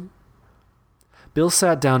morning? Bill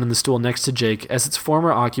sat down in the stool next to Jake as its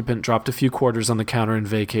former occupant dropped a few quarters on the counter and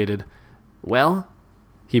vacated. "Well?"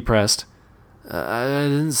 he pressed. I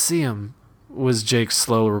didn't see him," was Jake's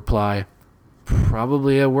slow reply.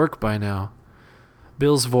 "Probably at work by now."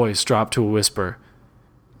 Bill's voice dropped to a whisper.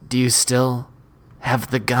 "Do you still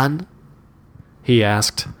have the gun?" he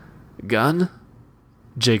asked. "Gun?"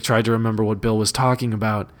 Jake tried to remember what Bill was talking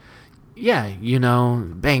about. "Yeah, you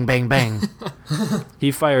know, bang, bang, bang."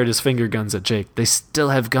 He fired his finger guns at Jake. "They still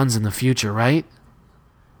have guns in the future, right?"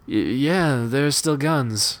 Yeah, there's still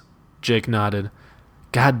guns," Jake nodded.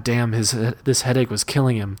 God damn, this headache was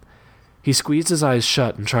killing him. He squeezed his eyes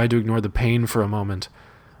shut and tried to ignore the pain for a moment.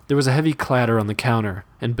 There was a heavy clatter on the counter,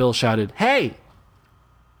 and Bill shouted, "Hey!"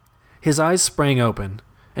 His eyes sprang open,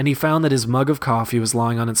 and he found that his mug of coffee was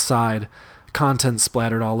lying on its side, contents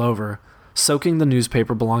splattered all over, soaking the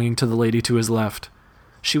newspaper belonging to the lady to his left.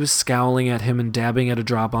 She was scowling at him and dabbing at a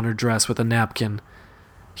drop on her dress with a napkin.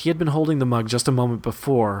 He had been holding the mug just a moment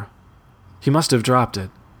before. He must have dropped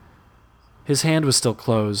it. His hand was still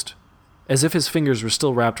closed, as if his fingers were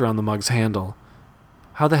still wrapped around the mug's handle.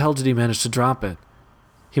 How the hell did he manage to drop it?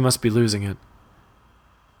 He must be losing it.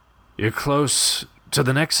 "You're close to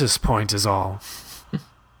the nexus point is all,"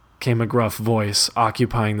 came a gruff voice,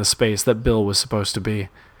 occupying the space that Bill was supposed to be.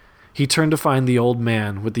 He turned to find the old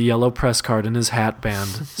man with the yellow press card in his hat band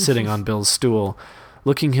sitting on Bill's stool,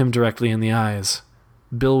 looking him directly in the eyes.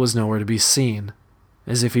 Bill was nowhere to be seen,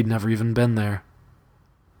 as if he'd never even been there.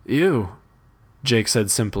 "You," Jake said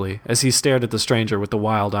simply, as he stared at the stranger with the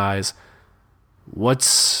wild eyes.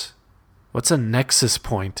 What's a nexus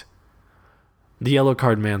point?" The yellow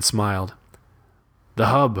card man smiled. "The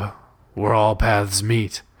hub, where all paths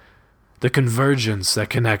meet. The convergence that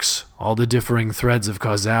connects all the differing threads of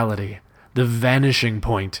causality. The vanishing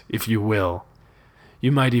point, if you will.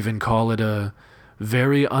 You might even call it a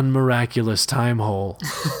very unmiraculous time hole."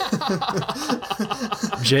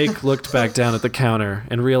 Jake looked back down at the counter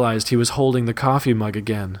and realized he was holding the coffee mug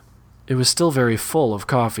again. It was still very full of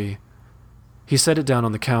coffee. He set it down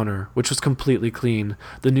on the counter, which was completely clean.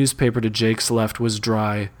 The newspaper to Jake's left was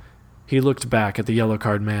dry. He looked back at the yellow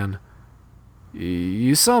card man.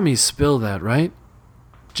 "You saw me spill that, right?"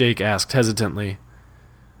 Jake asked hesitantly.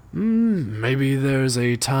 Maybe there's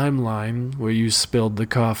a timeline where you spilled the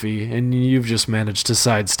coffee and you've just managed to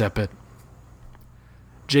sidestep it."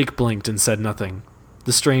 Jake blinked and said nothing.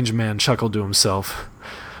 The strange man chuckled to himself.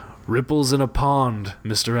 "Ripples in a pond,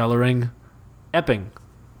 Mr. Ellering." "Epping,"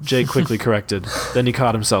 Jake quickly corrected. Then he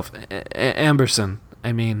caught himself. "Amberson,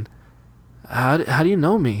 I mean. How do you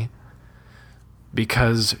know me?"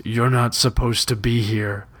 "Because you're not supposed to be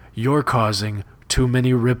here. You're causing too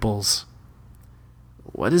many ripples."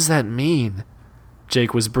 "What does that mean?"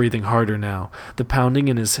 Jake was breathing harder now. The pounding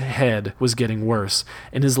in his head was getting worse,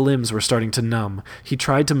 and his limbs were starting to numb. He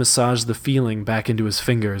tried to massage the feeling back into his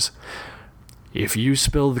fingers. "If you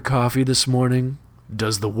spill the coffee this morning,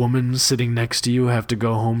 does the woman sitting next to you have to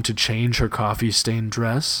go home to change her coffee-stained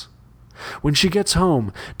dress? When she gets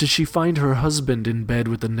home, does she find her husband in bed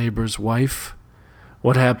with the neighbor's wife?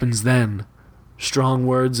 What happens then? Strong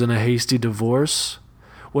words and a hasty divorce?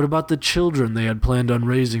 What about the children they had planned on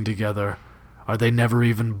raising together? Are they never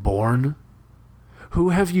even born? Who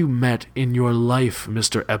have you met in your life,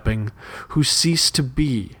 Mr. Epping, who ceased to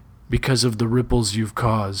be because of the ripples you've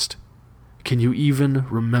caused? Can you even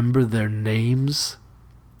remember their names?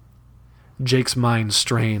 Jake's mind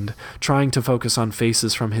strained, trying to focus on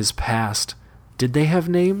faces from his past. Did they have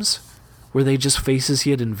names? Were they just faces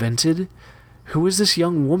he had invented? Who was this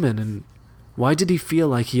young woman, and why did he feel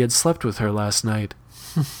like he had slept with her last night?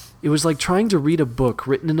 It was like trying to read a book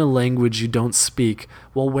written in a language you don't speak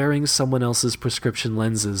while wearing someone else's prescription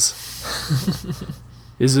lenses.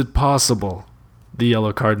 Is it possible, the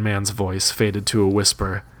yellow card man's voice faded to a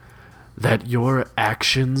whisper, that your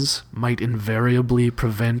actions might invariably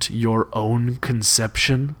prevent your own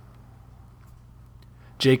conception?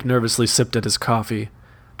 Jake nervously sipped at his coffee,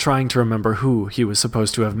 trying to remember who he was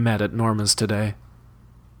supposed to have met at Norma's today.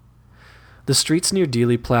 The streets near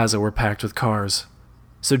Dealey Plaza were packed with cars,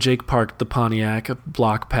 so Jake parked the Pontiac a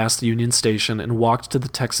block past the Union Station and walked to the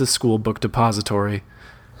Texas School Book Depository.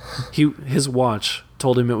 His watch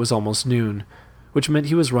told him it was almost noon, which meant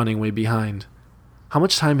he was running way behind. How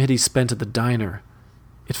much time had he spent at the diner?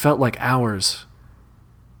 It felt like hours.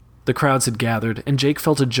 The crowds had gathered, and Jake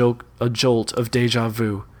felt a jolt of deja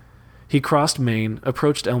vu. He crossed Main,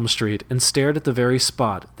 approached Elm Street, and stared at the very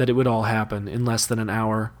spot that it would all happen in less than an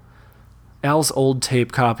hour. Al's old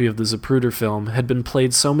tape copy of the Zapruder film had been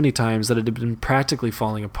played so many times that it had been practically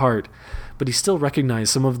falling apart, but he still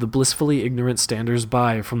recognized some of the blissfully ignorant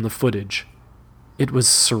standers-by from the footage. It was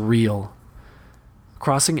surreal.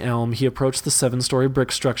 Crossing Elm, he approached the 7-story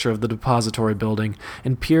brick structure of the depository building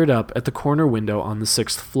and peered up at the corner window on the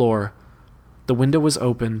 6th floor. The window was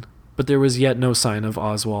open, but there was yet no sign of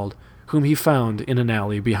Oswald, whom he found in an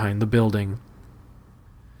alley behind the building.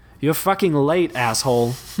 "You're fucking late,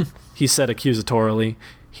 asshole," he said accusatorily.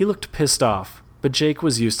 He looked pissed off, but Jake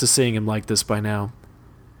was used to seeing him like this by now.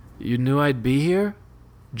 "You knew I'd be here?"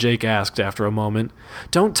 Jake asked after a moment.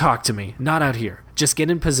 "Don't talk to me, not out here. Just get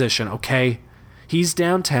in position, okay? He's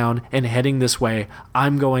downtown and heading this way.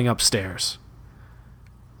 I'm going upstairs."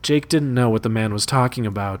 Jake didn't know what the man was talking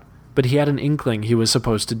about, but he had an inkling he was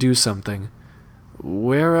supposed to do something.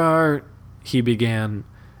 "Where are—" he began,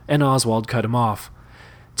 and Oswald cut him off.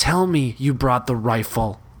 "Tell me you brought the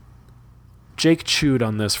rifle." Jake chewed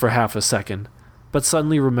on this for half a second, but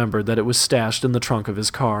suddenly remembered that it was stashed in the trunk of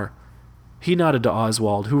his car. He nodded to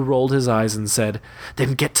Oswald, who rolled his eyes and said,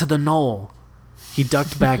 "Then get to the knoll." He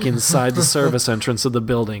ducked back inside the service entrance of the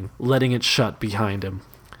building, letting it shut behind him.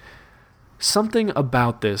 Something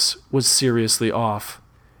about this was seriously off.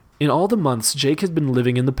 In all the months Jake had been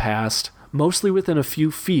living in the past, mostly within a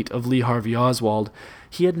few feet of Lee Harvey Oswald,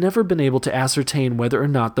 he had never been able to ascertain whether or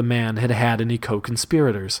not the man had had any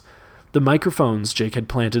co-conspirators. The microphones Jake had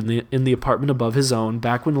planted in the apartment above his own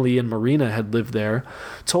back when Lee and Marina had lived there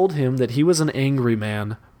told him that he was an angry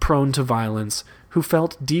man, prone to violence, who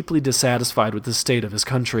felt deeply dissatisfied with the state of his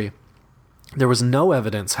country. There was no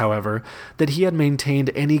evidence, however, that he had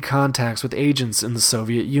maintained any contacts with agents in the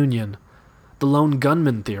Soviet Union. The lone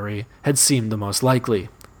gunman theory had seemed the most likely.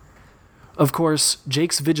 Of course,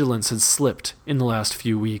 Jake's vigilance had slipped in the last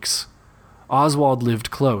few weeks. Oswald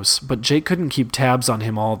lived close, but Jake couldn't keep tabs on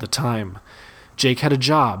him all the time. Jake had a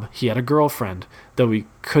job, he had a girlfriend, though he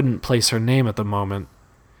couldn't place her name at the moment.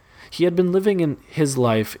 He had been living in his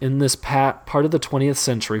life in this part of the 20th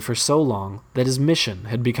century for so long that his mission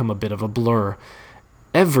had become a bit of a blur.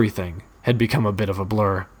 Everything had become a bit of a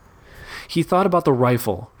blur. He thought about the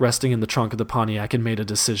rifle resting in the trunk of the Pontiac and made a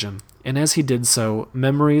decision, and as he did so,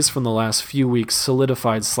 memories from the last few weeks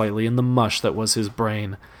solidified slightly in the mush that was his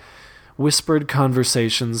brain. Whispered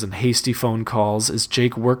conversations and hasty phone calls as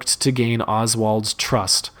Jake worked to gain Oswald's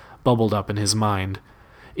trust bubbled up in his mind.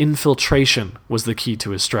 Infiltration was the key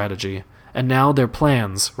to his strategy, and now their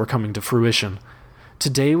plans were coming to fruition.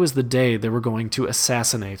 Today was the day they were going to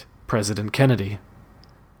assassinate President Kennedy.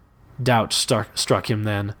 Doubt struck him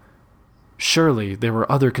then. Surely there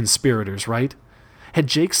were other conspirators, right? Had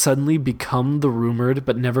Jake suddenly become the rumored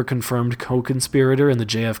but never confirmed co-conspirator in the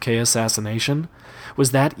JFK assassination?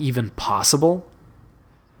 Was that even possible?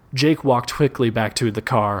 Jake walked quickly back to the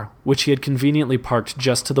car, which he had conveniently parked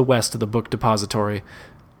just to the west of the book depository.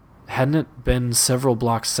 Hadn't it been several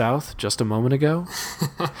blocks south just a moment ago?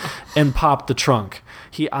 And popped the trunk.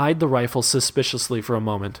 He eyed the rifle suspiciously for a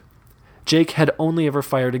moment. Jake had only ever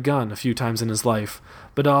fired a gun a few times in his life,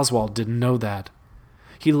 but Oswald didn't know that.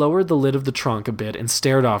 He lowered the lid of the trunk a bit and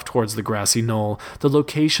stared off towards the grassy knoll, the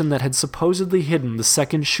location that had supposedly hidden the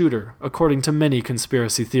second shooter, according to many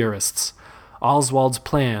conspiracy theorists. Oswald's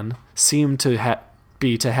plan seemed to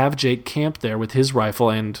be to have Jake camp there with his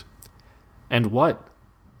rifle and what?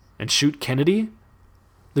 And shoot Kennedy?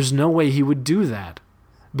 There's no way he would do that.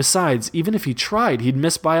 Besides, even if he tried, he'd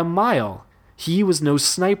miss by a mile. He was no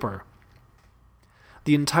sniper.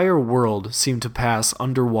 The entire world seemed to pass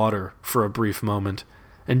underwater for a brief moment,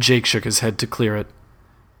 and Jake shook his head to clear it.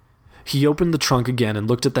 He opened the trunk again and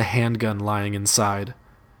looked at the handgun lying inside.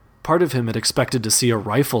 Part of him had expected to see a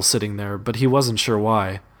rifle sitting there, but he wasn't sure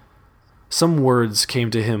why. Some words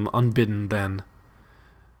came to him unbidden then.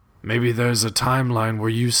 Maybe there's a timeline where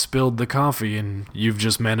you spilled the coffee and you've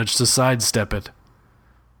just managed to sidestep it.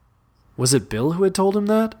 Was it Bill who had told him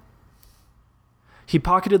that? He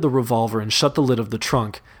pocketed the revolver and shut the lid of the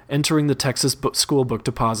trunk, entering the Texas school book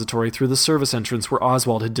depository through the service entrance where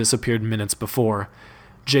Oswald had disappeared minutes before.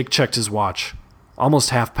 Jake checked his watch.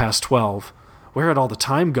 Almost 12:30. Where had all the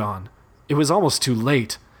time gone? It was almost too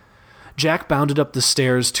late. Jack bounded up the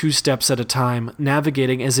stairs 2 steps at a time,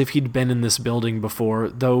 navigating as if he'd been in this building before,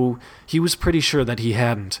 though he was pretty sure that he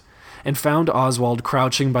hadn't, and found Oswald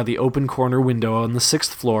crouching by the open corner window on the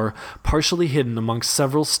 6th floor, partially hidden amongst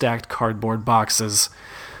several stacked cardboard boxes.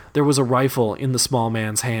 There was a rifle in the small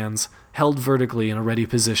man's hands, held vertically in a ready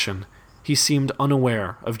position. He seemed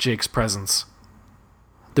unaware of Jake's presence.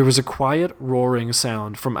 There was a quiet, roaring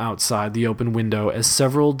sound from outside the open window as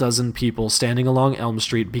several dozen people standing along Elm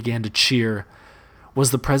Street began to cheer.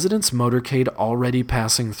 Was the president's motorcade already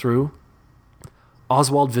passing through?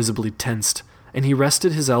 Oswald visibly tensed, and he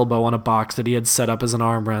rested his elbow on a box that he had set up as an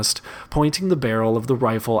armrest, pointing the barrel of the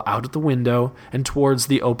rifle out at the window and towards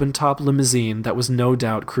the open-top limousine that was no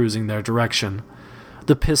doubt cruising their direction.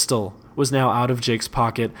 The pistol was now out of Jake's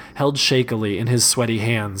pocket, held shakily in his sweaty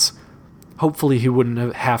hands. Hopefully he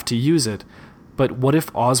wouldn't have to use it, but what if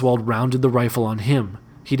Oswald rounded the rifle on him?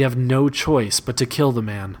 He'd have no choice but to kill the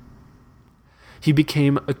man. He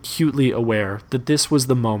became acutely aware that this was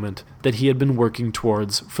the moment that he had been working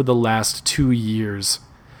towards for the last 2 years.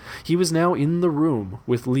 He was now in the room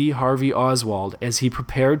with Lee Harvey Oswald as he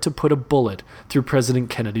prepared to put a bullet through President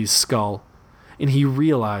Kennedy's skull, and he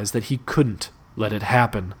realized that he couldn't let it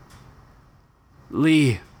happen.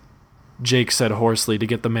 "Lee," Jake said hoarsely to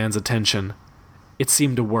get the man's attention. It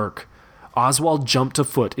seemed to work. Oswald jumped a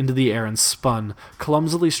foot into the air and spun,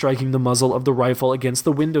 clumsily striking the muzzle of the rifle against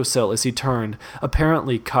the windowsill as he turned,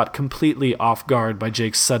 apparently caught completely off guard by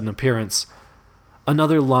Jake's sudden appearance.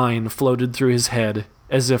 Another line floated through his head,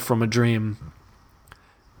 as if from a dream.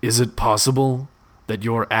 "Is it possible that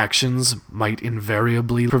your actions might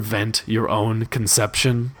invariably prevent your own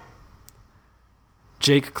conception?"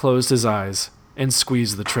 Jake closed his eyes and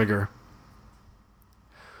squeezed the trigger.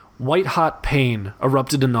 White-hot pain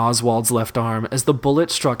erupted in Oswald's left arm as the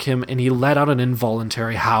bullet struck him and he let out an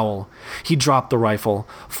involuntary howl. He dropped the rifle,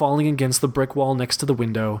 falling against the brick wall next to the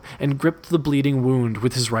window, and gripped the bleeding wound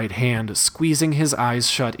with his right hand, squeezing his eyes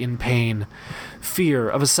shut in pain. Fear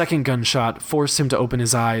of a second gunshot forced him to open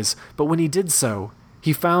his eyes, but when he did so,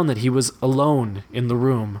 he found that he was alone in the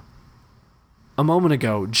room. A moment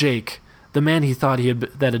ago, Jake, the man he thought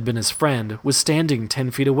that had been his friend, was standing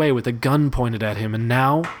 10 feet away with a gun pointed at him, and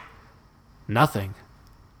now... nothing.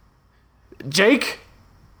 "Jake!"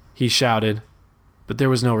 he shouted, but there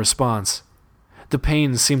was no response. The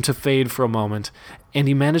pain seemed to fade for a moment, and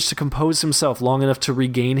he managed to compose himself long enough to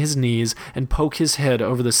regain his knees and poke his head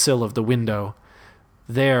over the sill of the window.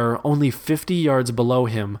 There, only 50 yards below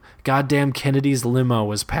him, goddamn Kennedy's limo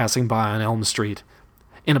was passing by on Elm Street.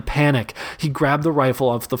 In a panic, he grabbed the rifle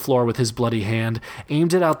off the floor with his bloody hand,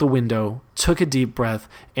 aimed it out the window, took a deep breath,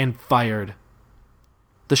 and fired.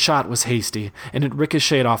 The shot was hasty, and it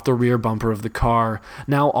ricocheted off the rear bumper of the car,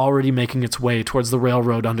 now already making its way towards the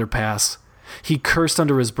railroad underpass. He cursed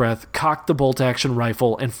under his breath, cocked the bolt-action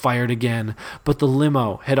rifle, and fired again, but the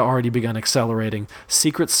limo had already begun accelerating,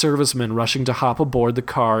 Secret Servicemen rushing to hop aboard the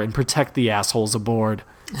car and protect the assholes aboard.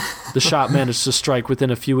 The shot managed to strike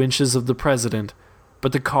within a few inches of the president,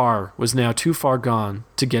 but the car was now too far gone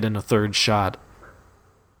to get in a third shot.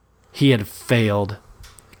 He had failed.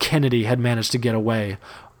 Kennedy had managed to get away.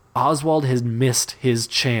 Oswald had missed his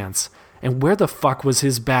chance. And where the fuck was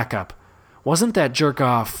his backup? Wasn't that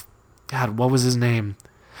jerk-off... God, what was his name?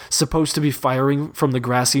 Supposed to be firing from the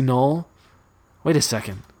grassy knoll? Wait a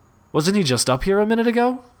second. Wasn't he just up here a minute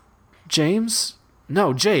ago? James?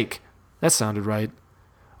 No, Jake. That sounded right.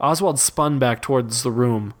 Oswald spun back towards the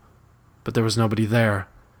room, but there was nobody there.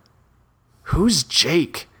 Who's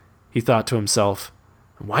Jake? He thought to himself.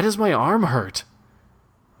 Why does my arm hurt?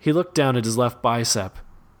 He looked down at his left bicep.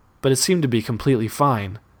 but it seemed to be completely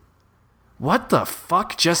fine. What the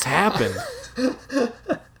fuck just happened?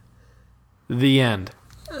 The end.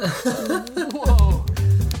 Whoa.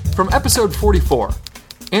 From episode 44,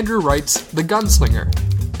 Andrew writes The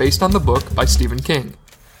Gunslinger, based on the book by Stephen King.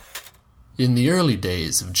 In the early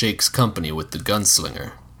days of Jake's company with the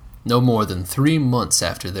Gunslinger, no more than 3 months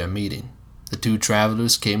after their meeting, the two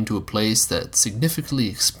travelers came to a place that significantly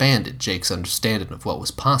expanded Jake's understanding of what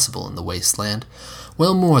was possible in the wasteland,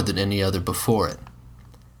 well more than any other before it.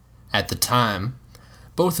 At the time,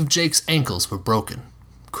 both of Jake's ankles were broken.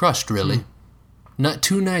 Crushed, really. Not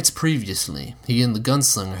 2 nights previously, he and the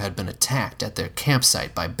Gunslinger had been attacked at their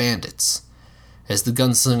campsite by bandits. As the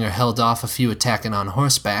Gunslinger held off a few attacking on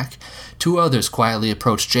horseback, 2 others quietly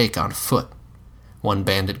approached Jake on foot. One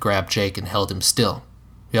bandit grabbed Jake and held him still.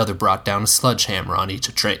 The other brought down a sledgehammer on each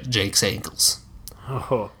of Jake's ankles.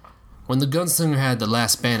 Oh. When the Gunslinger had the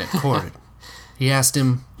last bandit cornered, he asked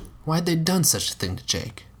him why'd they'd done such a thing to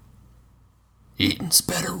Jake. "Eating's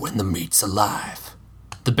better when the meat's alive,"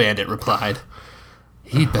 the bandit replied.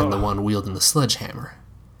 He'd been the one wielding the sledgehammer.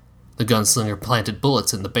 The Gunslinger planted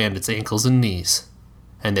bullets in the bandit's ankles and knees,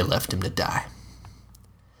 and they left him to die.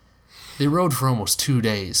 They rode for almost 2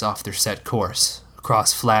 days off their set course,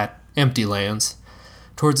 across flat, empty lands,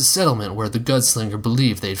 towards a settlement where the Gunslinger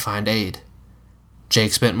believed they'd find aid.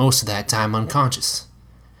 Jake spent most of that time unconscious.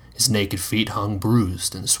 His naked feet hung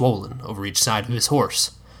bruised and swollen over each side of his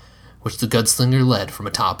horse, which the Gunslinger led from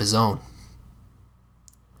atop his own.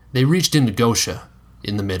 They reached Indogosha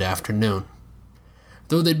in the mid-afternoon,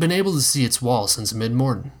 though they'd been able to see its walls since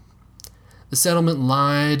mid-morning. The settlement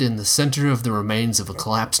lied in the center of the remains of a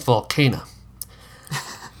collapsed volcano.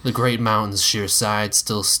 The great mountain's sheer sides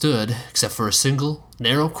still stood, except for a single,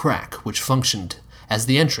 narrow crack which functioned as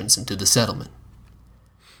the entrance into the settlement.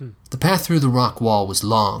 The path through the rock wall was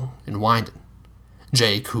long and winding.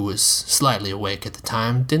 Jake, who was slightly awake at the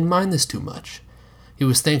time, didn't mind this too much. He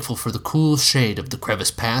was thankful for the cool shade of the crevice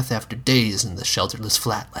path after days in the shelterless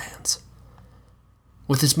flatlands.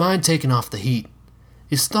 With his mind taken off the heat,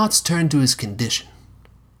 his thoughts turned to his condition.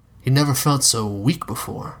 He never felt so weak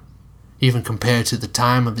before, even compared to the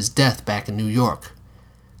time of his death back in New York.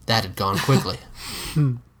 That had gone quickly.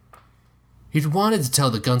 He'd wanted to tell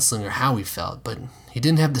the Gunslinger how he felt, but he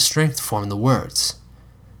didn't have the strength to form the words,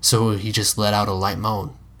 so he just let out a light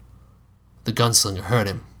moan. The Gunslinger heard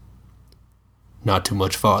him. "Not too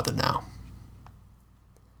much farther now."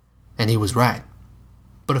 And he was right.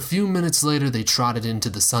 But a few minutes later they trotted into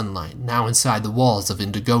the sunlight, now inside the walls of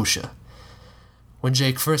Indogosha. When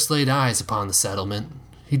Jake first laid eyes upon the settlement,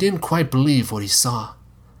 he didn't quite believe what he saw,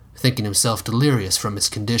 thinking himself delirious from his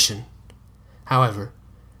condition. However,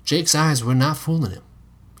 Jake's eyes were not fooling him.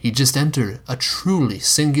 He just entered a truly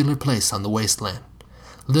singular place on the wasteland,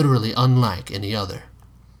 literally unlike any other.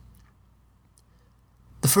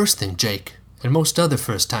 The first thing Jake, and most other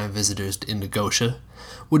first-time visitors to Indogosha,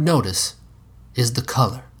 would notice is the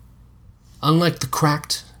color. Unlike the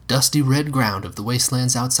cracked, dusty red ground of the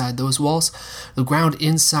wastelands outside those walls, the ground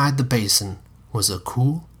inside the basin was a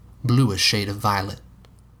cool, bluish shade of violet.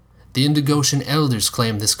 The Indogoshan elders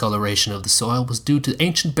claimed this coloration of the soil was due to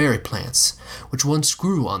ancient berry plants, which once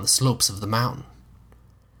grew on the slopes of the mountain.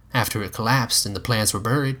 After it collapsed and the plants were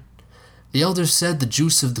buried, the elders said the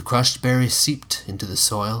juice of the crushed berries seeped into the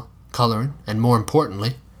soil, coloring, and more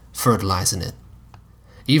importantly, fertilizing it.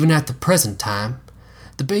 Even at the present time,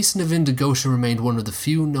 the basin of Indogosha remained one of the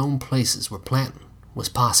few known places where planting was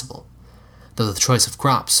possible, though the choice of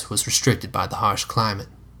crops was restricted by the harsh climate.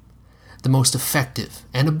 The most effective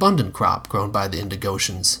and abundant crop grown by the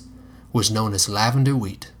Indogoshans was known as lavender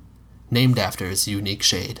wheat, named after its unique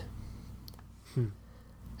shade.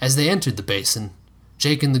 As they entered the basin,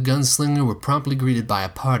 Jake and the Gunslinger were promptly greeted by a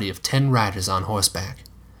party of 10 riders on horseback.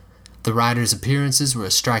 The riders' appearances were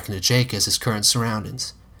as striking to Jake as his current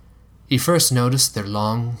surroundings. He first noticed their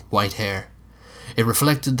long, white hair. It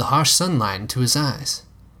reflected the harsh sunlight into his eyes.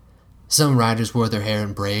 Some riders wore their hair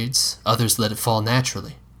in braids, others let it fall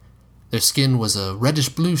naturally. Their skin was a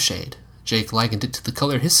reddish-blue shade. Jake likened it to the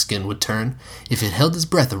color his skin would turn if it held his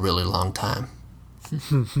breath a really long time.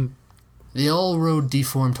 They all rode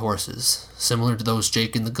deformed horses, similar to those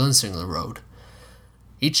Jake and the Gunslinger rode.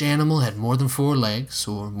 Each animal had more than 4 legs,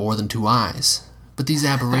 or more than 2 eyes, but these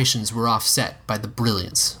aberrations were offset by the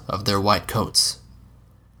brilliance of their white coats.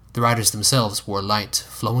 The riders themselves wore light,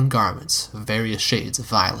 flowing garments of various shades of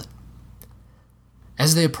violet.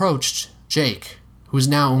 As they approached, Jake, who was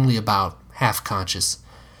now only about half-conscious,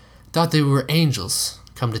 thought they were angels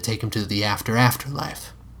come to take him to the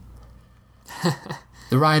afterlife.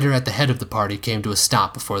 The rider at the head of the party came to a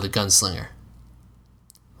stop before the Gunslinger.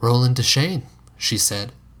 "Roland Deschain," she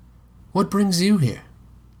said. What brings you here?"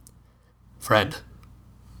 "Friend,"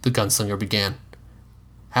 the gunslinger began,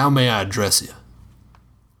 "how may I address you?"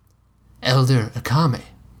 "Elder Akame,"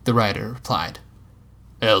 the rider replied.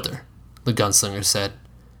 "Elder," the gunslinger said,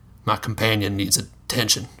 "my companion needs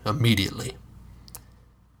attention immediately."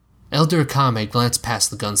 Elder Akame glanced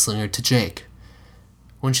past the gunslinger to Jake.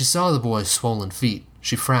 When she saw the boy's swollen feet,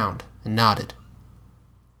 she frowned and nodded.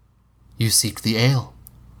 "You seek the ale,"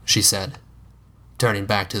 she said, turning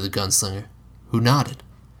back to the gunslinger, who nodded.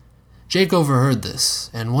 Jake overheard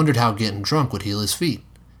this and wondered how getting drunk would heal his feet.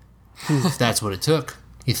 If that's what it took,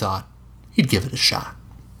 he thought, he'd give it a shot.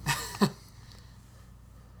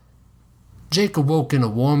 Jake awoke in a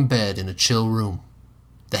warm bed in a chill room.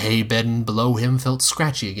 The hay bedding below him felt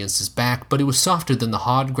scratchy against his back, but it was softer than the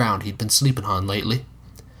hard ground he'd been sleeping on lately.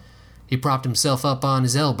 He propped himself up on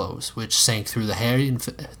his elbows, which sank through the hay and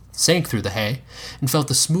felt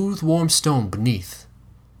the smooth, warm stone beneath.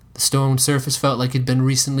 The stone surface felt like it'd been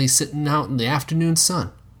recently sitting out in the afternoon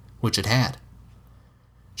sun, which it had.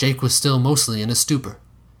 Jake was still mostly in a stupor.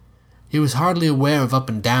 He was hardly aware of up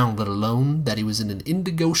and down, let alone that he was in an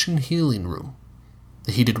Indigosian healing room.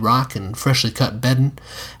 The heated rock and freshly cut bedding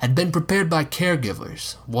had been prepared by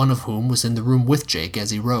caregivers, one of whom was in the room with Jake as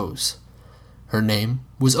he rose. Her name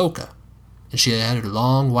was Oka, and she had her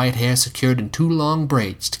long white hair secured in 2 long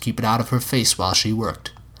braids to keep it out of her face while she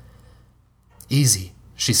worked. "Easy,"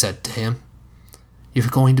 she said to him. "You're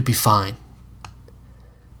going to be fine."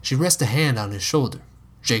 She rested a hand on his shoulder.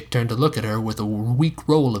 Jake turned to look at her with a weak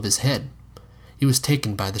roll of his head. He was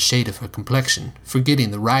taken by the shade of her complexion,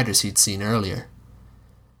 forgetting the riders he'd seen earlier.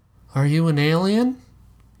 "Are you an alien?"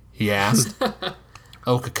 he asked.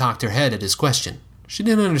 Oka cocked her head at his question. She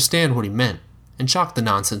didn't understand what he meant, and chalked the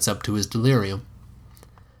nonsense up to his delirium.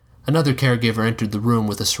 Another caregiver entered the room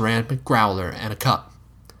with a ceramic growler and a cup.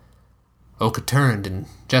 Oka turned and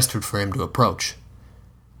gestured for him to approach.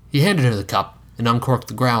 He handed her the cup and uncorked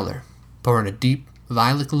the growler, pouring a deep,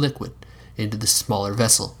 violet liquid into the smaller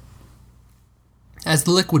vessel. As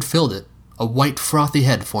the liquid filled it, a white, frothy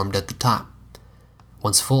head formed at the top.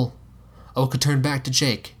 Once full, Oka turned back to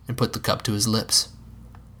Jake and put the cup to his lips.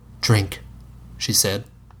 "Drink," she said.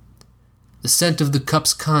 The scent of the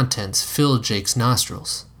cup's contents filled Jake's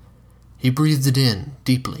nostrils. He breathed it in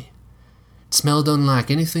deeply. It smelled unlike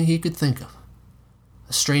anything he could think of.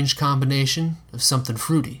 A strange combination of something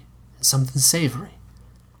fruity and something savory.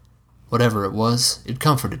 Whatever it was, it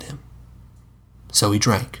comforted him. So he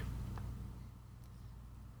drank.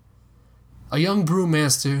 A young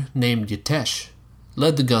brewmaster named Yatesh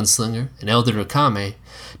led the gunslinger and Elder Akame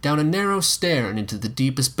down a narrow stair and into the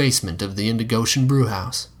deepest basement of the Indigosian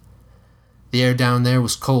brewhouse. The air down there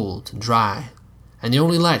was cold and dry, and the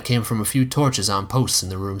only light came from a few torches on posts in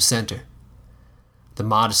the room's center. The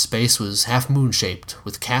modest space was half moon-shaped,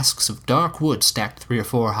 with casks of dark wood stacked 3 or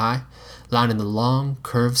 4 high, lining the long,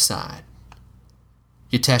 curved side.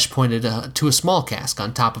 Yatesh pointed to a small cask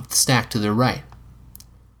on top of the stack to their right.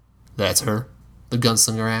 "That's her?" the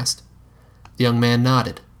gunslinger asked. The young man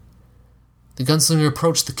nodded. The gunslinger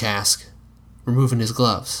approached the cask, removing his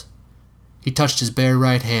gloves. He touched his bare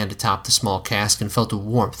right hand atop the small cask and felt a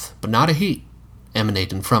warmth, but not a heat,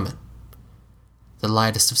 emanating from it. The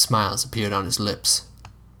lightest of smiles appeared on his lips.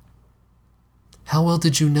 "How well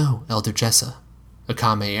did you know Elder Jessa?"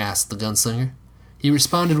 Akame asked the gunslinger. He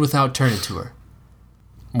responded without turning to her.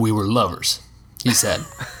 "We were lovers," he said.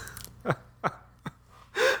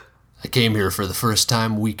 "I came here for the first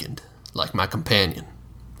time weakened, like my companion,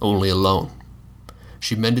 only alone.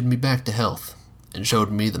 She mended me back to health and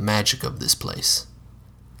showed me the magic of this place,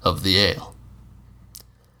 of the ale."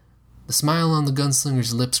 The smile on the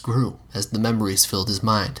gunslinger's lips grew as the memories filled his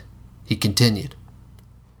mind. He continued.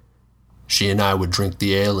 "She and I would drink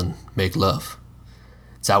the ale and make love.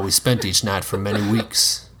 It's how we spent each night for many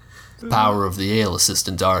weeks. The power of the ale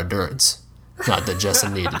assisted our endurance. Not that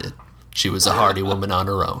Jessa needed it. She was a hardy woman on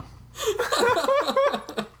her own."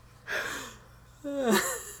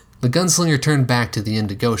 The gunslinger turned back to the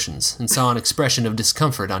Indigosians and saw an expression of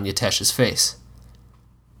discomfort on Yatesh's face.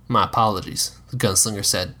 "My apologies," the gunslinger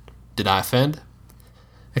said. "Did I offend?"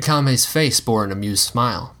 Akame's face bore an amused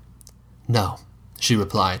smile. "No," she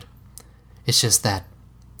replied. "It's just that."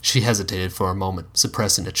 She hesitated for a moment,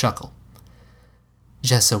 suppressing a chuckle.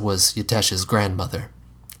 "Jessa was Yatesh's grandmother."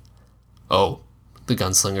 "Oh," the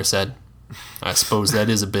gunslinger said. "I suppose that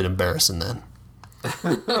is a bit embarrassing then."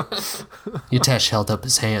 Yatesh held up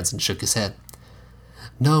his hands and shook his head.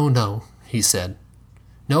 No, he said.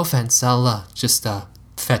 "No offense, I'll just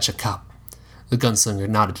fetch a cup." The gunslinger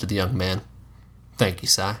nodded to the young man. "Thank you,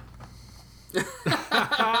 Si."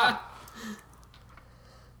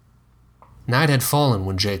 Night had fallen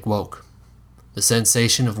when Jake woke. The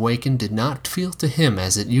sensation of waking did not feel to him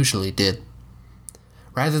as it usually did.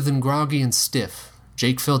 Rather than groggy and stiff,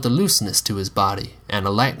 Jake felt a looseness to his body and a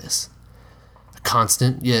lightness. A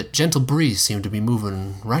constant yet gentle breeze seemed to be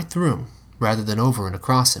moving right through him, rather than over and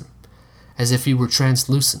across him, as if he were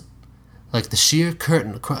translucent, like the sheer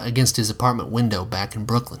curtain against his apartment window back in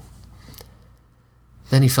Brooklyn.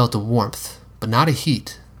 Then he felt a warmth, but not a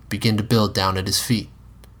heat, begin to build down at his feet,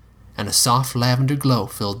 and a soft lavender glow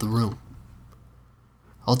filled the room.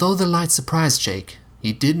 Although the light surprised Jake,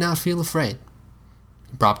 he did not feel afraid.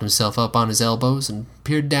 He propped himself up on his elbows and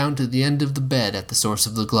peered down to the end of the bed at the source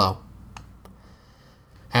of the glow.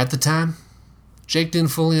 At the time, Jake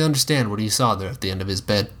didn't fully understand what he saw there at the end of his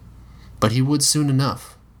bed, but he would soon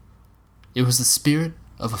enough. It was the spirit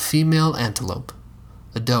of a female antelope,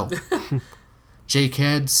 a doe. Jake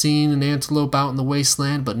had seen an antelope out in the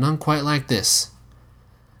wasteland, but none quite like this.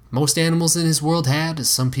 Most animals in his world had, as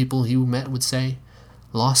some people he met would say,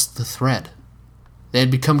 lost the thread. They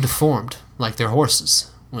had become deformed, like their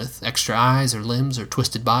horses, with extra eyes or limbs or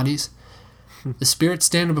twisted bodies. The spirit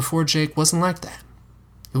standing before Jake wasn't like that.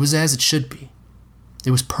 It was as it should be.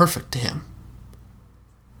 It was perfect to him.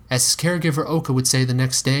 As his caregiver Oka would say the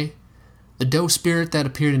next day, the doe spirit that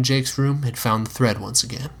appeared in Jake's room had found the thread once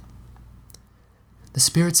again. The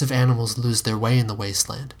spirits of animals lose their way in the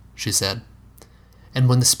wasteland, she said. And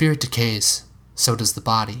when the spirit decays, so does the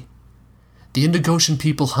body. The Indigosian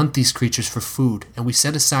people hunt these creatures for food, and we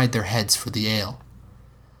set aside their heads for the ale.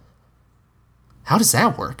 How does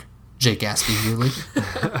that work? Jake asked eagerly.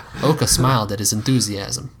 Oka smiled at his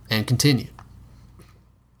enthusiasm and continued.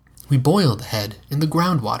 We boil the head in the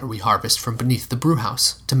groundwater we harvest from beneath the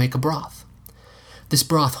brewhouse to make a broth. This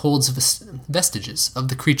broth holds vestiges of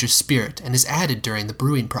the creature's spirit and is added during the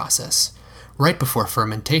brewing process, right before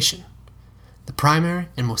fermentation. The primary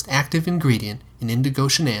and most active ingredient in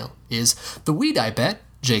Indigosian ale is the weed, I bet,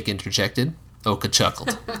 Jake interjected. Oka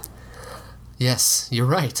chuckled. Yes, you're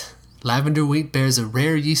right. Lavender wheat bears a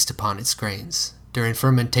rare yeast upon its grains. During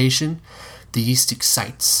fermentation, the yeast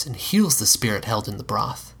excites and heals the spirit held in the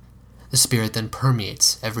broth. The spirit then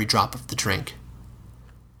permeates every drop of the drink.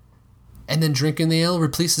 And then drinking the ale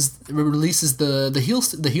releases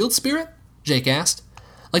the healed spirit? Jake asked.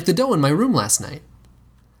 Like the doe in my room last night.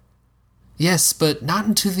 Yes, but not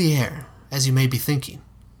into the air, as you may be thinking,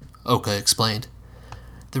 Oka explained.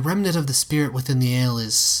 The remnant of the spirit within the ale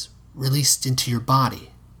is released into your body.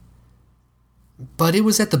 But it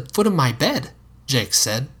was at the foot of my bed, Jake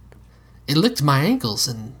said. It licked my ankles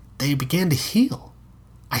and they began to heal.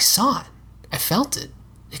 I saw it. I felt it.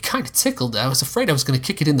 It kind of tickled. I was afraid I was going to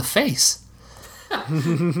kick it in the face.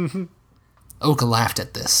 Oka laughed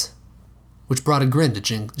at this, which brought a grin to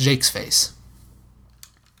Jake's face.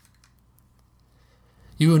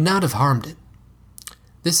 You would not have harmed it.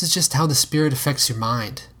 This is just how the spirit affects your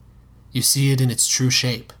mind. You see it in its true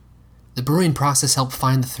shape. The brewing process helped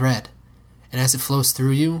find the thread, and as it flows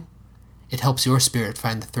through you, it helps your spirit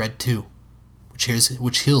find the thread too,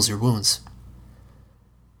 which heals your wounds.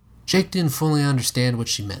 Jake didn't fully understand what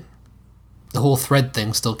she meant. The whole thread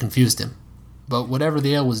thing still confused him, but whatever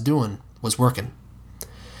the ale was doing was working.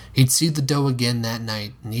 He'd see the doe again that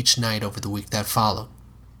night and each night over the week that followed.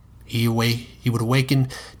 He would awaken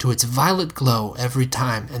to its violet glow every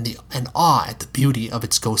time and awe at the beauty of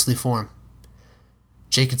its ghostly form.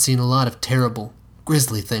 Jake had seen a lot of terrible,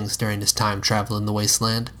 grisly things during his time traveling the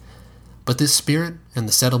wasteland, but this spirit and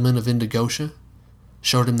the settlement of Indigosha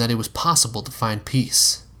showed him that it was possible to find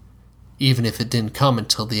peace, even if it didn't come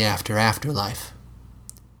until the afterlife.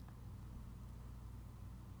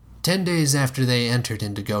 10 days after they entered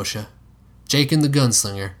Indigosha, Jake and the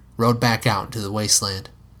gunslinger rode back out into the wasteland.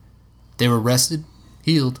 They were rested,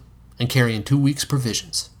 healed, and carrying 2 weeks'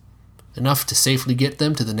 provisions, enough to safely get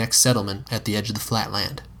them to the next settlement at the edge of the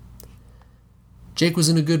flatland. Jake was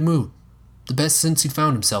in a good mood, the best since he'd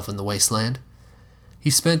found himself in the wasteland.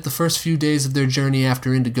 He spent the first few days of their journey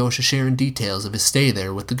after Indigosha sharing details of his stay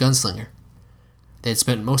there with the gunslinger. They had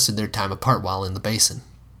spent most of their time apart while in the basin.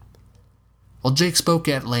 While Jake spoke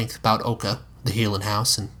at length about Oka, the healing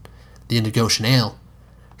house, and the Indigoshan ale,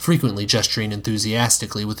 frequently gesturing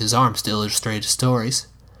enthusiastically with his arms to illustrate his stories,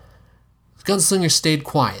 the gunslinger stayed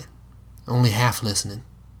quiet, only half listening.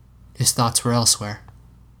 His thoughts were elsewhere.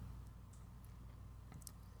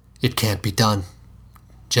 It can't be done,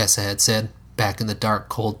 Jessa had said, back in the dark,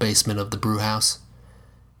 cold basement of the brewhouse.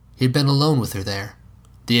 He had been alone with her there.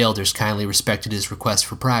 The elders kindly respected his request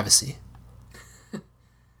for privacy.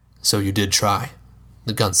 So you did try,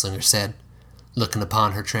 the gunslinger said, looking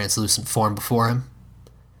upon her translucent form before him.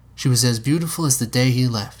 She was as beautiful as the day he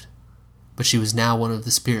left, but she was now one of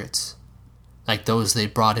the spirits, like those they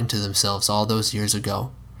brought into themselves all those years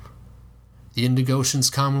ago. The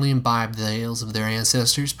Indigosians commonly imbibed the ales of their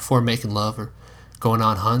ancestors before making love or going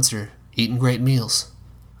on hunts or eating great meals.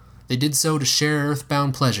 They did so to share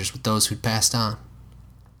earthbound pleasures with those who'd passed on.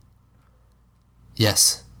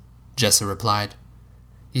 Yes, Jessa replied.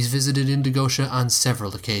 He's visited Indigosha on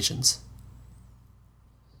several occasions.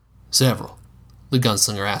 Several? The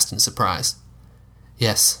gunslinger asked in surprise.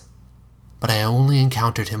 Yes, but I only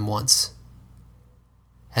encountered him once.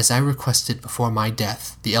 As I requested before my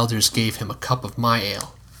death, the elders gave him a cup of my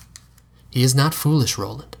ale. He is not foolish,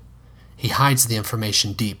 Roland. He hides the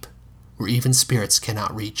information deep, where even spirits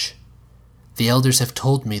cannot reach. The elders have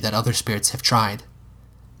told me that other spirits have tried,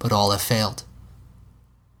 but all have failed.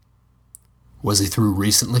 Was he through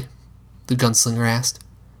recently? The gunslinger asked.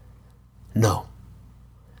 No.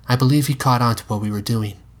 I believe he caught on to what we were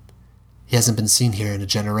doing. He hasn't been seen here in a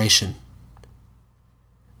generation.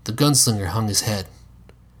 The gunslinger hung his head.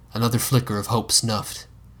 Another flicker of hope snuffed.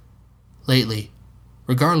 Lately,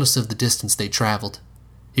 regardless of the distance they traveled,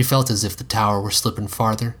 he felt as if the tower were slipping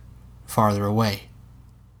farther away.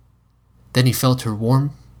 Then he felt her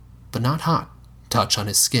warm, but not hot, touch on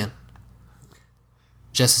his skin.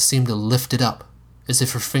 Jessa seemed to lift it up, as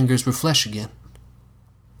if her fingers were flesh again.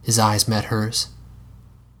 His eyes met hers.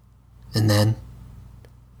 And then...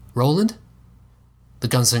 Roland? The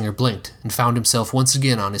gunslinger blinked and found himself once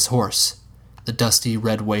again on his horse. The dusty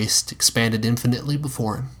red waste expanded infinitely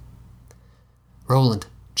before him. Roland,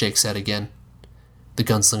 Jake said again. The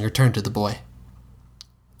gunslinger turned to the boy.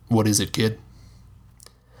 What is it, kid?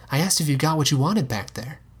 I asked if you got what you wanted back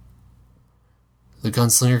there. The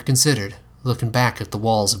gunslinger considered, looking back at the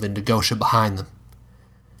walls of Indigosha behind them.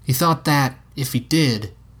 He thought that, if he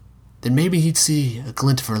did, then maybe he'd see a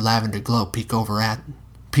glint of her lavender glow peek over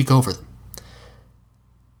them.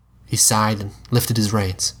 He sighed and lifted his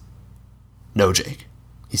reins. No, Jake,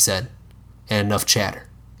 he said, and enough chatter.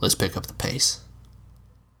 Let's pick up the pace.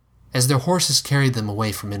 As their horses carried them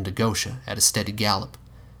away from Indigosha at a steady gallop,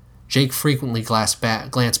 Jake frequently glanced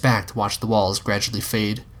back to watch the walls gradually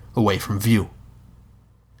fade away from view.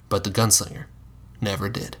 But the gunslinger never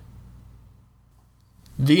did.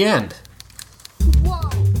 The end.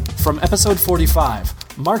 From episode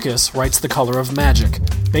 45, Marcus writes The Color of Magic,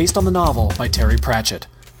 based on the novel by Terry Pratchett.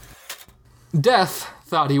 Death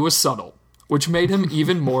thought he was subtle, which made him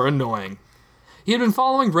even more annoying. He had been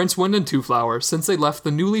following Rincewind and Twoflower since they left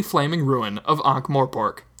the newly flaming ruin of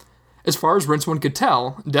Ankh-Morpork. As far as Rincewind could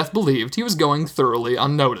tell, Death believed he was going thoroughly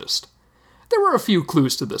unnoticed. There were a few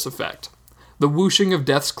clues to this effect. The whooshing of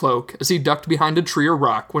Death's cloak as he ducked behind a tree or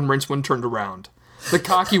rock when Rincewind turned around. The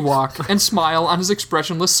cocky walk and smile on his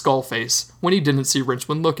expressionless skull face when he didn't see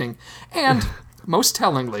Rincewind looking. And, most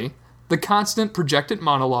tellingly, the constant projected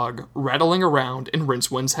monologue rattling around in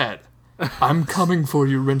Rincewind's head. I'm coming for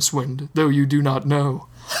you, Rincewind, though you do not know.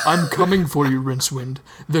 I'm coming for you, Rincewind,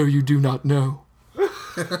 though you do not know.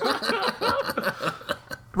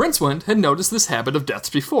 Rincewind had noticed this habit of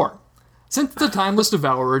Death's before. Since the Timeless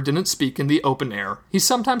Devourer didn't speak in the open air, he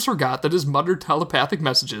sometimes forgot that his muttered telepathic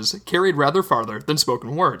messages carried rather farther than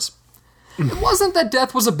spoken words. It wasn't that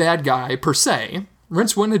Death was a bad guy, per se.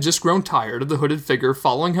 Rincewind had just grown tired of the hooded figure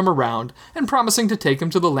following him around and promising to take him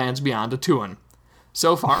to the lands beyond Atuan.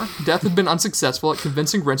 So far, Death had been unsuccessful at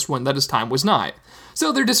convincing Rincewind that his time was nigh,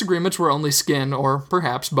 so their disagreements were only skin, or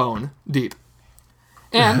perhaps bone, deep.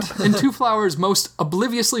 And, in Twoflower's most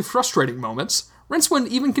obliviously frustrating moments, Rincewind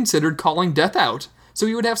even considered calling Death out so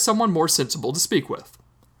he would have someone more sensible to speak with.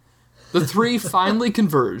 The three finally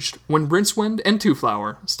converged when Rincewind and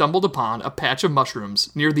Twoflower stumbled upon a patch of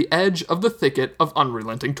mushrooms near the edge of the thicket of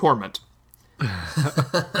unrelenting torment.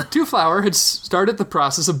 Twoflower had started the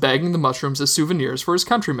process of bagging the mushrooms as souvenirs for his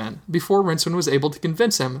countrymen before Rincewind was able to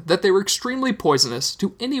convince him that they were extremely poisonous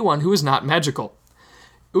to anyone who was not magical.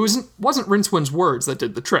 It wasn't Rincewind's words that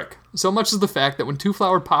did the trick, so much as the fact that when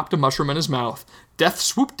Twoflower popped a mushroom in his mouth, Death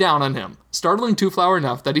swooped down on him, startling Twoflower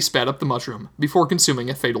enough that he spat up the mushroom before consuming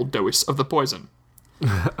a fatal dose of the poison.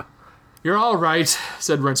 You're all right,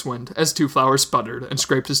 said Rincewind, as Twoflower sputtered and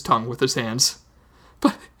scraped his tongue with his hands.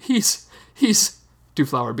 But he's...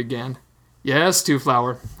 Twoflower began. Yes,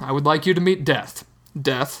 Twoflower, I would like you to meet Death.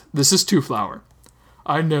 Death, this is Twoflower.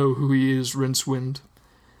 I know who he is, Rincewind.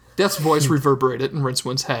 Death's voice reverberated in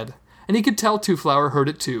Rincewind's head, and he could tell Twoflower heard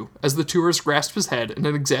it too, as the tourist grasped his head in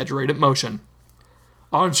an exaggerated motion.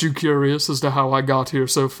 Aren't you curious as to how I got here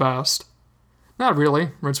so fast? Not really,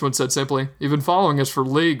 Rincewind said simply. You've been following us for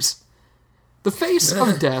leagues. The face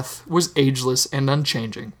of Death was ageless and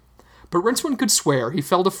unchanging, but Rincewind could swear he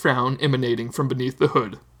felt a frown emanating from beneath the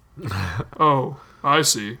hood. Oh, I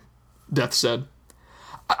see, Death said.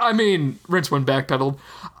 I mean, Rincewind backpedaled.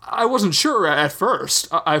 I wasn't sure at first.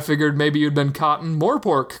 I figured maybe you'd been caught in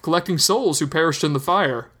Morpork, collecting souls who perished in the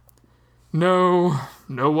fire. No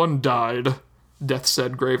one died, Death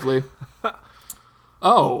said gravely.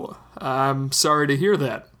 Oh, I'm sorry to hear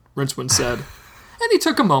that, Rincewind said. And he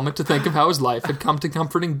took a moment to think of how his life had come to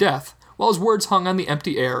comforting Death, while his words hung on the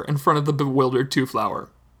empty air in front of the bewildered Two-Flower.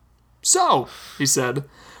 So, he said,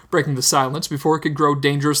 breaking the silence before it could grow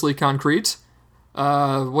dangerously concrete.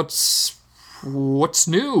 What's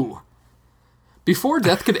new? Before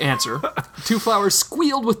Death could answer, Two-Flower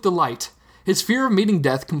squealed with delight, his fear of meeting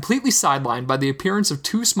Death completely sidelined by the appearance of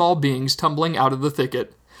two small beings tumbling out of the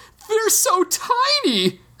thicket. They're so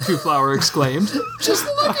tiny! Two-Flower exclaimed. Just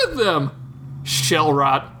look at them! Shell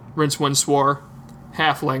rot, Rincewind swore.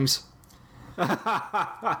 Halflings.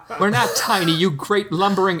 We're not tiny, you great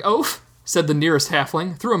lumbering oaf, said the nearest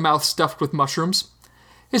halfling, through a mouth stuffed with mushrooms.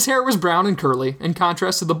 His hair was brown and curly, in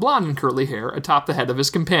contrast to the blonde and curly hair atop the head of his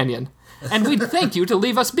companion. And we'd thank you to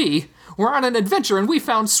leave us be. We're on an adventure and we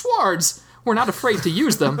found swords. We're not afraid to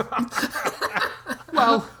use them.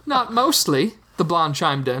 Well, not mostly, the blonde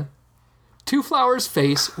chimed in. Two-Flower's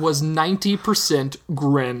face was 90%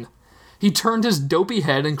 grin. He turned his dopey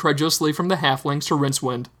head incredulously from the halflings to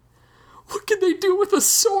Rincewind. What can they do with a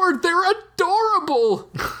sword? They're adorable!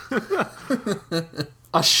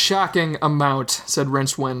 A shocking amount, said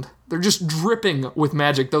Rincewind. They're just dripping with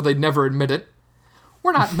magic, though they'd never admit it.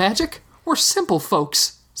 We're not magic. We're simple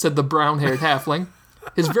folks, said the brown-haired halfling.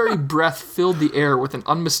 His very breath filled the air with an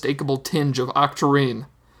unmistakable tinge of octarine.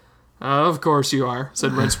 Of course you are,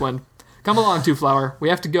 said Rincewind. Come along, Two-Flower. We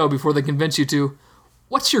have to go before they convince you to...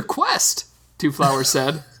 What's your quest? Two-Flower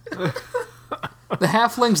said. The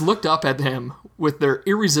halflings looked up at him with their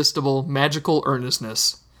irresistible, magical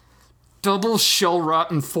earnestness. Double shell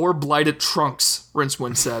rot and 4 blighted trunks,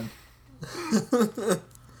 Rincewind said.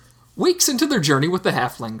 Weeks into their journey with the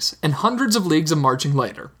halflings, and hundreds of leagues of marching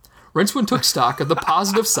later, Rincewind took stock of the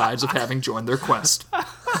positive sides of having joined their quest.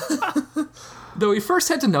 Though he first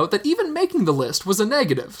had to note that even making the list was a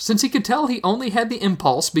negative, since he could tell he only had the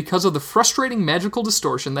impulse because of the frustrating magical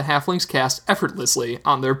distortion the halflings cast effortlessly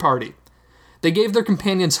on their party. They gave their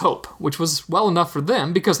companions hope, which was well enough for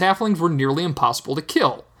them because halflings were nearly impossible to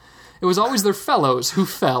kill. It was always their fellows who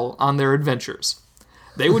fell on their adventures.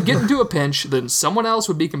 They would get into a pinch, then someone else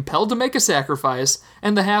would be compelled to make a sacrifice,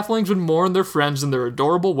 and the halflings would mourn their friends in their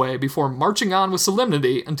adorable way before marching on with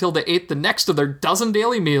solemnity until they ate the next of their dozen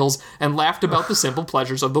daily meals and laughed about the simple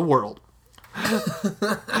pleasures of the world.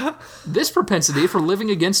 This propensity for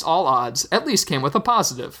living against all odds at least came with a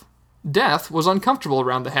positive. Death was uncomfortable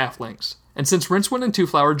around the halflings, and since Rincewind and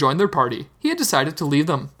Two-Flower joined their party, he had decided to leave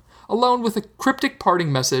them, alone with a cryptic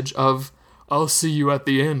parting message of, I'll see you at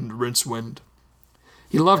the end, Rincewind.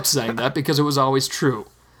 He loved saying that because it was always true.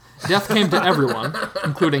 Death came to everyone,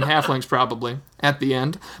 including halflings probably, at the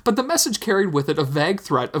end, but the message carried with it a vague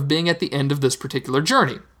threat of being at the end of this particular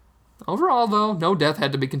journey. Overall, though, no death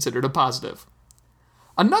had to be considered a positive.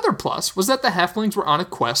 Another plus was that the halflings were on a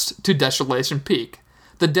quest to Desolation Peak,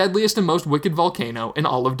 the deadliest and most wicked volcano in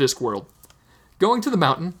all of Discworld. Going to the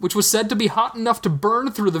mountain, which was said to be hot enough to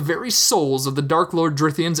burn through the very souls of the Dark Lord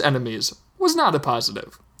Drithian's enemies, was not a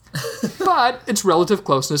positive. But its relative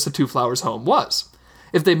closeness to Two-Flower's home was.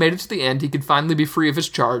 If they made it to the end, he could finally be free of his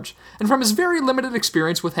charge, and from his very limited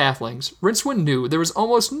experience with halflings, Rincewind knew there was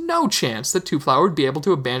almost no chance that Two-Flower would be able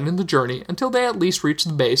to abandon the journey until they at least reached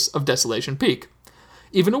the base of Desolation Peak.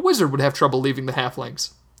 Even a wizard would have trouble leaving the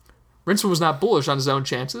halflings. Rincewind was not bullish on his own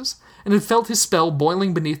chances, and had felt his spell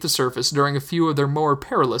boiling beneath the surface during a few of their more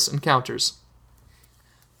perilous encounters.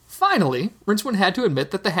 Finally, Rincewind had to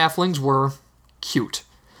admit that the halflings were cute.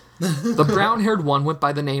 The brown-haired one went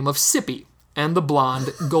by the name of Sippy, and the blonde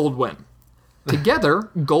Goldwyn.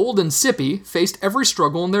 Together, Gold and Sippy faced every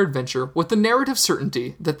struggle in their adventure with the narrative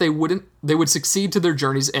certainty that they would succeed to their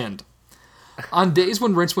journey's end. On days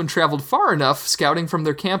when Rincewind traveled far enough scouting from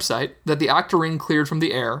their campsite that the octarine cleared from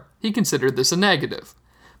the air, he considered this a negative.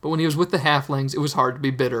 But when he was with the halflings, it was hard to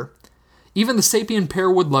be bitter. Even the sapien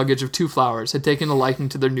pearwood luggage of Two-Flowers had taken a liking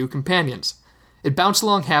to their new companions. It bounced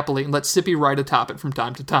along happily and let Sippy ride atop it from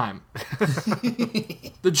time to time.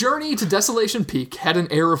 The journey to Desolation Peak had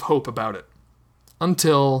an air of hope about it,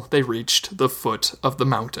 until they reached the foot of the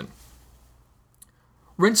mountain.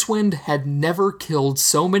 Rincewind had never killed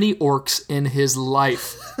so many orcs in his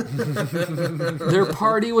life. Their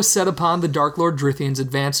party was set upon the Dark Lord Drithian's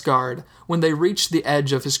advance guard when they reached the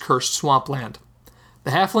edge of his cursed swampland.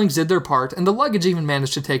 The halflings did their part, and the luggage even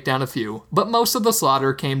managed to take down a few, but most of the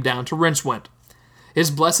slaughter came down to Rincewind. His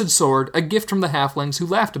blessed sword, a gift from the halflings who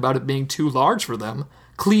laughed about it being too large for them,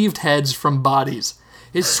 cleaved heads from bodies.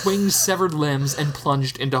 His swings severed limbs and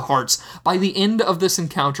plunged into hearts. By the end of this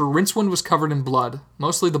encounter, Rincewind was covered in blood,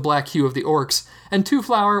 mostly the black hue of the orcs, and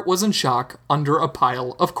Two-Flower was in shock under a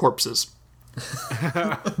pile of corpses.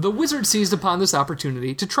 The wizard seized upon this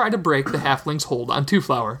opportunity to try to break the halfling's hold on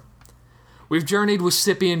Two-Flower. "We've journeyed with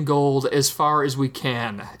Sippy and Gold as far as we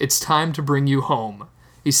can. It's time to bring you home,"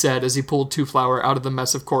 he said as he pulled Two-Flower out of the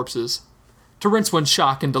mess of corpses. To Rincewind's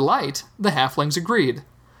shock and delight, the halflings agreed.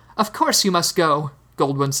 "Of course you must go,"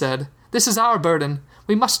 Goldwind said. "This is our burden.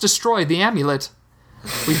 We must destroy the amulet."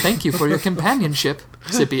 "We thank you for your companionship,"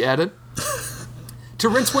 Sippy added. To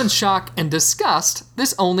Rincewind's shock and disgust,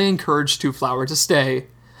 this only encouraged Two-Flower to stay.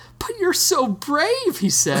 "But you're so brave," he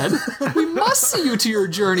said. "We must see you to your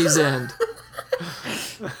journey's end."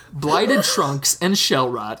 Blighted trunks and shell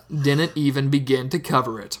rot didn't even begin to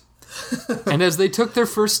cover it. And as they took their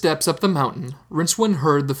first steps up the mountain, Rincewind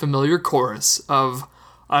heard the familiar chorus of,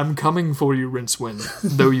 "I'm coming for you, Rincewind,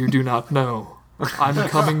 though you do not know. I'm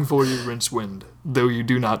coming for you, Rincewind, though you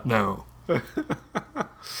do not know."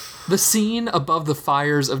 The scene above the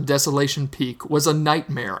fires of Desolation Peak was a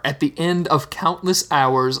nightmare at the end of countless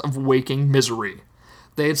hours of waking misery.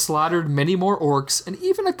 They had slaughtered many more orcs and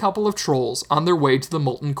even a couple of trolls on their way to the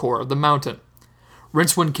molten core of the mountain.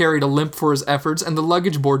 Rincewind carried a limp for his efforts, and the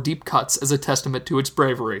luggage bore deep cuts as a testament to its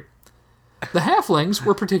bravery. The halflings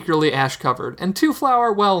were particularly ash-covered, and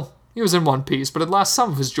Two-Flower, well, he was in one piece, but had lost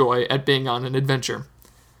some of his joy at being on an adventure.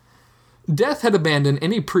 Death had abandoned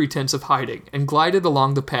any pretense of hiding, and glided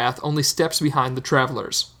along the path only steps behind the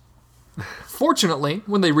travelers. Fortunately,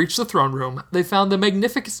 when they reached the throne room, they found the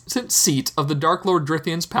magnificent seat of the Dark Lord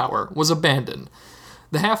Drithian's power was abandoned.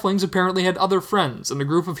 The halflings apparently had other friends, and a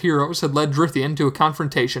group of heroes had led Drithian to a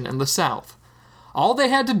confrontation in the south. All they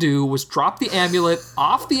had to do was drop the amulet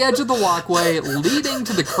off the edge of the walkway leading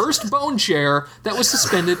to the cursed bone chair that was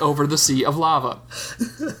suspended over the sea of lava.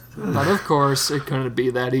 But of course, it couldn't be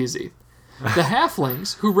that easy. The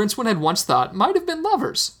halflings, who Rincewind had once thought might have been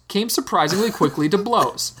lovers, came surprisingly quickly to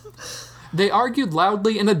blows. They argued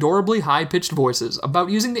loudly and adorably high-pitched voices about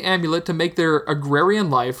using the amulet to make their agrarian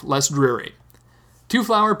life less dreary.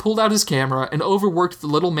 Two-Flower pulled out his camera and overworked the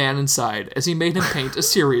little man inside as he made him paint a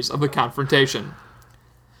series of the confrontation.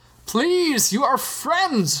 "Please, you are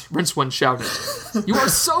friends," Rincewind shouted. "You are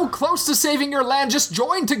so close to saving your land, just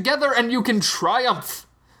join together and you can triumph."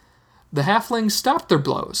 The halflings stopped their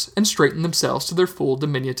blows and straightened themselves to their full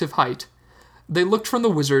diminutive height. They looked from the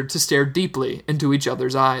wizard to stare deeply into each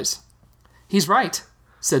other's eyes. "He's right,"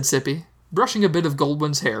 said Sippy, brushing a bit of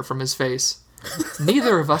Goldwind's hair from his face.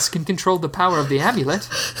 "Neither of us can control the power of the amulet."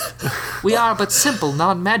 "We are but simple,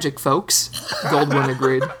 non-magic folks," Goldwind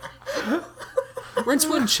agreed.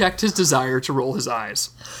 Rincewind checked his desire to roll his eyes.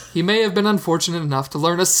 He may have been unfortunate enough to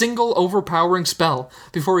learn a single overpowering spell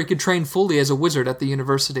before he could train fully as a wizard at the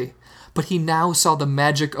university. But he now saw the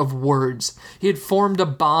magic of words. He had formed a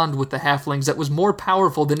bond with the halflings that was more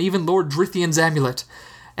powerful than even Lord Drithian's amulet.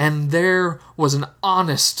 And there was an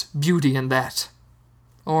honest beauty in that.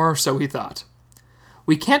 Or so he thought.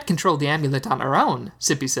 "We can't control the amulet on our own,"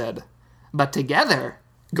 Sippy said. "But together,"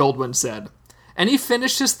 Goldwind said. And he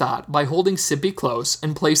finished his thought by holding Sippy close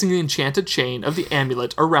and placing the enchanted chain of the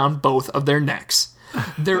amulet around both of their necks.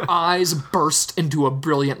 Their eyes burst into a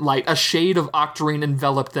brilliant light. A shade of octarine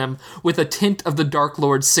enveloped them, with a tint of the Dark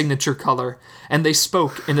Lord's signature color, and they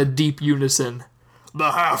spoke in a deep unison.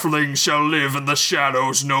 "The halflings shall live in the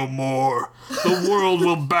shadows no more. The world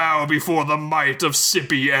will bow before the might of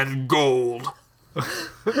Sippy and Gold."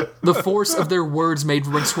 The force of their words made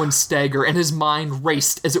Rincewind stagger, and his mind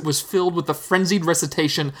raced as it was filled with the frenzied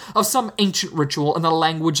recitation of some ancient ritual in a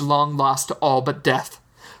language long lost to all but death.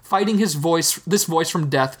 Fighting this voice from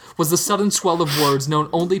death was the sudden swell of words known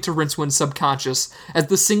only to Rincewind's subconscious, as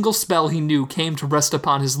the single spell he knew came to rest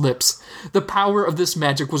upon his lips. The power of this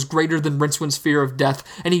magic was greater than Rincewind's fear of death,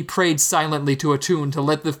 and he prayed silently to Attune to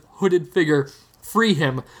let the hooded figure free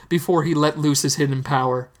him before he let loose his hidden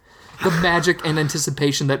power. The magic and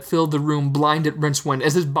anticipation that filled the room blinded Rincewind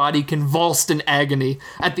as his body convulsed in agony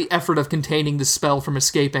at the effort of containing the spell from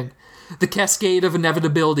escaping. The cascade of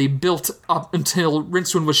inevitability built up until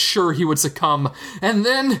Rincewind was sure he would succumb, and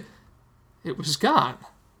then it was gone.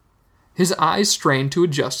 His eyes strained to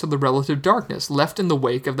adjust to the relative darkness left in the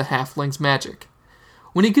wake of the halfling's magic.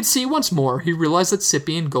 When he could see once more, he realized that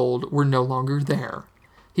Sippy and Gold were no longer there.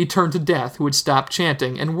 He turned to Death, who had stopped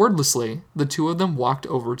chanting, and wordlessly, the two of them walked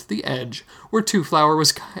over to the edge, where Two-Flower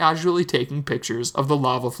was casually taking pictures of the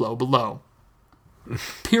lava flow below.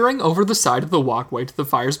 Peering over the side of the walkway to the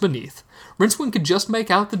fires beneath, Rincewind could just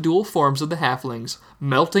make out the dual forms of the halflings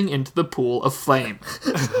melting into the pool of flame.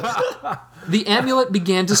 The amulet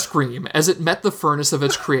began to scream as it met the furnace of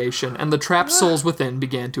its creation, and the trapped souls within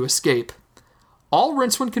began to escape. All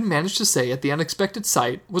Rincewind could manage to say at the unexpected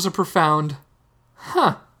sight was a profound,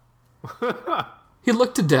 "Huh." He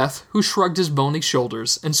looked to Death, who shrugged his bony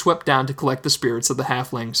shoulders and swept down to collect the spirits of the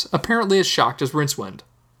halflings, apparently as shocked as Rincewind.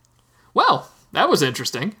 "Well, that was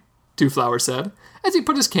interesting," Two Flower said, as he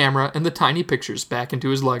put his camera and the tiny pictures back into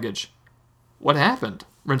his luggage. "What happened?"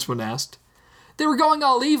 Rincewind asked. "They were going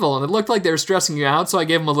all evil, and it looked like they were stressing you out, so I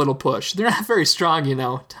gave them a little push. They're not very strong, you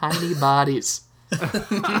know. Tiny bodies."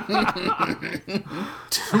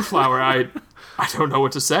 Two Flower, I don't know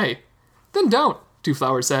what to say. "Then don't," Two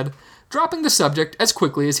Flower said, dropping the subject as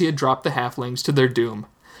quickly as he had dropped the halflings to their doom.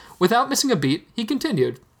 Without missing a beat, he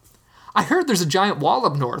continued. "I heard there's a giant wall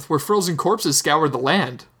up north where frozen corpses scour the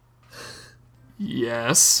land."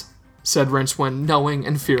 "Yes," said Rincewind, knowing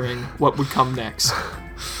and fearing what would come next.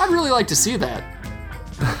 "I'd really like to see that."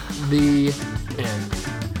 The end.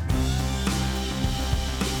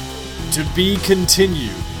 To be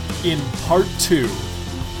continued in Part 2.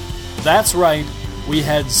 That's right, we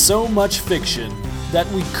had so much fiction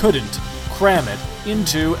that we couldn't cram it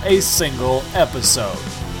into a single episode.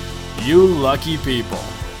 You lucky people.